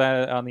Lendl, part of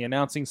that on the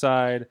announcing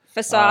side.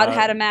 Facade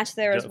had a match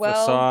there as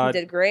well. Facade,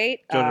 He did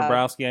great. Joe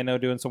Dabrowski, I know,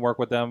 doing some work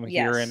with them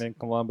here yes. and in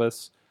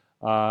Columbus.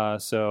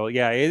 So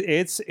yeah,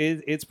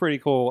 it's pretty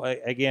cool.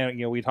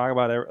 Again, we talk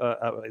about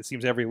it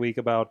seems every week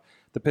about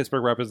the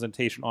Pittsburgh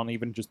representation on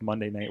even just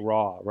Monday Night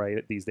Raw,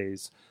 right? These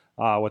days,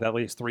 with at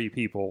least 3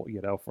 people,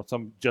 for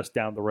some just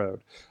down the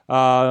road,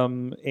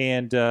 and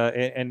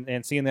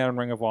seeing that in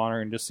Ring of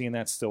Honor and just seeing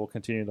that still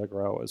continue to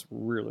grow is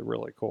really,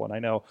 really cool. And I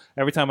know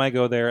every time I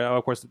go there,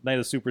 of course, the Night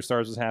of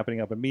Superstars was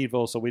happening up in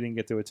Meadville, so we didn't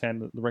get to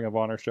attend the Ring of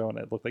Honor show, and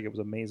it looked like it was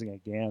amazing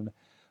again.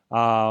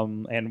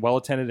 And well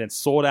attended and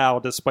sold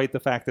out, despite the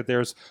fact that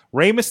there's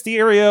Rey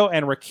Mysterio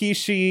and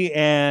Rikishi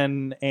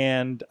and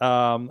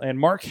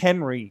Mark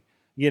Henry,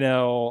 an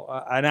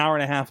hour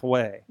and a half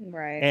away,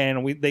 Right.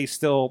 and they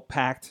still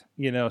packed,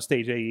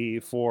 Stage AE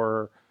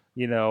for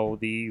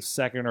the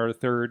second or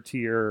third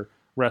tier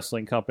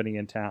wrestling company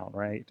in town,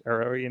 right,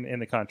 or in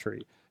the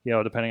country,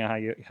 depending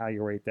on how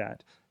you rate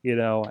that,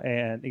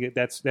 and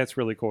that's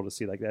really cool to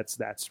see. Like that's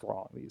that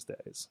strong these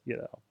days,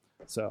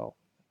 so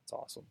it's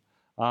awesome.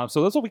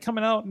 So those will be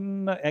coming out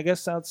in, I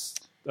guess that's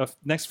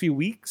next few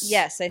weeks.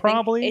 Yes, I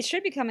probably. think it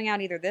should be coming out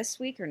either this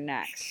week or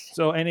next.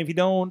 So, and if you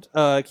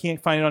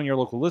can't find it on your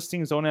local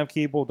listings, don't have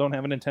cable, don't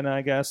have an antenna,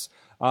 I guess,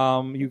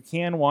 you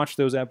can watch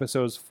those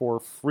episodes for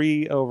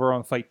free over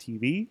on Fight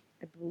TV.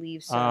 I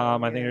believe so. I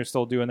think they're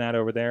still doing that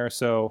over there.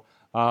 So,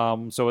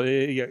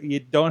 you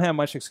don't have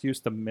much excuse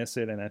to miss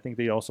it, and I think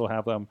they also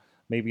have them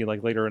maybe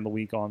like later in the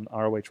week on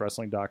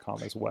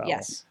ROHWrestling.com as well.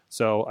 Yes.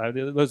 So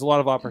there's a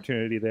lot of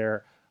opportunity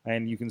there.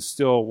 And you can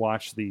still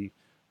watch the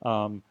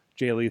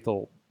Jay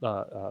Lethal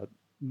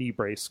knee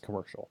brace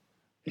commercial.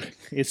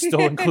 It's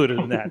still included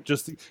in that.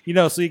 Just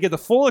so you get the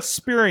full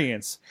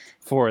experience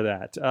for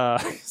that.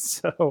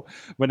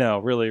 But no,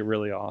 really,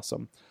 really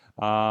awesome.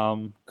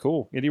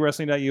 Cool.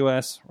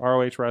 IndieWrestling.us,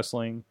 ROH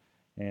Wrestling,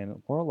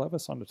 and Laura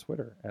Levis on the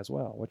Twitter as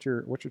well. What's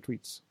your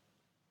tweets?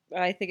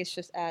 I think it's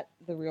just at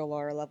the real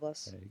Laura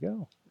Lovelace. There you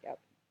go. Yep.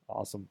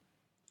 Awesome.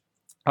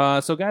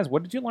 So guys,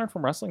 what did you learn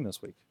from wrestling this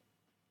week?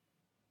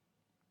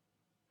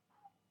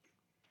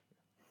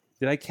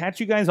 Did I catch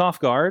you guys off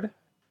guard?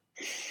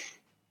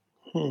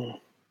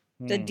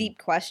 The deep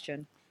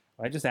question.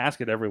 I just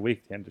ask it every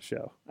week to end the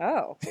show.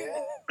 Oh.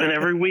 And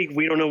every week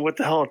we don't know what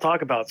the hell to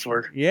talk about,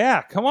 Sorg.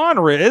 Yeah, come on,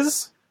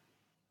 Riz.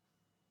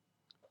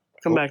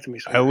 Come back to me,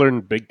 Sorg. I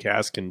learned Big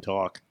Cass can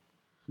talk.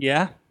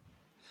 Yeah.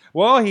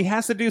 Well, he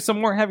has to do some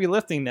more heavy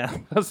lifting now,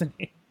 doesn't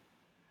he?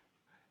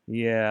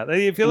 Yeah.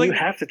 I feel like you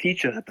have to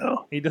teach that,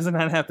 though. he does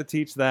not have to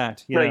teach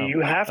that. No, you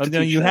have to no,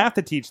 teach you that. have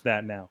to teach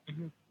that now.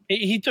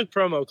 He took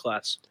promo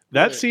class.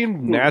 That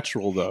seemed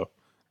natural, though.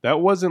 That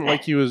wasn't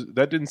like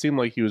that didn't seem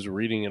like he was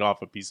reading it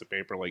off a piece of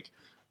paper like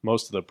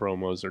most of the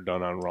promos are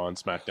done on Raw and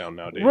SmackDown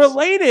nowadays.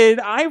 Related,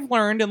 I've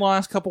learned in the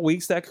last couple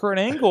weeks that Kurt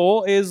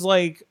Angle is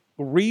like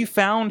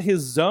refound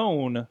his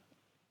zone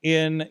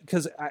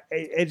because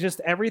it just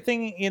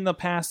everything in the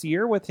past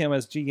year with him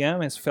as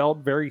GM has felt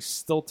very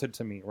stilted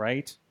to me,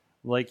 right?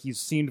 Like he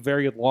seemed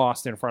very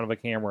lost in front of a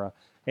camera.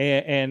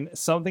 And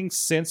something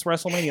since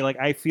WrestleMania, like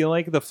I feel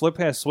like the flip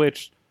has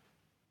switched.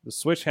 The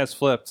switch has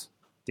flipped.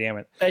 Damn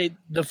it. Hey,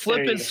 the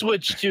flip and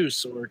switch too,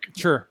 Sorg.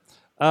 Sure.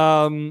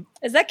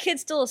 Is that kid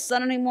still a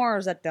son anymore, or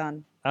is that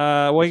done?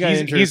 Well, he got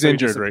injured. He's so he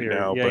injured right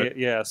disappeared. now, Yeah, but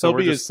yeah. So he'll we're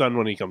be his son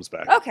when he comes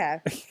back. Okay.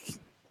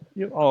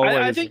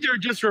 I think they're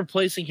just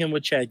replacing him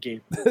with Chad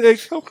Gable.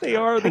 They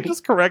are. They're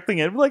just correcting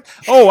it. Like,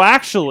 oh,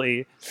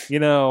 actually,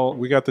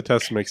 We got the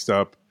tests mixed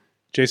up.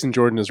 Jason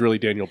Jordan is really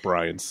Daniel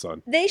Bryan's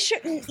son. They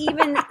shouldn't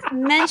even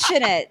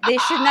mention it. They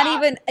should not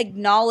even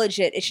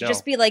acknowledge it. It should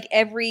just be like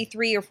every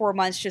 3 or 4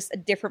 months, just a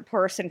different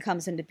person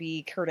comes in to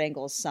be Kurt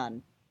Angle's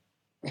son.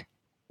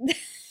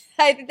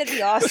 I think that'd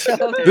be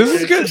awesome.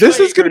 This is good. This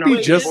is going to be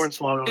just.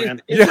 Hornswoggle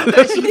again. Yeah,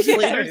 that's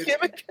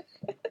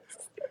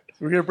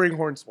we're going to bring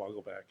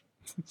Hornswoggle back.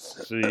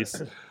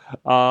 jeez.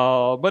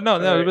 But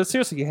no. But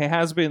seriously, it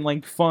has been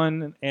like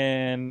fun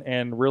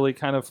and really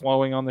kind of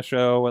flowing on the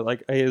show.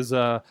 Like his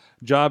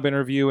job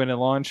interview in a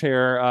lawn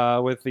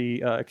chair with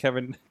the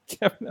Kevin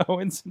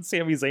Owens and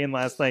Sami Zayn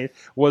last night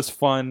was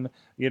fun.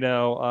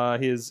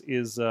 His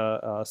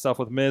stuff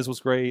with Miz was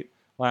great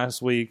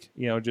last week.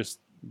 Just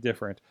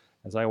different.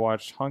 As I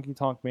watched Honky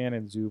Tonk Man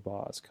and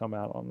Zubaz come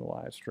out on the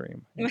live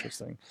stream.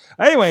 Interesting.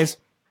 Anyways,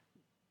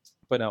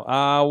 but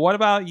no. What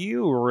about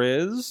you,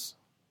 Riz?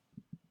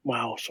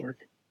 Wow, Sorg.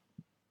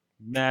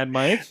 Mad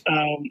Mike?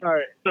 All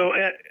right. So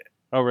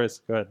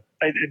Riz, go ahead.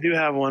 I do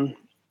have one.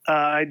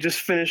 I just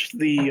finished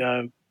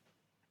the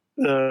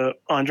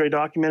Andre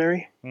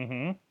documentary.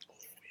 Mm-hmm.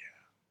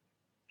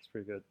 It's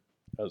pretty good.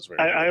 That was very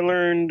I good.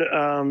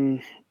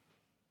 learned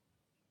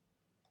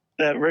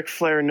that Ric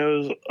Flair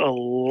knows a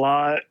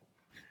lot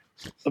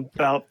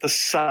about the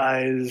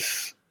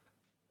size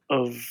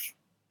of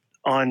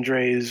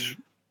Andre's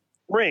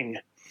ring.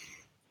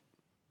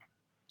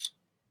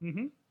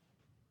 Mm-hmm.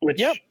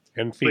 Which,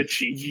 And feet.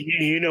 which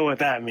you know what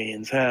that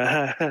means.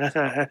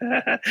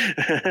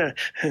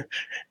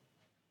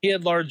 He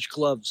had large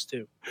gloves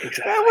too.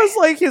 Exactly. That was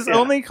like his Yeah.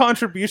 only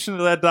contribution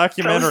to that That was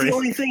documentary. the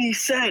only thing he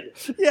said.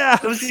 Yeah.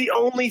 That was the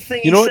only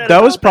thing You know he what? said.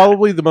 That was about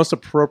probably the most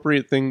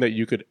appropriate thing that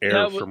you could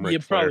air from Ric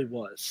It Flair. probably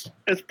was.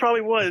 It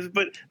probably was,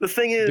 but the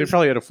thing is, They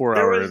probably had a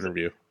 4-hour there was-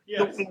 interview.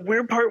 the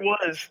weird part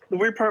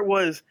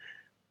was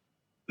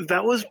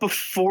that was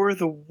before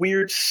the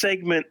weird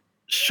segment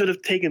should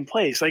have taken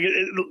place. Like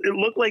it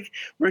looked like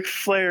Ric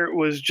Flair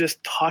was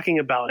just talking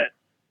about it,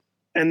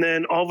 and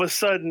then all of a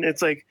sudden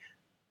it's like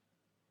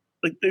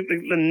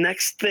the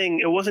next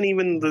thing. It wasn't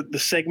even the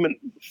segment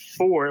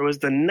 4. It was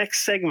the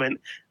next segment.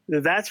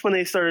 That's when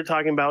they started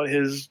talking about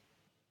his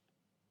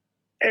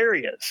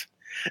areas,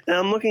 and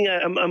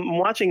I'm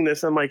watching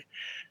this. I'm like,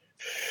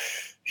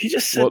 he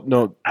just said. Well,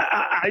 no,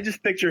 I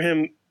just picture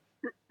him,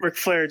 Ric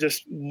Flair,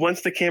 just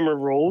once the camera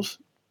rolls,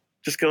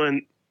 just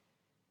going,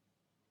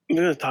 I'm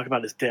going to talk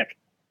about his dick.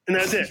 And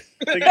that's it.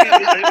 Like,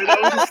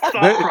 that was his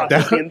thought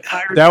process the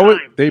entire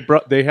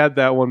time. They had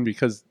that one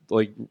because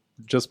like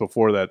just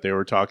before that they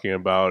were talking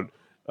about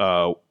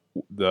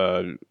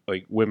the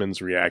like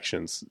women's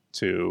reactions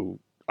to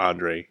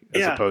Andre as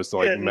Yeah, opposed to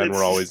like yeah, men it's-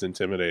 were always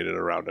intimidated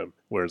around him,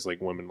 whereas like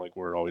women like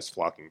were always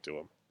flocking to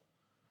him.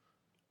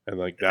 And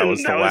like that And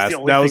was the that was last the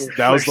only thing Ric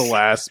that was the Flair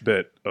last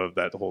bit of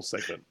that whole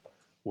segment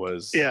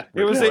was Yeah.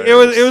 It was Ric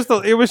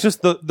it was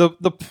just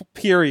the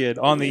period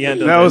on the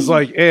end of that it. was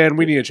like, and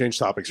we need to change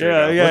topics right Yeah,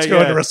 now. yeah, Let's go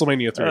yeah. into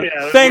WrestleMania 3.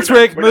 Yeah, Thanks, we're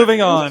not- Rick. we're not Moving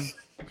doing on. this.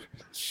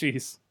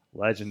 Jeez,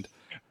 legend.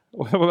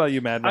 What about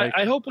you, Mad Mike?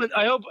 I hope if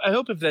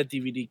that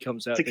DVD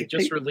comes out, they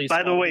just release.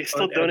 By the all way,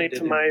 still donate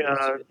to unedited my,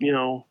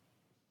 interviews.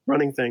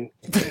 running thing.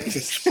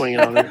 Just swing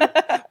it on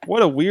there.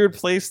 What a weird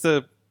place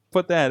to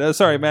put that.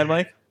 Sorry, Mad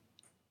Mike.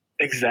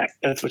 Exact.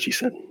 That's what she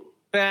said.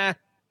 Nah.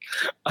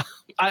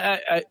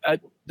 I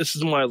this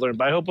is what I learned,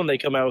 but I hope when they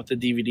come out with the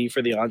DVD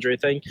for the Andre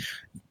thing,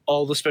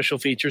 all the special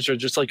features are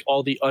just like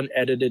all the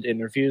unedited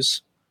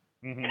interviews,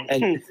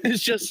 and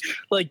it's just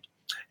like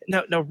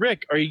now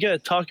Rick, are you gonna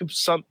talk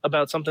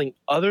about something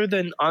other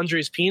than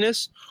Andre's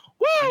penis?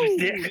 Woo!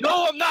 Dick.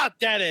 No, I'm not,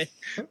 Daddy.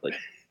 Like,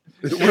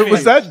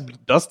 Was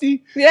that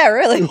Dusty? Yeah,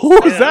 really. Who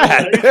was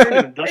that?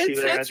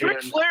 it's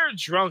Ric Flair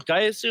drunk.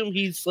 I assume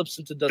he slips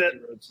into Dusty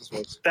Rhodes'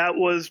 voice. That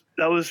was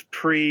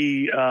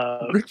pre.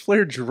 Ric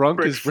Flair drunk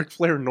Ric- is Ric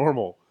Flair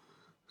normal.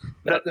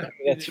 That's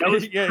That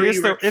was Yeah, pre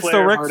it's the Ric Ric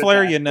heart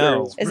Flair attack. you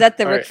know. Is that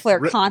the All Ric right. Flair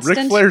Ric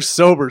constant? Flair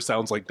sober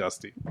sounds like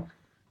Dusty.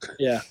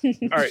 Yeah.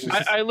 All right.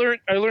 I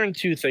learned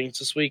two things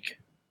this week.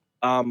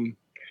 I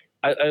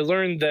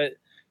learned that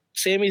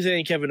Sami Zayn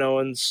and Kevin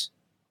Owens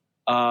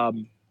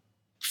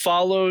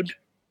followed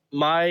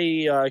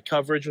my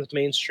coverage with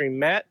Mainstream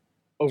Matt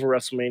over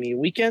WrestleMania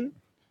weekend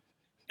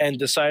and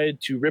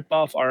decided to rip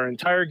off our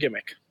entire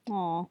gimmick.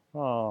 Aw. Oh.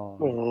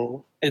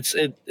 Oh. It's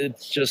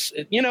just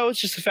it's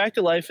just a fact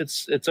of life.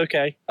 It's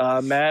okay.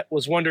 Matt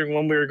was wondering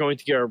when we were going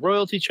to get our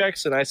royalty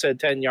checks, and I said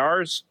 10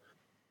 yards.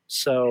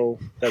 So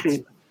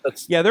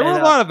that's Yeah, there were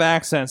and, a lot of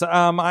accents.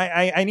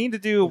 I need to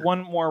do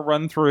one more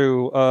run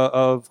through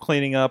of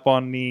cleaning up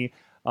on the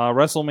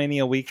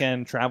WrestleMania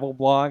weekend travel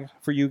blog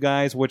for you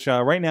guys, which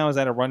right now is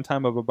at a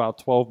runtime of about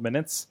 12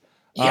 minutes.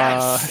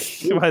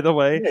 Yes. By the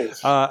way,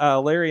 Yes.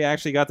 Larry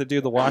actually got to do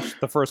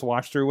the first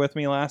watch through with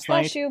me last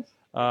Bless night. you.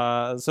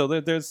 So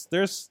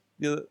there's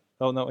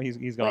oh no,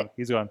 he's gone.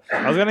 He's gone.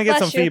 I was gonna get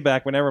Bless some you.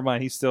 feedback, but never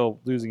mind. He's still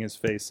losing his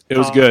face. It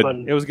was Oh, good.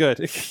 fun. It was good.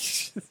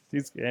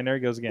 And there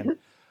he goes again.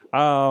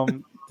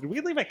 Did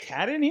we leave a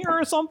cat in here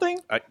or something?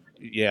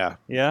 Yeah,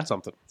 Yeah,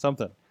 something.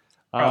 something.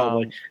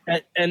 Probably.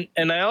 And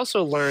I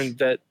also learned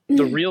that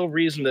the real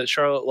reason that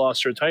Charlotte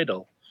lost her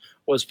title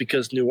was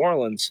because New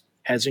Orleans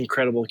has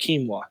incredible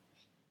quinoa.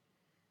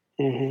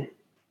 Mhm.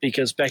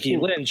 Because Becky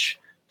Lynch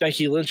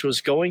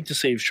was going to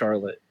save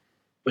Charlotte,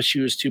 but she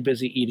was too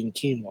busy eating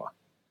quinoa.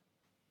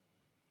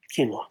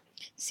 Quinoa.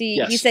 See,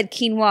 Yes. you said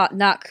quinoa,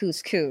 not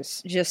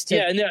couscous. Just to,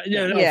 Yeah,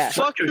 no. Yeah.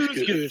 Fuck Fuck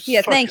couscous.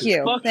 Yeah, Fuck thank you.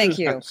 you. Fuck Thank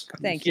you.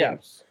 couscous. Thank Yeah. you.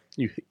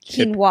 You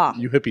Quinoa.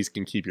 You hippies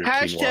can keep your quinoa.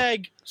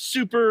 Hashtag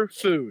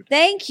superfood.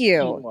 Thank you.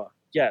 Quinoa.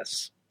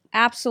 Yes.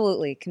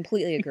 Absolutely.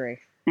 Completely agree.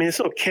 I mean, it's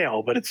still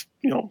kale, but it's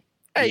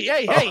Hey.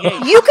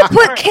 You could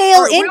put kale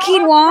All right, in we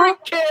don't quinoa.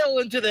 have to bring kale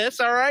into this,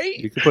 all right?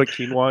 You can put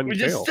quinoa in We're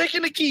your just kale.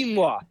 sticking to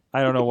quinoa.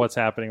 I don't know what's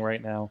happening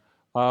right now.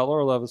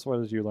 Laura Levis,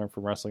 what did you learn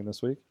from wrestling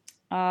this week?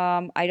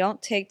 I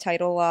don't take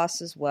title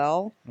loss as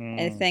well.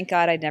 And thank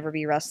God I'd never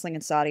be wrestling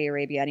in Saudi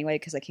Arabia anyway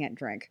because I can't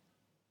drink.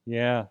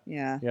 Yeah,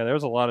 Yeah. there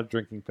was a lot of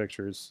drinking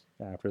pictures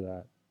after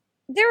that.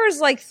 There was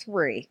like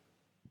 3.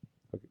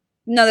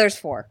 No, there's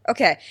 4.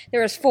 Okay,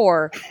 there was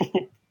 4.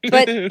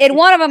 But in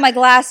one of them, my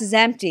glass is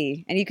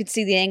empty, and you could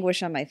see the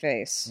anguish on my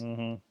face.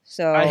 Mm-hmm.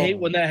 So I hate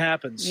when that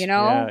happens. you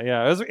know,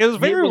 Yeah. It was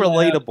very People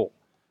laugh. relatable,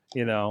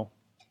 you know.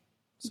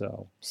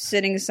 So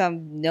sitting in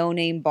some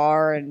no-name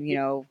bar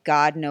and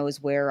God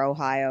knows where,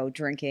 Ohio,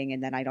 drinking,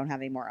 and then I don't have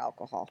any more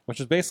alcohol.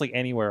 which is basically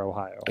anywhere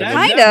Ohio. That,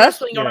 Kind that of.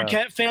 Wrestling Yeah.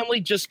 Arquette family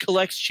just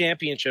collects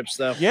championships,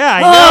 though. Yeah,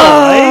 I know,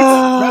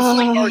 right?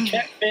 Wrestling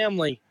Arquette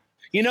family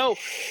You know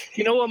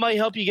what might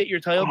help you get your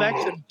title back?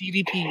 Some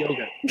DDP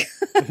yoga.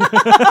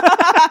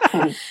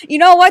 You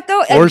know what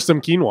though? Or some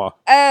quinoa.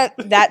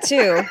 That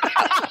too.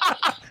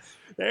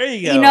 There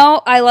you go. You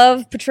know, I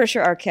love Patricia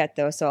Arquette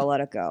though, so I'll let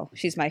it go.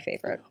 She's my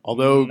favorite.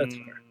 Although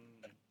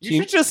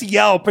you should just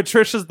yell,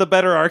 Patricia's the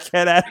better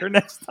Arquette at her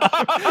next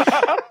time.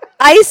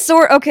 I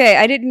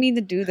didn't mean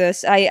to do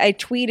this. I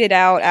tweeted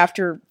out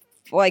after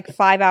like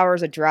 5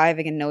 hours of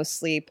driving and no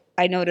sleep.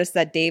 I noticed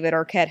that David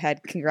Arquette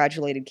had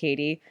congratulated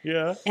Katie.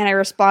 Yeah. And I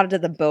responded to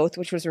them both,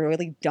 which was a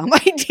really dumb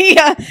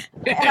idea.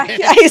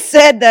 And I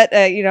said that,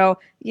 I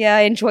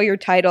enjoy your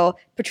title.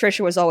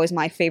 Patricia was always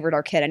my favorite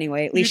Arquette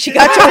anyway. At least she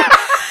got to...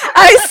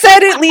 I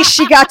said at least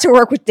she got to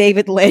work with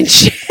David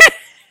Lynch.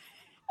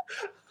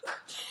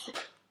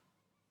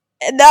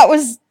 And that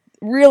was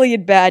really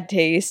in bad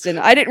taste, and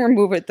I didn't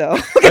remove it though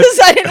because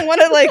I didn't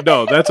want to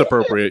No, that's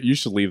appropriate. You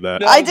should leave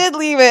that. I did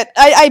leave it.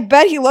 I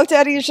bet he looked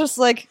at it. He's just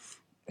like,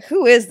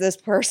 "Who is this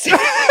person?"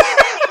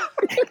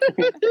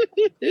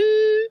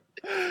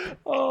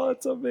 Oh,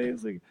 it's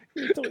amazing.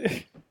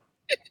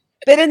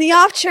 But in the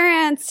off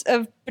chance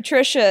of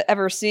Patricia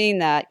ever seeing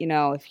that,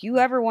 if you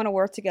ever want to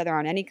work together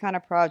on any kind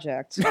of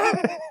project,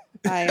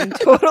 I am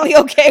totally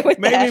okay with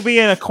that. Maybe be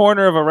in a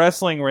corner of a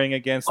wrestling ring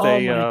against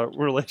a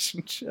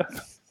relationship.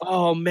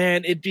 Oh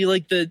man, it'd be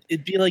like the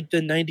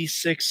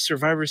 '96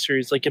 Survivor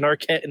Series, like an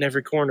Arquette in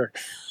every corner.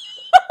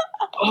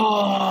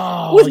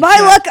 With my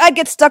luck, I'd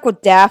get stuck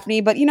with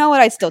Daphne, but you know what?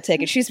 I'd still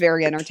take it. She's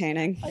very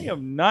entertaining. I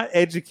am not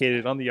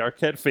educated on the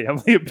Arquette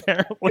family,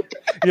 apparently.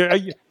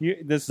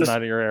 This is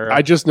not your era.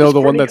 I just know the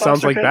one Courtney that sounds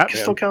Cox like Batman.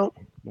 Still count?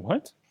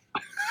 What?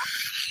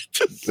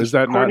 Is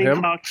that not Courtney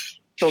him? Cox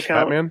still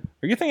count? Batman?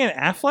 Are you thinking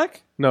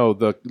Affleck? No,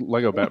 the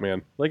Lego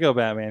Batman. Lego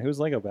Batman. Who's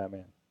Lego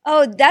Batman?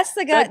 Oh, that's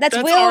the guy. That's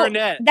Will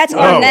Arnett. That's Oh,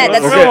 Arnett.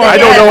 That's okay. Will I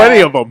don't Arnett. know any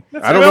of them.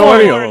 I don't know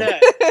any of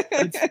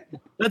them.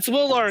 That's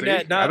Will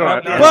Arnett, I not don't-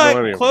 Arnett. I don't know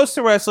any But of close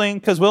to wrestling,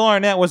 because Will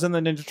Arnett was in the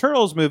Ninja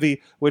Turtles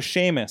movie with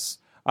Sheamus.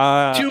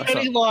 Too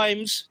many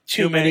limes.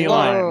 Too many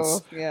limes.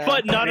 Oh, yeah.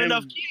 But not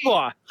enough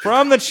quinoa.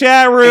 From the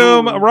chat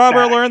room, Ooh,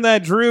 Robert back. learned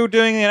that Drew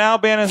doing an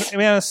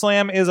Alabama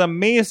Slam is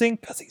amazing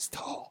because he's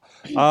tall.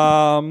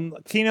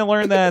 Keenan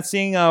learned that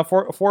seeing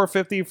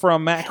 450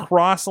 from Matt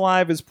Cross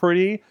live is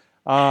pretty.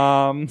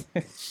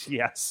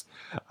 Yes.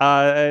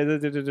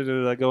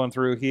 Going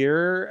through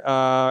here.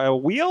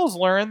 Wheels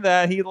learned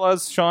that he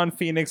loves Sean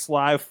Phoenix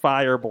live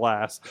Fire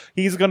Blast.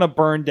 He's gonna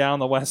burn down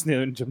the West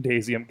Newton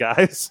Gymnasium,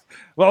 guys.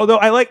 Well, although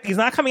he's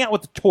not coming out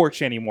with the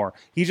torch anymore.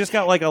 He's just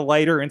got like a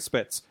lighter and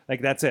spits.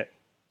 Like that's it.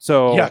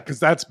 So Yeah, because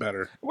that's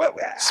better. well,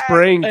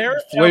 Spraying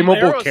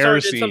flammable Aerostar did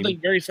kerosene something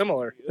very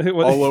similar.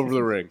 all over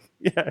the ring.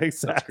 Yeah,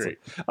 exactly. Great.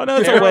 Oh no,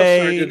 it's a Aerostar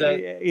way. did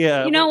that.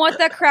 Yeah. You know what?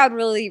 That crowd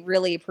really,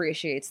 really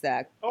appreciates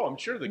that. Oh, I'm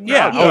sure the crowd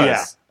Yeah.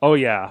 does. Oh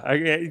yeah.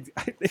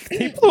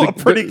 They blew up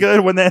pretty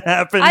good when that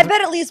happened. I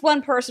bet at least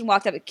one person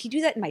walked up. Can you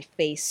do that in my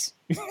face?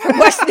 From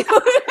West Newton?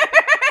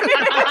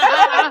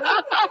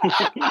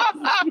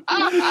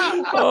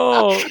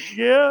 Oh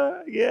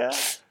yeah.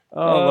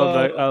 Oh, I love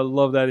that. I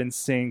love that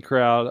insane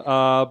crowd.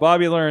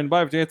 Bobby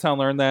J Town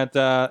learned that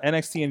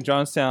NXT in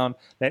Johnstown,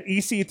 that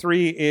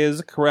EC3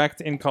 is correct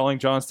in calling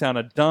Johnstown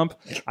a dump.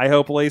 I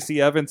hope Lacey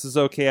Evans is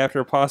okay after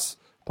a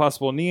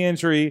possible knee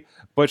injury,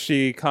 but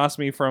she cost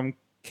me from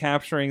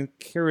capturing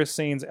Kira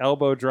Sane's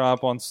elbow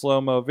drop on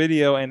slow-mo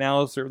video, and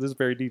Aleister, this is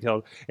very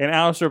detailed, and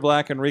Aleister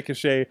Black and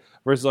Ricochet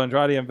versus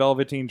Andrade and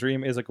Velveteen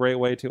Dream is a great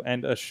way to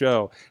end a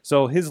show.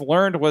 So his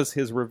learned was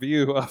his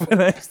review of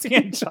NXT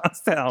in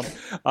Johnstown.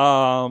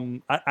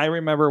 I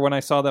remember when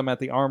I saw them at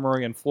the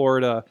Armory in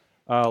Florida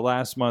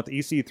last month,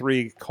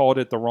 EC3 called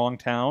it the wrong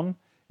town.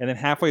 And then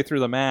halfway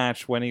through the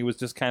match, when he was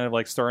just kind of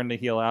like starting to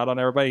heel out on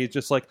everybody, he's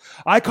just like,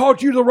 I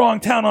called you the wrong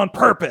town on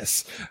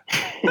purpose.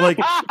 3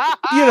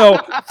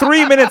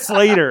 minutes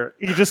later,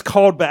 he just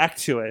called back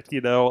to it,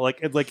 maybe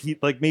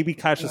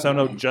Kaishia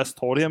Sono just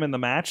told him in the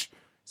match.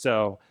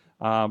 So,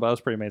 but that was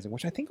pretty amazing,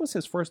 which I think was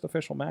his first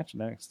official match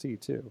in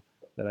NXT too,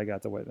 that I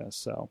got to witness.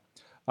 So,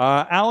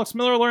 Alex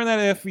Miller learned that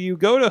if you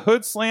go to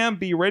Hood Slam,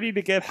 be ready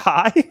to get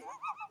high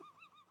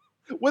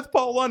with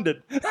Paul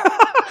London.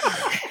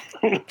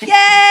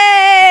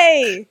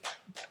 Yay!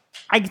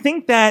 I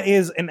think that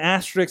is an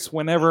asterisk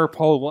whenever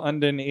Paul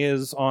London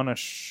is on a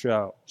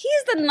show.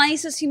 He's the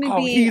nicest human Oh,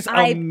 being he's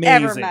I've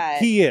amazing. ever met.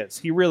 He is.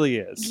 He really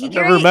is. I've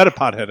never met a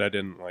pothead I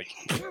didn't like.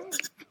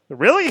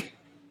 Really?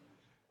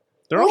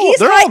 They're Well, all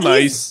he's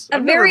nice. a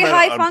I've never very met an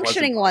high unpleasant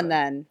functioning one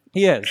then.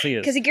 He is.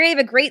 Because he gave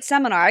a great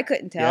seminar. I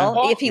couldn't tell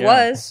Yeah. if he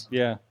Yeah. was.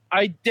 Yeah.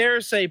 I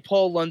dare say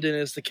Paul London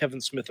is the Kevin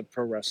Smith of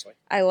pro wrestling.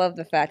 I love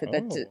the fact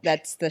that Oh.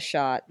 that's the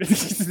shot.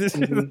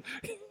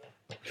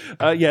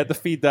 Yeah, the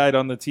feed died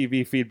on the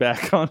TV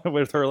feedback on it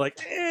with her like,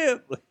 eh.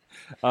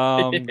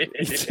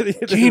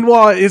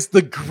 Quinoa is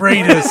the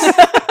greatest.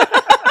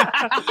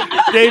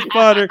 Dave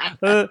Potter.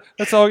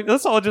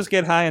 Let's all just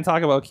get high and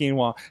talk about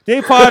quinoa.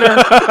 Dave Potter.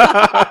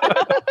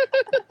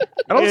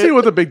 I don't see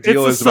what the big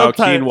deal It's is the about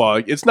subtitle.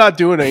 quinoa. It's not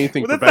doing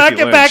anything for Let's Becky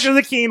get Lynch. back to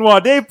the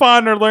quinoa. Dave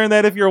Ponder learned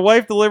that if your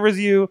wife delivers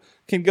you,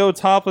 can go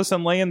topless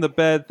and lay in the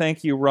bed.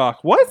 Thank you, Rock.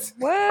 What?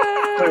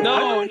 What?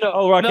 No.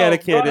 Oh, Rock had a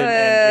kid. Rock- Rock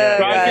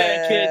Yeah.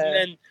 had a kid, and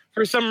then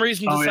for some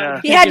reason Oh, decided yeah.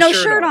 to He take had his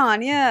no shirt off.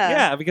 on. Yeah.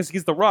 Yeah, because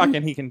he's the Rock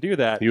and he can do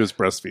that. He was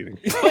breastfeeding.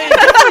 He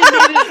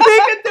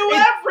can do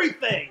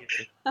everything.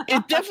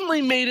 It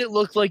definitely made it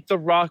look like The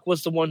Rock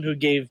was the one who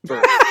gave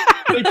birth.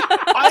 Which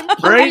I'm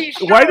pretty Right?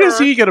 sure, Why does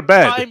he get a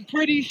bed? I'm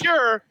pretty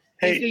sure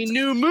Hey. it's a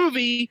new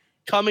movie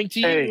coming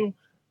to Hey. you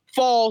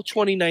fall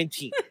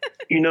 2019.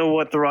 You know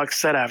what The Rock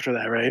said after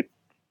that, right?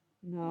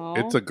 No.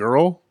 It's a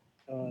girl?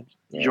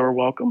 You're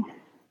welcome.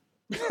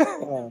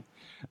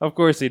 Of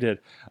course he did.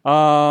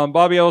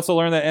 Bobby also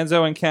learned that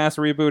Enzo and Cass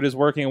reboot is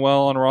working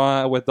well on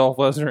Raw with Dolph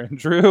Lesnar and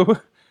Drew.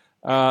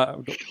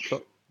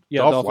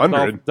 Dolph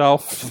Lundgren?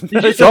 Dolph Did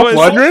you say Dolph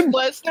Dolph Lundgren?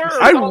 Lesnar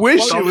or I Dolph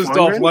wish Lundgren? it was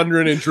Dolph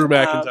Lundgren and Drew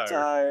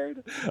McIntyre.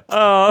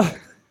 I'm tired.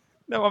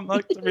 No, I'm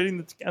not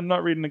reading. I'm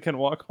not reading the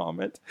Kenwa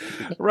comment.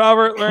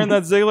 Robert learned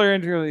that Ziggler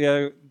and Drew,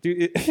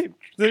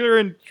 Ziggler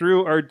and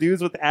Drew are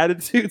dudes with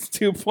attitudes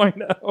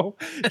 2.0.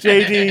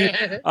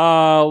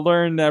 JD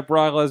learned that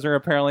Brock Lesnar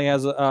apparently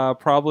has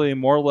probably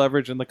more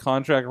leverage in the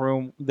contract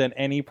room than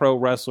any pro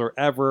wrestler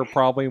ever.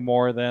 Probably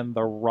more than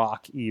The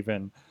Rock,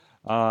 even.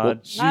 I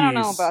don't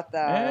know about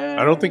that.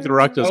 I don't think The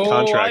Rock does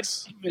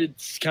contracts. It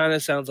kind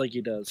of sounds like he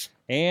does.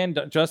 And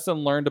Justin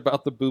learned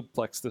about the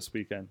boobplex this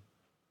weekend.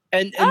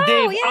 And Oh,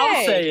 Dave, yay.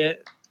 I'll say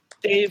it.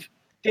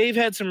 Dave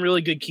had some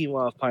really good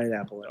quinoa with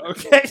pineapple in it.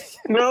 Okay.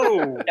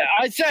 No. Yeah,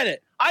 I said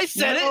it. I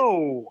said it.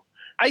 No.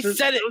 I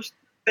said it. Those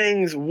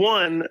things,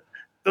 one,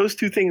 those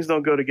two things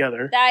don't go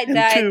together. That- and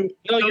that- two,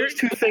 No, those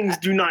two things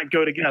do not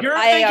go together. You're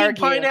I thinking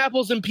argue.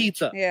 pineapples and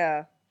pizza.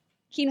 Yeah.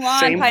 Quinoa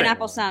Same and thing.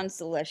 pineapple sounds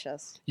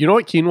delicious. You know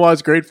what quinoa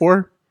is great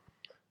for?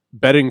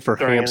 Betting for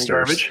Throwing in hamsters.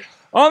 garbage.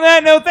 On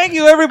that note, thank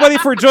you everybody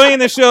for joining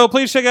the show.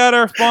 Please check out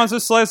our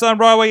sponsors, Slice on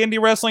Broadway,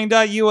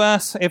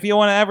 IndieWrestling.us. If you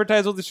want to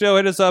advertise with the show,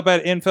 hit us up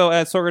at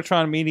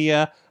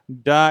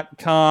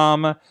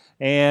info@sorgatronmedia.com.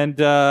 And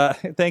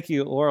thank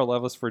you, Laura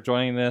Levis, for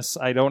joining this.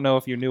 I don't know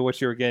if you knew what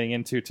you were getting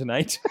into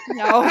tonight,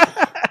 No.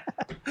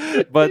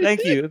 but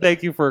thank you.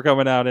 Thank you for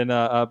coming out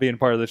and being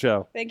part of the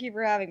show. Thank you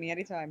for having me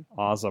anytime.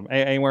 Awesome.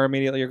 Anywhere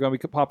immediately you're going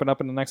to be popping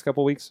up in the next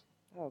couple weeks?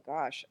 Oh,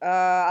 gosh.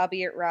 I'll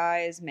be at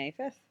Rise May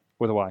 5th.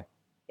 With a Y.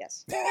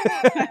 Yes.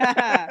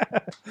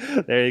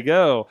 There you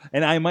go.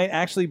 And I might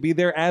actually be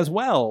there as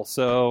well.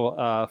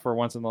 So for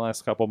once in the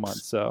last couple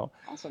months. So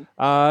Awesome.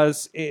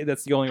 that's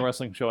the only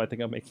wrestling show I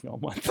think I'm making all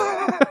month.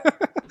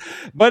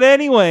 But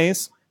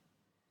anyways,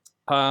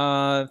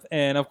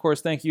 and of course,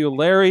 thank you,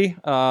 Larry,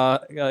 interim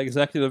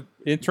executive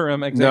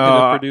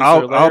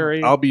producer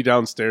Larry. I'll be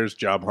downstairs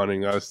job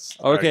hunting us.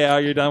 Okay,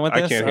 are you done with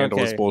this? I can't handle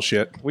this Okay.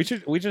 bullshit. We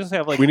just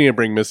have like We need to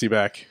bring Missy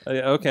back.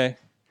 okay.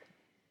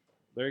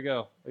 There you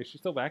go. Is she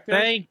still back there?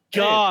 Thank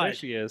Hey, God. there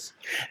she is.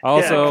 Yeah,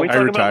 Also, can we I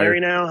talk about retired. Larry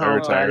now? I How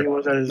retired. bad he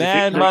was at his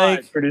Mad victory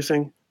Mike.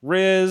 producing.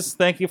 Riz,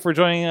 thank you for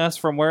joining us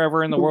from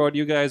wherever in the world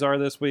you guys are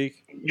this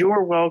week.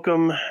 You're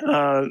welcome,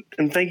 and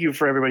thank you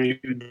for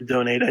everybody who did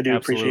donate. I do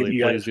appreciate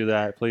you Please guys. do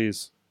that,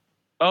 please.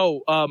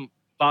 Oh,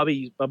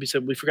 Bobby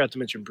said we forgot to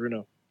mention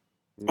Bruno.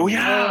 Oh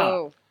yeah,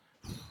 Oh.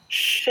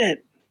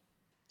 shit.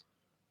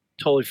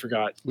 Totally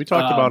forgot. We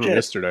talked about him shit.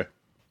 yesterday.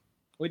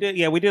 We did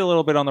a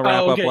little bit on the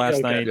wrap up okay, last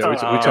okay. night. Yeah,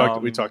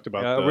 we talked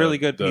about a the- really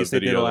good the piece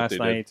they did video that last they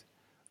did.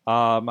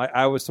 night.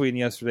 I was tweeting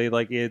yesterday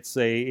like it's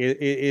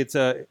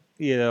a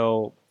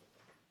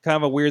kind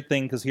of a weird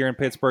thing because here in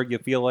Pittsburgh you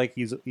feel like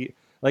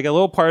like a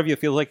little part of you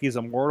feels like he's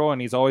immortal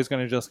and he's always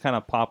going to just kind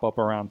of pop up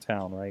around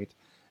town, right?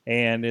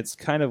 And it's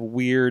kind of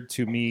weird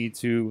to me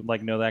to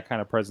like know that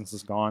kind of presence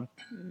is gone,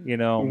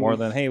 more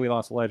than hey, we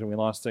lost a legend, we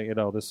lost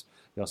this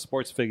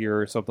sports figure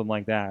or something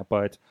like that.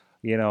 But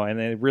and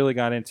it really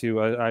got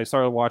into. I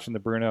started watching the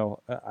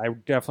Bruno. I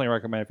definitely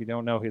recommend if you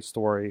don't know his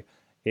story.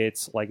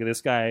 It's like this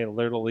guy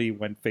literally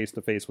went face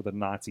to face with the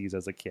Nazis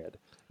as a kid.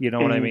 You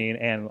know what I mean?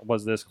 And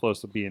was this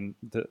close to being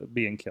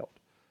killed.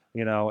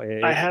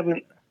 I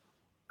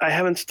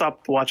haven't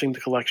stopped watching the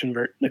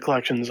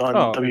collections on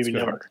Oh, it's WB good.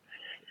 Network.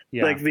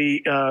 Yeah. Like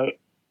the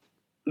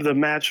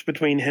match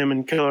between him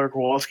and Killer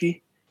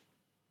Kowalski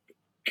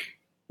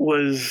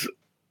was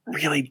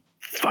really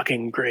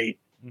fucking great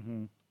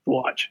Mhm. to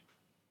watch.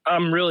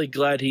 I'm really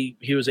glad he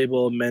was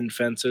able to mend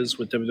fences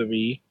with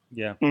WWE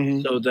Yeah.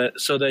 Mhm.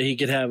 so that he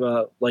could have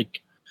a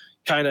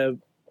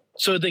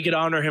so they could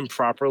honor him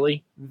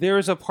properly.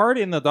 There's a part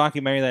in the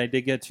documentary that I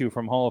did get to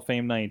from Hall of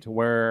Fame night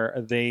where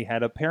they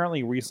had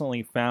apparently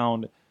recently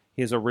found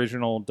his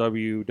original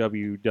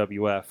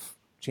WWF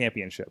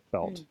championship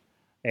belt.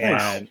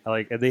 And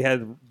like they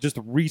had just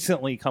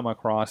recently come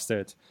across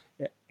it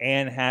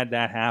and had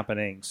that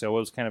happening. So it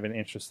was kind of an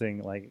interesting,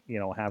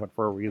 happened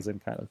for a reason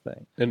kind of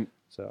thing. And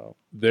So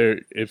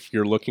if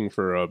you're looking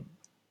for a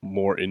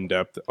more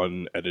in-depth,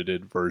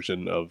 unedited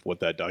version of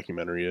what that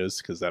documentary is,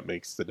 because that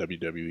makes the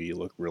WWE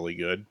look really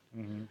good.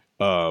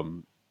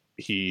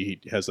 He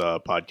has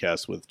a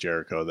podcast with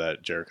Jericho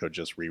that Jericho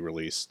just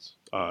re-released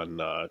on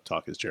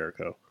Talk is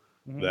Jericho.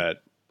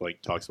 That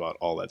like talks about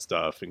all that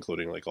stuff,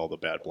 including like all the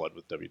bad blood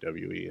with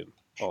WWE and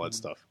all that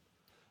stuff.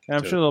 And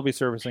I'm too. sure they'll be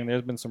servicing.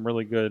 There's been some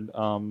really good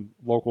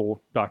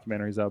local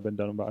documentaries that have been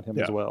done about him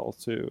as well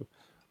too.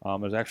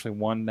 There's actually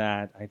one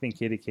that I think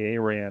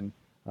KDKA ran.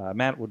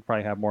 Matt would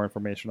probably have more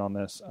information on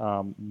this.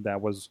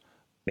 That was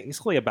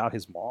basically about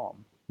his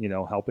mom,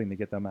 helping to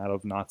get them out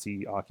of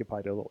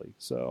Nazi-occupied Italy.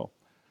 So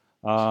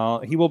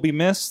he will be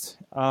missed.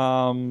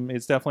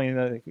 It's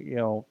definitely,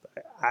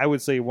 I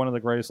would say one of the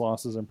greatest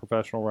losses in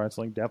professional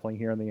wrestling, definitely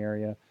here in the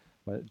area,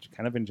 but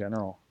kind of in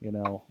general,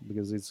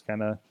 because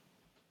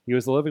he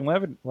was a living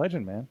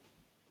legend, man.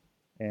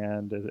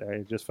 And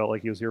I just felt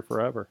like he was here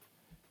forever.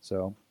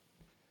 So,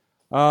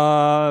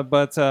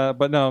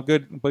 but no,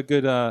 good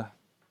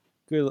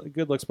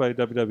looks by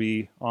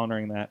WWE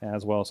honoring that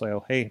as well.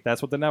 So, hey,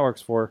 that's what the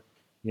network's for.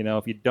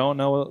 If you don't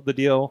know the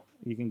deal,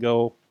 you can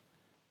go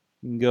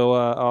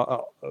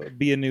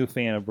be a new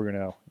fan of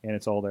Bruno, and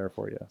it's all there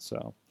for you.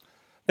 So,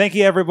 thank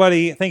you,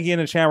 everybody. Thank you in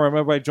the chat room,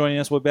 everybody joining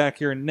us. We'll be back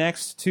here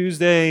next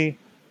Tuesday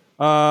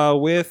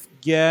with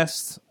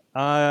guests.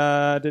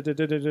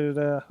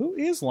 Who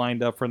is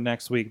lined up for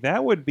next week?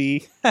 That would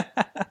be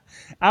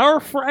our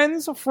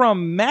friends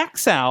from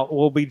Max Out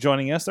will be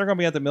joining us. They're going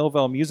to be at the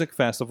Millville Music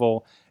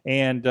Festival,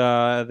 and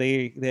they're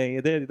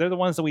the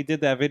ones that we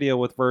did that video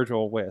with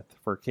Virgil with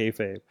for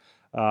Kayfabe.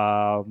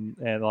 And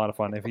a lot of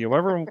fun. If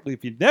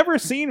you've never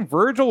seen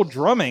Virgil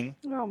drumming,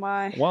 Oh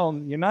my! well,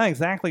 you're not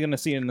exactly going to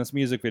see it in this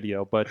music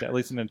video, but at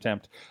least an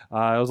attempt. It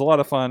was a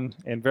lot of fun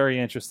and very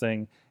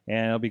interesting,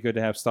 and it'll be good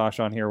to have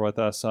Stosh on here with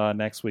us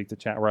next week to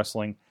chat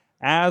wrestling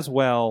as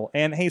well.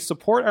 And hey,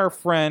 support our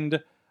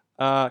friend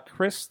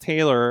Chris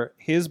Taylor.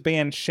 His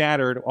band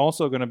Shattered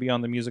also going to be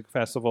on the music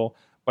festival,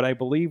 but I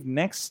believe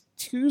next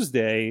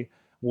Tuesday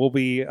we'll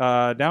be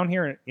down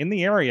here in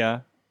the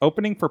area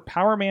opening for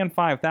Power Man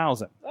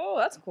 5000. Oh,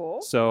 that's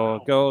cool. So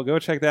go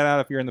check that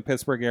out if you're in the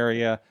Pittsburgh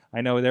area.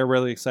 I know they're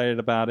really excited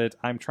about it.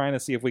 I'm trying to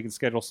see if we can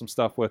schedule some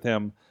stuff with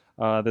him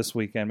this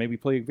weekend. Maybe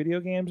play video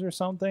games or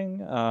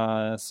something.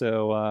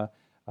 So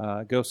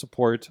go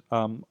support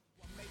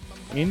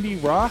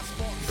indie rock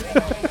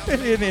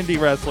in indie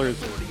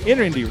wrestlers in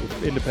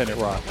independent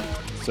rock.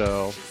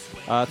 So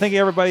thank you,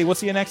 everybody. We'll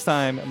see you next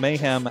time.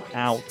 Mayhem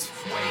out.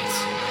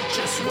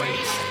 Just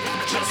wait,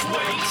 just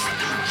wait,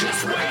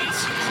 just wait,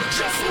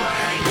 just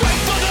wait. Wait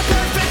for the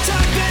perfect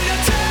time, then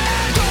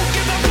attack. Don't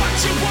give up what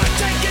you want,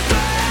 take it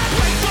back.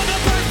 Wait for the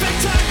perfect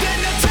time, then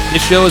attack.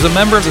 This show is a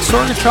member of the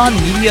Sorgatron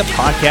Media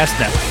Podcast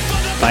Network.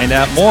 Find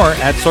out more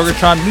at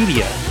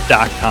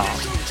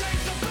sorgatronmedia.com.